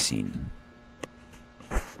swear I seen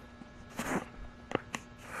a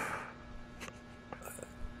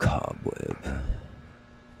cobweb.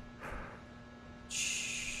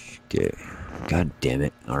 Okay. God damn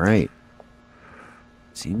it. Alright.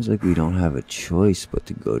 Seems like we don't have a choice but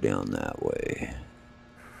to go down that way.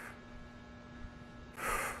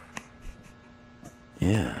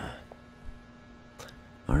 Yeah.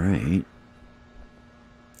 Alright.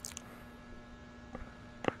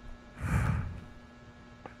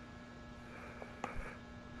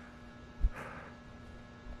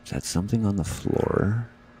 Is that something on the floor?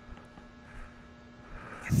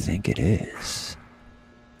 I think it is.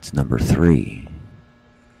 It's number 3.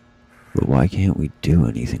 But why can't we do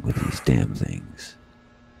anything with these damn things?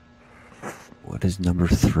 What is number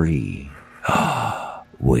 3?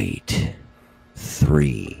 Wait.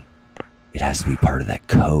 3. It has to be part of that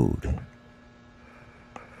code.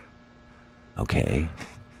 Okay.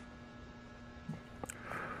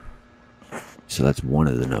 So that's one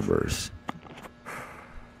of the numbers.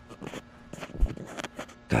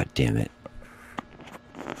 God damn it.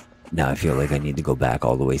 Now I feel like I need to go back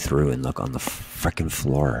all the way through and look on the frickin'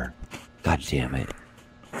 floor. God damn it.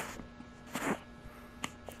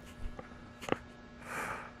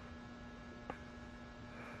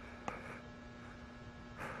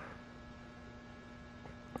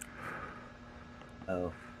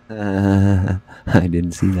 Oh. I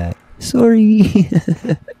didn't see that. Sorry.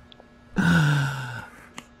 I'm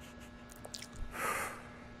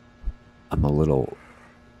a little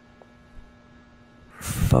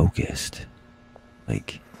focused.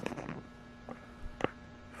 Like,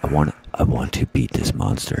 I want to beat this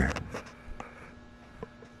monster.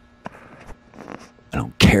 I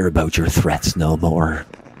don't care about your threats no more.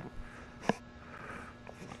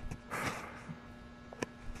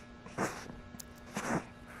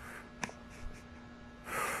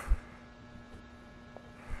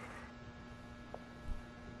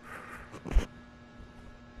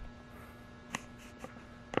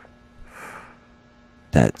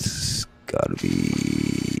 That's gotta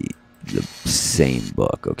be the same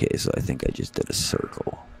book. Okay, so I think I just did a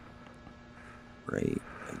circle. Right?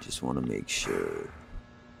 I just want to make sure.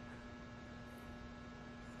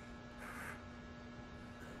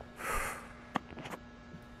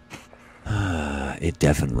 It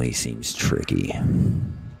definitely seems tricky.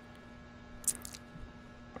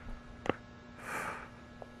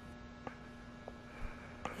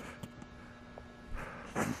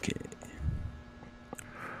 Okay.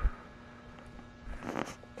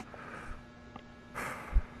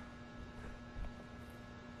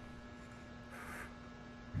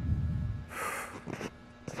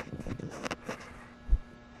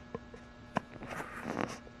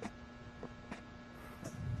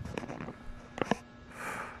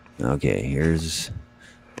 Okay, here's...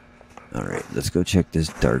 Alright, let's go check this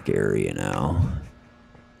dark area now.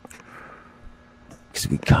 Because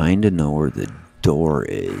we kind of know where the door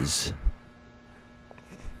is.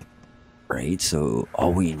 Right, so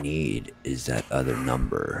all we need is that other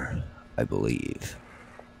number, I believe.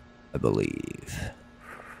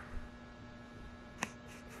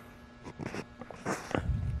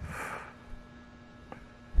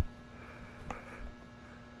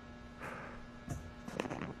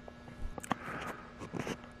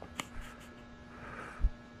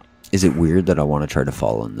 Is it weird that I want to try to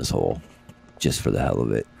fall in this hole just for the hell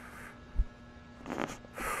of it?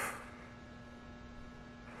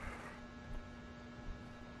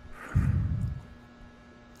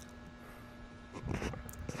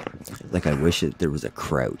 Like, I wish there was a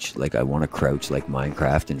crouch. Like, I want to crouch like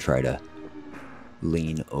Minecraft and try to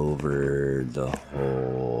lean over the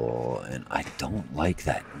hole. And I don't like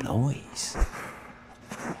that noise.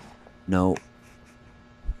 No.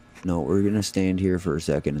 No, we're going to stand here for a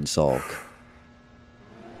second and sulk.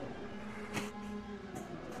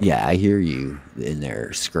 Yeah, I hear you in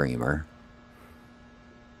there, screamer.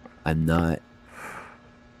 I'm not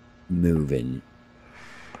moving.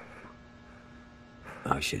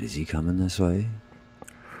 Oh shit, is he coming this way?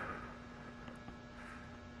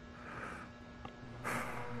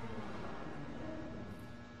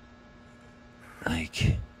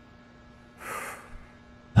 Like...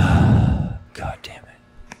 God damn it.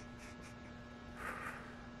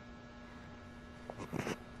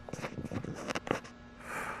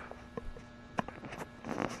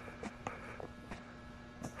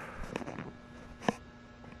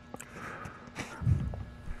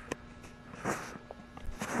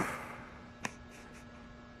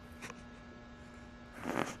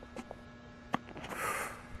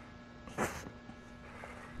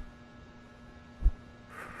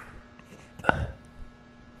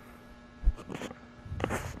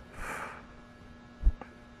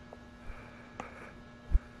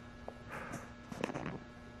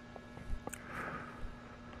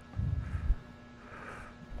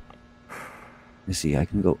 You see, I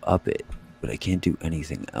can go up it, but I can't do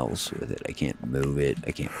anything else with it. I can't move it.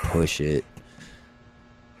 I can't push it.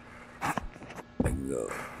 I can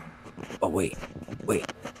go... Oh, wait.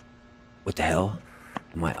 Wait. What the hell?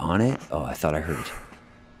 Am I on it? Oh, I thought I heard...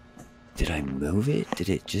 Did I move it? Did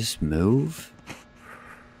it just move?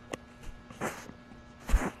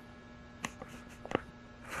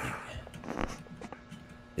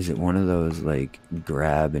 Is it one of those, like,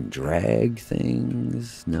 grab and drag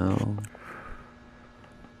things? No.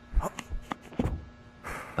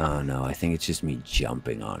 Oh, no, I think it's just me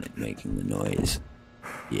jumping on it, making the noise.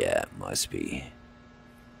 Yeah, it must be.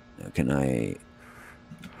 Now, can I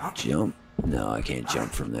jump? No, I can't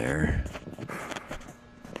jump from there.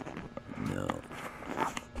 No.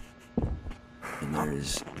 And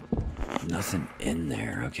there's nothing in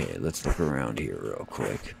there. Okay, let's look around here real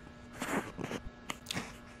quick.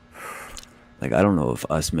 Like, I don't know if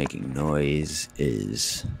us making noise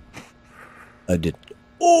is a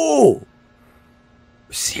oh!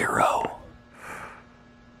 0.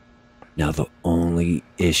 Now, the only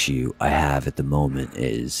issue I have at the moment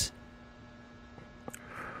is,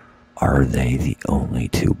 are they the only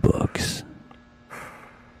 2 books?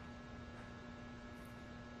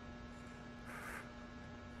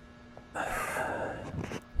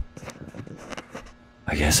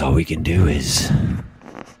 I guess all we can do is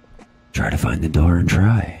try to find the door and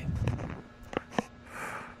try.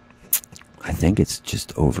 I think it's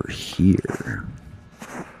just over here.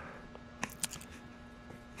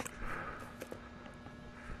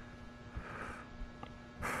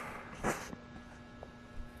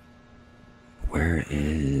 Where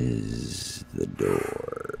is the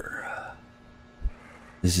door?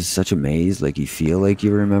 This is such a maze, like you feel like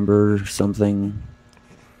you remember something,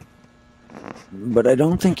 but I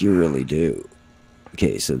don't think you really do.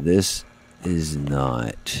 Okay, so this is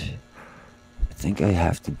not... I think I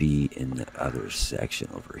have to be in the other section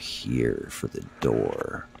over here for the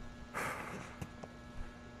door.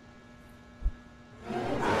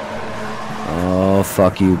 Oh,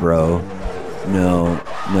 fuck you, bro. No,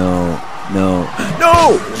 no, no,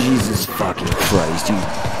 no! Jesus fucking Christ, dude.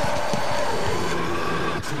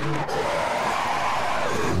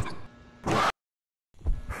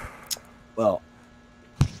 Well,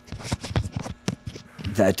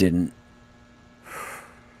 that didn't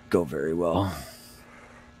go very well.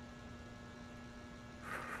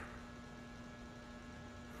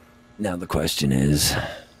 Now the question is,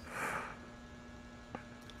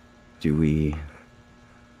 do we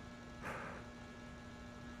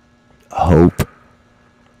hope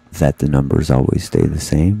that the numbers always stay the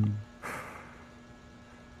same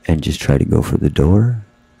and just try to go for the door?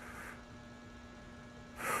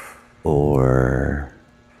 Or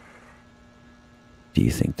do you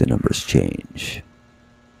think the numbers change?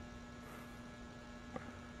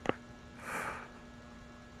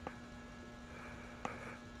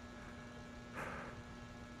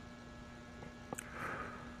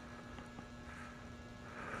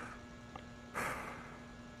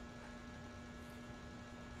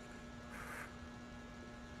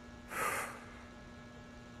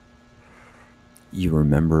 you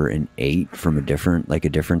remember an 8 from a different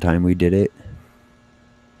time we did it?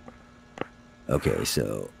 Okay,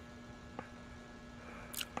 so...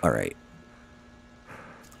 Alright.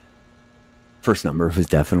 First number was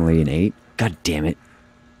definitely an 8. God damn it.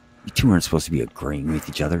 You two aren't supposed to be agreeing with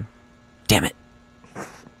each other. Damn it.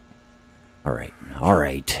 Alright,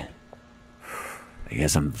 alright. I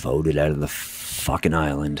guess I'm voted out of the fucking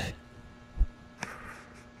island.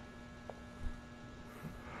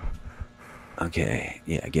 Okay,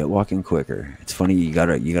 yeah, get walking quicker. It's funny, you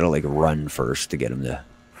gotta like run first to get him to,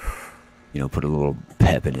 you know, put a little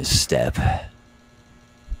pep in his step.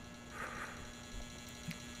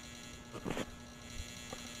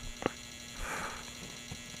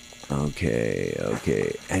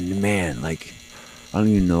 Okay. And man, like, I don't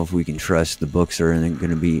even know if we can trust the books are going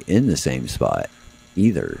to be in the same spot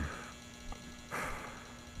either.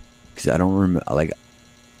 Because I don't remember, like,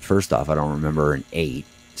 first off, I don't remember an 8.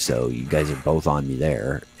 So you guys are both on me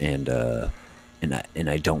there. And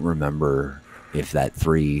I don't remember if that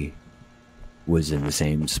 3 was in the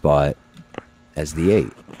same spot as the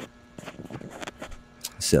 8.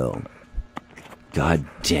 So, god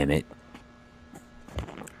damn it.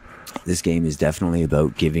 This game is definitely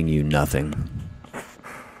about giving you nothing.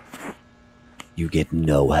 You get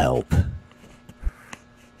no help.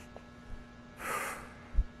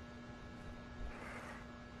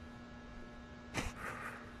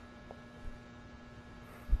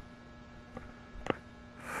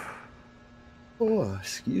 Oh,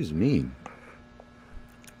 excuse me.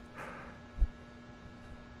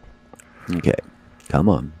 Okay, come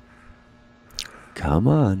on. Come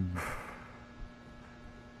on.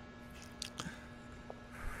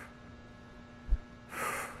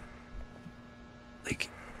 Like,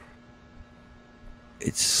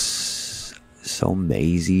 it's so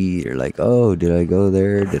mazy. You're like, oh, did I go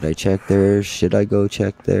there? Did I check there? Should I go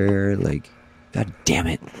check there? Like, god damn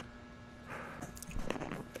it.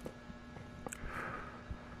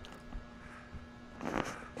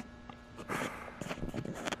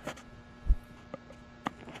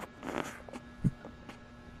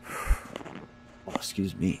 Oh,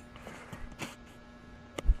 excuse me.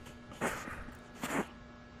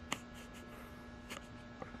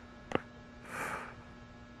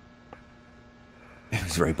 It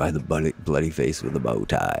was right by the bloody face with the bow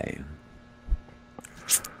tie.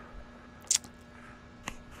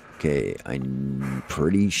 Okay, I'm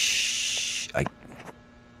pretty I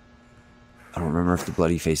don't remember if the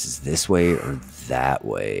bloody face is this way or that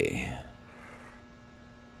way.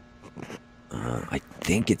 I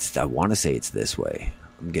think it's, I want to say it's this way.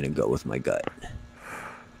 I'm gonna go with my gut.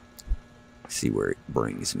 See where it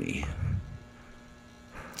brings me.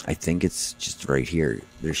 I think it's just right here.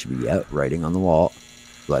 There should be, yeah, writing on the wall.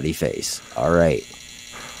 Bloody face. Alright.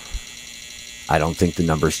 I don't think the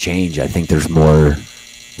numbers change. I think there's more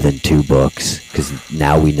than 2 books. Because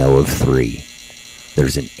now we know of 3.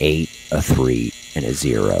 There's an 8, a 3, and a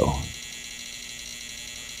 0.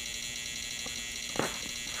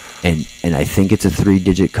 And I think it's a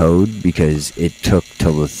 3-digit code because it took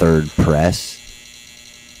till the 3rd press.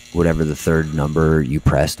 Whatever the 3rd number you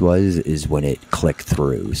pressed was, is when it clicked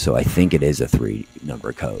through. So I think it is a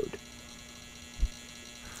 3-number code.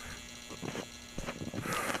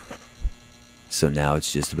 So now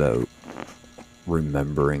it's just about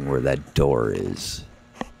remembering where that door is.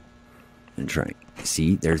 And trying.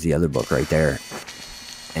 See, there's the other book right there.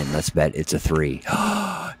 And let's bet it's a 3.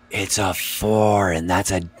 It's a 4, and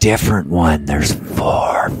that's a different one. There's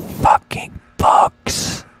 4 fucking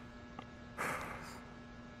books.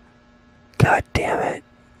 God damn it.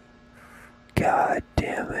 God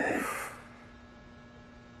damn it.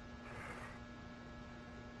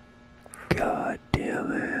 God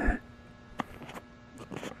damn it.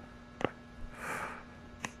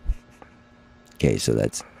 Okay, so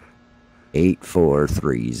that's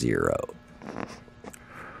 8430.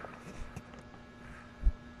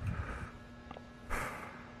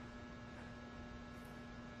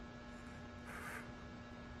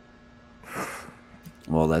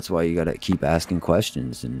 Well, that's why you gotta keep asking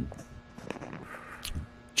questions and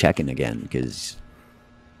checking again, because,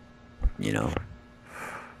 you know,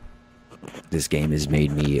 this game has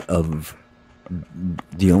made me of...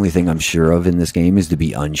 The only thing I'm sure of in this game is to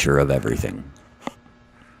be unsure of everything.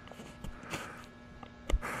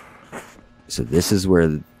 So this is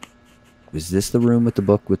where... Is this the room with the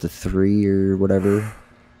book with the 3 or whatever?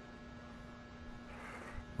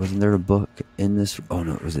 Wasn't there a book in this... Oh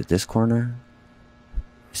no, was it this corner?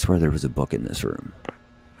 I swear there was a book in this room.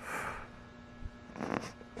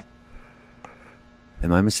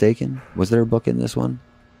 Am I mistaken? Was there a book in this one?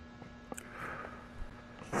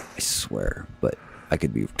 I swear, but I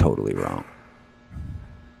could be totally wrong.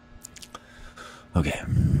 Okay.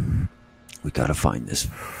 We gotta find this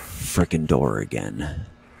frickin' door again.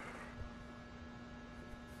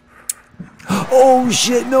 Oh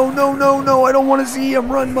shit, no, no, no, no, I don't want to see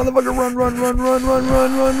him. Run, motherfucker, run, run, run, run, run,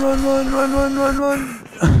 run, run, run, run, run, run, run, run.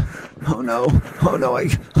 Oh no,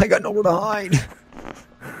 I got nowhere to hide.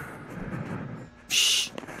 Shh,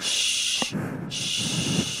 shh, shh,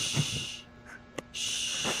 shh,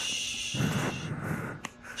 shh.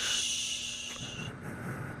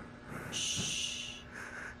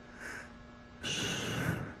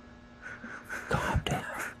 Calm down.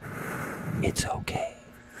 It's okay.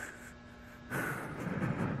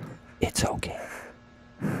 It's okay.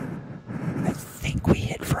 I think we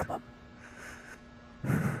hid from him.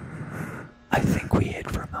 I think we hid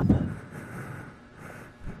from him.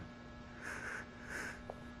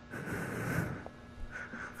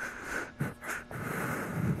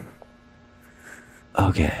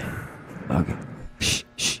 Okay. Okay. Shh,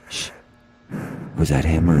 shh, shh. Was that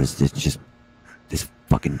him or is this just this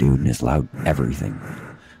fucking dude and his loud everything?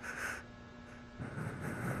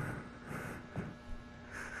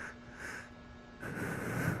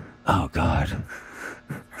 Oh God.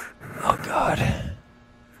 Oh God.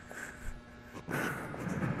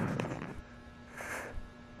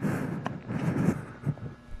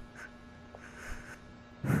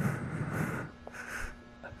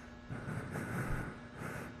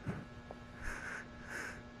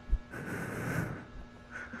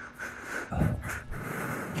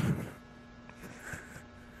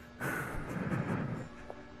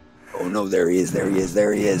 Oh no, there he is, there he is,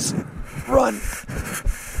 there he is. Run!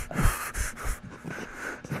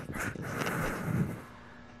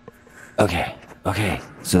 Okay, okay,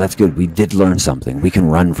 so that's good. We did learn something. We can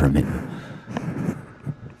run from him.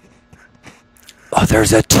 Oh,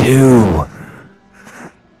 there's a 2!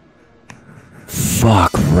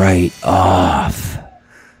 Fuck right off.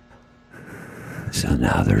 So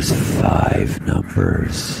now there's 5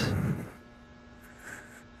 numbers.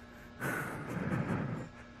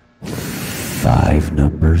 5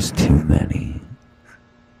 numbers too many.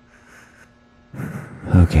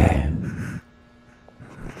 Okay.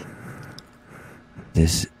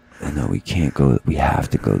 This, no, we can't go, we have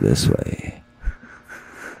to go this way.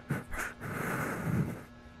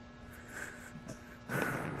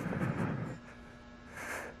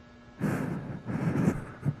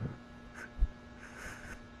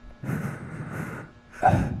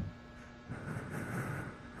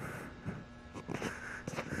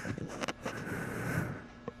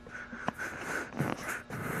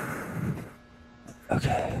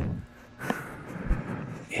 Okay.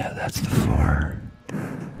 Yeah, that's the 4.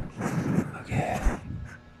 Okay.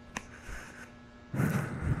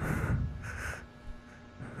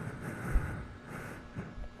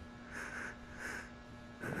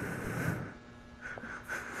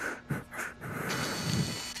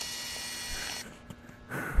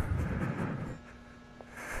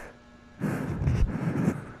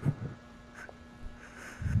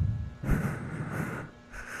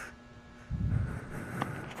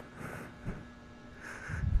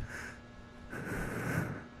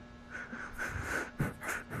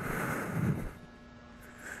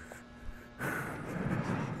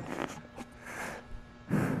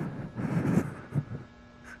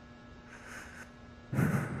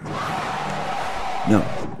 No,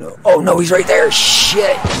 no. Oh no, he's right there.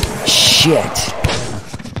 Shit. Shit.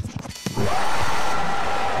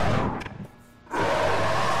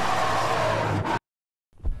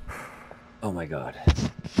 Oh my God.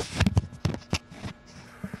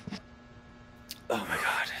 Oh my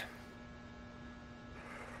God.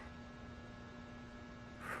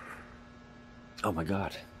 Oh my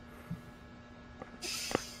God.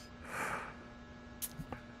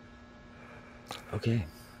 Okay.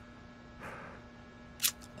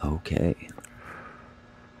 Okay.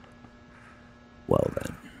 Well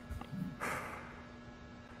then.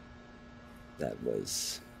 That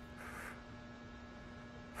was...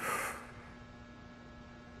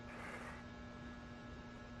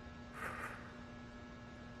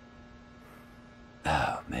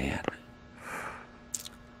 Oh man.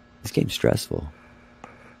 This game's stressful.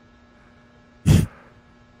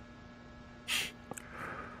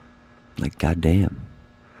 Like goddamn.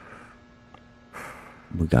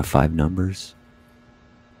 We got 5 numbers.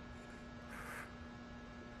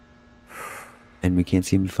 And we can't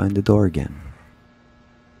seem to find the door again.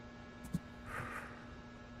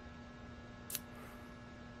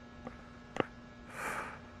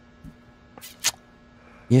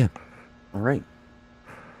 Yeah. All right.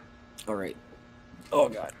 All right. Oh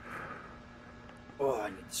God. Oh, I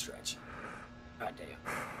need to stretch. God damn.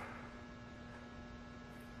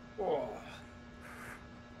 Oh.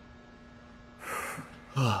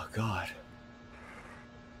 Oh, God.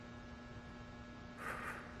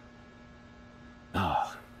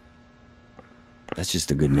 Oh. That's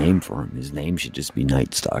just a good name for him. His name should just be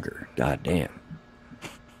Night Stalker. God damn.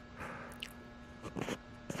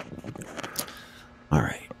 All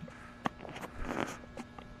right.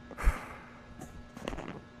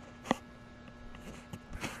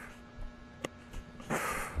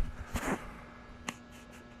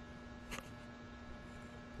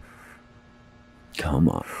 Come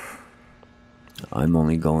on. I'm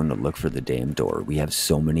only going to look for the damn door. We have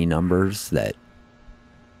so many numbers that...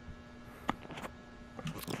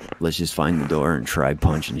 Let's just find the door and try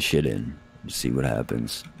punching shit in. See what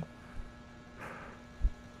happens.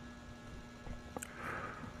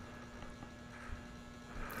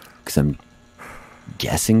 Because I'm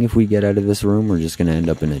guessing if we get out of this room, we're just going to end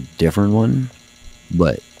up in a different one.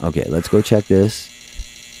 But, okay, let's go check this.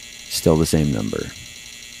 Still the same number.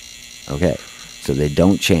 Okay, so they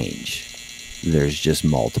don't change. There's just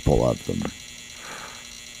multiple of them.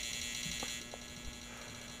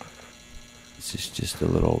 This is just a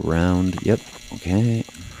little round. Yep, okay.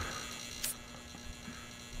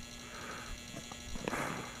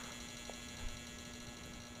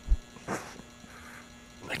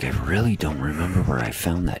 Like, I really don't remember where I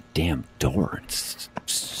found that damn door. It's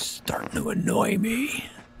starting to annoy me.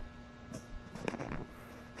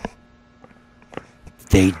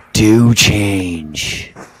 They do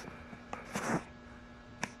change.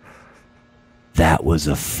 That was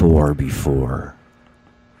a 4 before.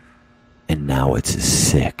 And now it's a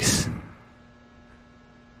 6.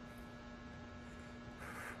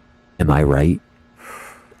 Am I right?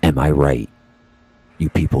 Am I right? You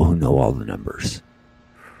people who know all the numbers.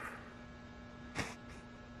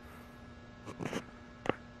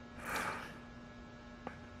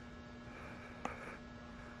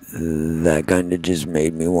 That kind of just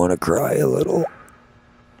made me want to cry a little.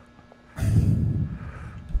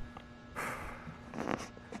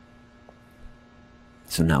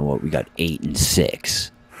 So now what? We got 8 and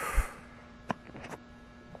 6.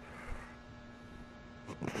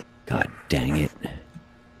 God dang it.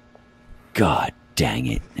 God dang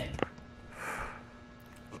it.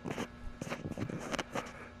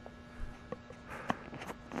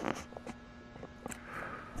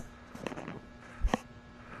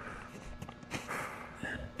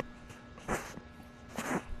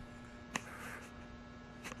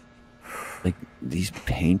 Like, these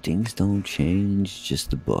paintings don't change, just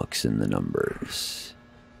the books and the numbers.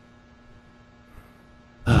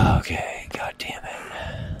 Okay, god damn it.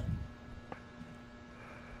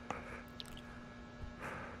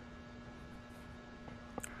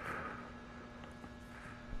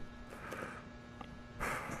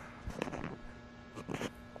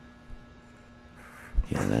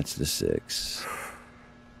 Yeah, that's the 6.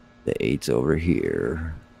 The 8's over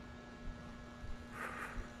here.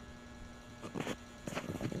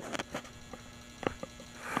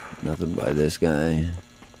 Nothing by this guy.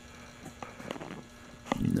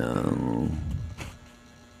 No.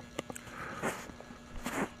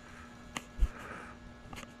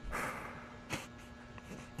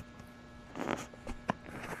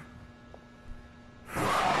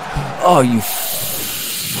 Oh, you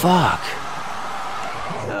fuck.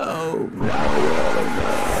 No, no, no.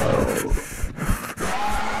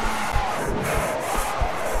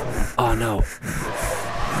 Oh, no.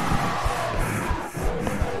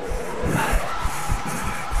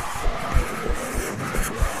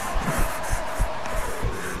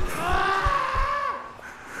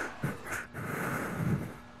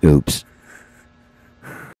 Oops.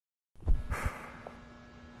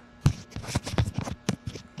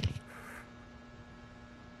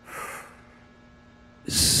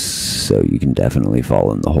 So you can definitely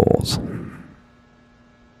fall in the holes.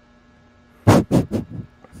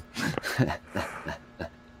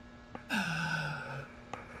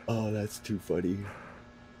 Oh, that's too funny.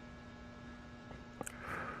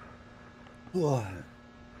 What?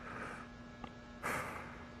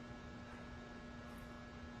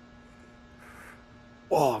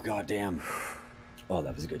 Oh, goddamn. Oh,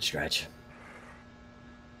 that was a good stretch.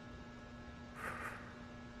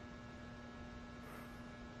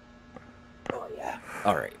 Oh, yeah.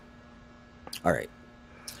 All right. All right.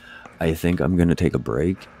 I think I'm going to take a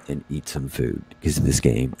break and eat some food because this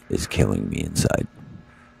game is killing me inside.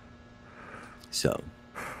 So,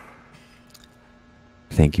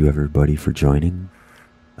 thank you everybody for joining.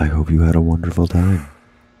 I hope you had a wonderful time.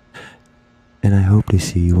 And I hope to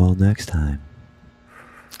see you all next time.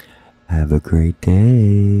 Have a great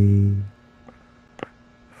day.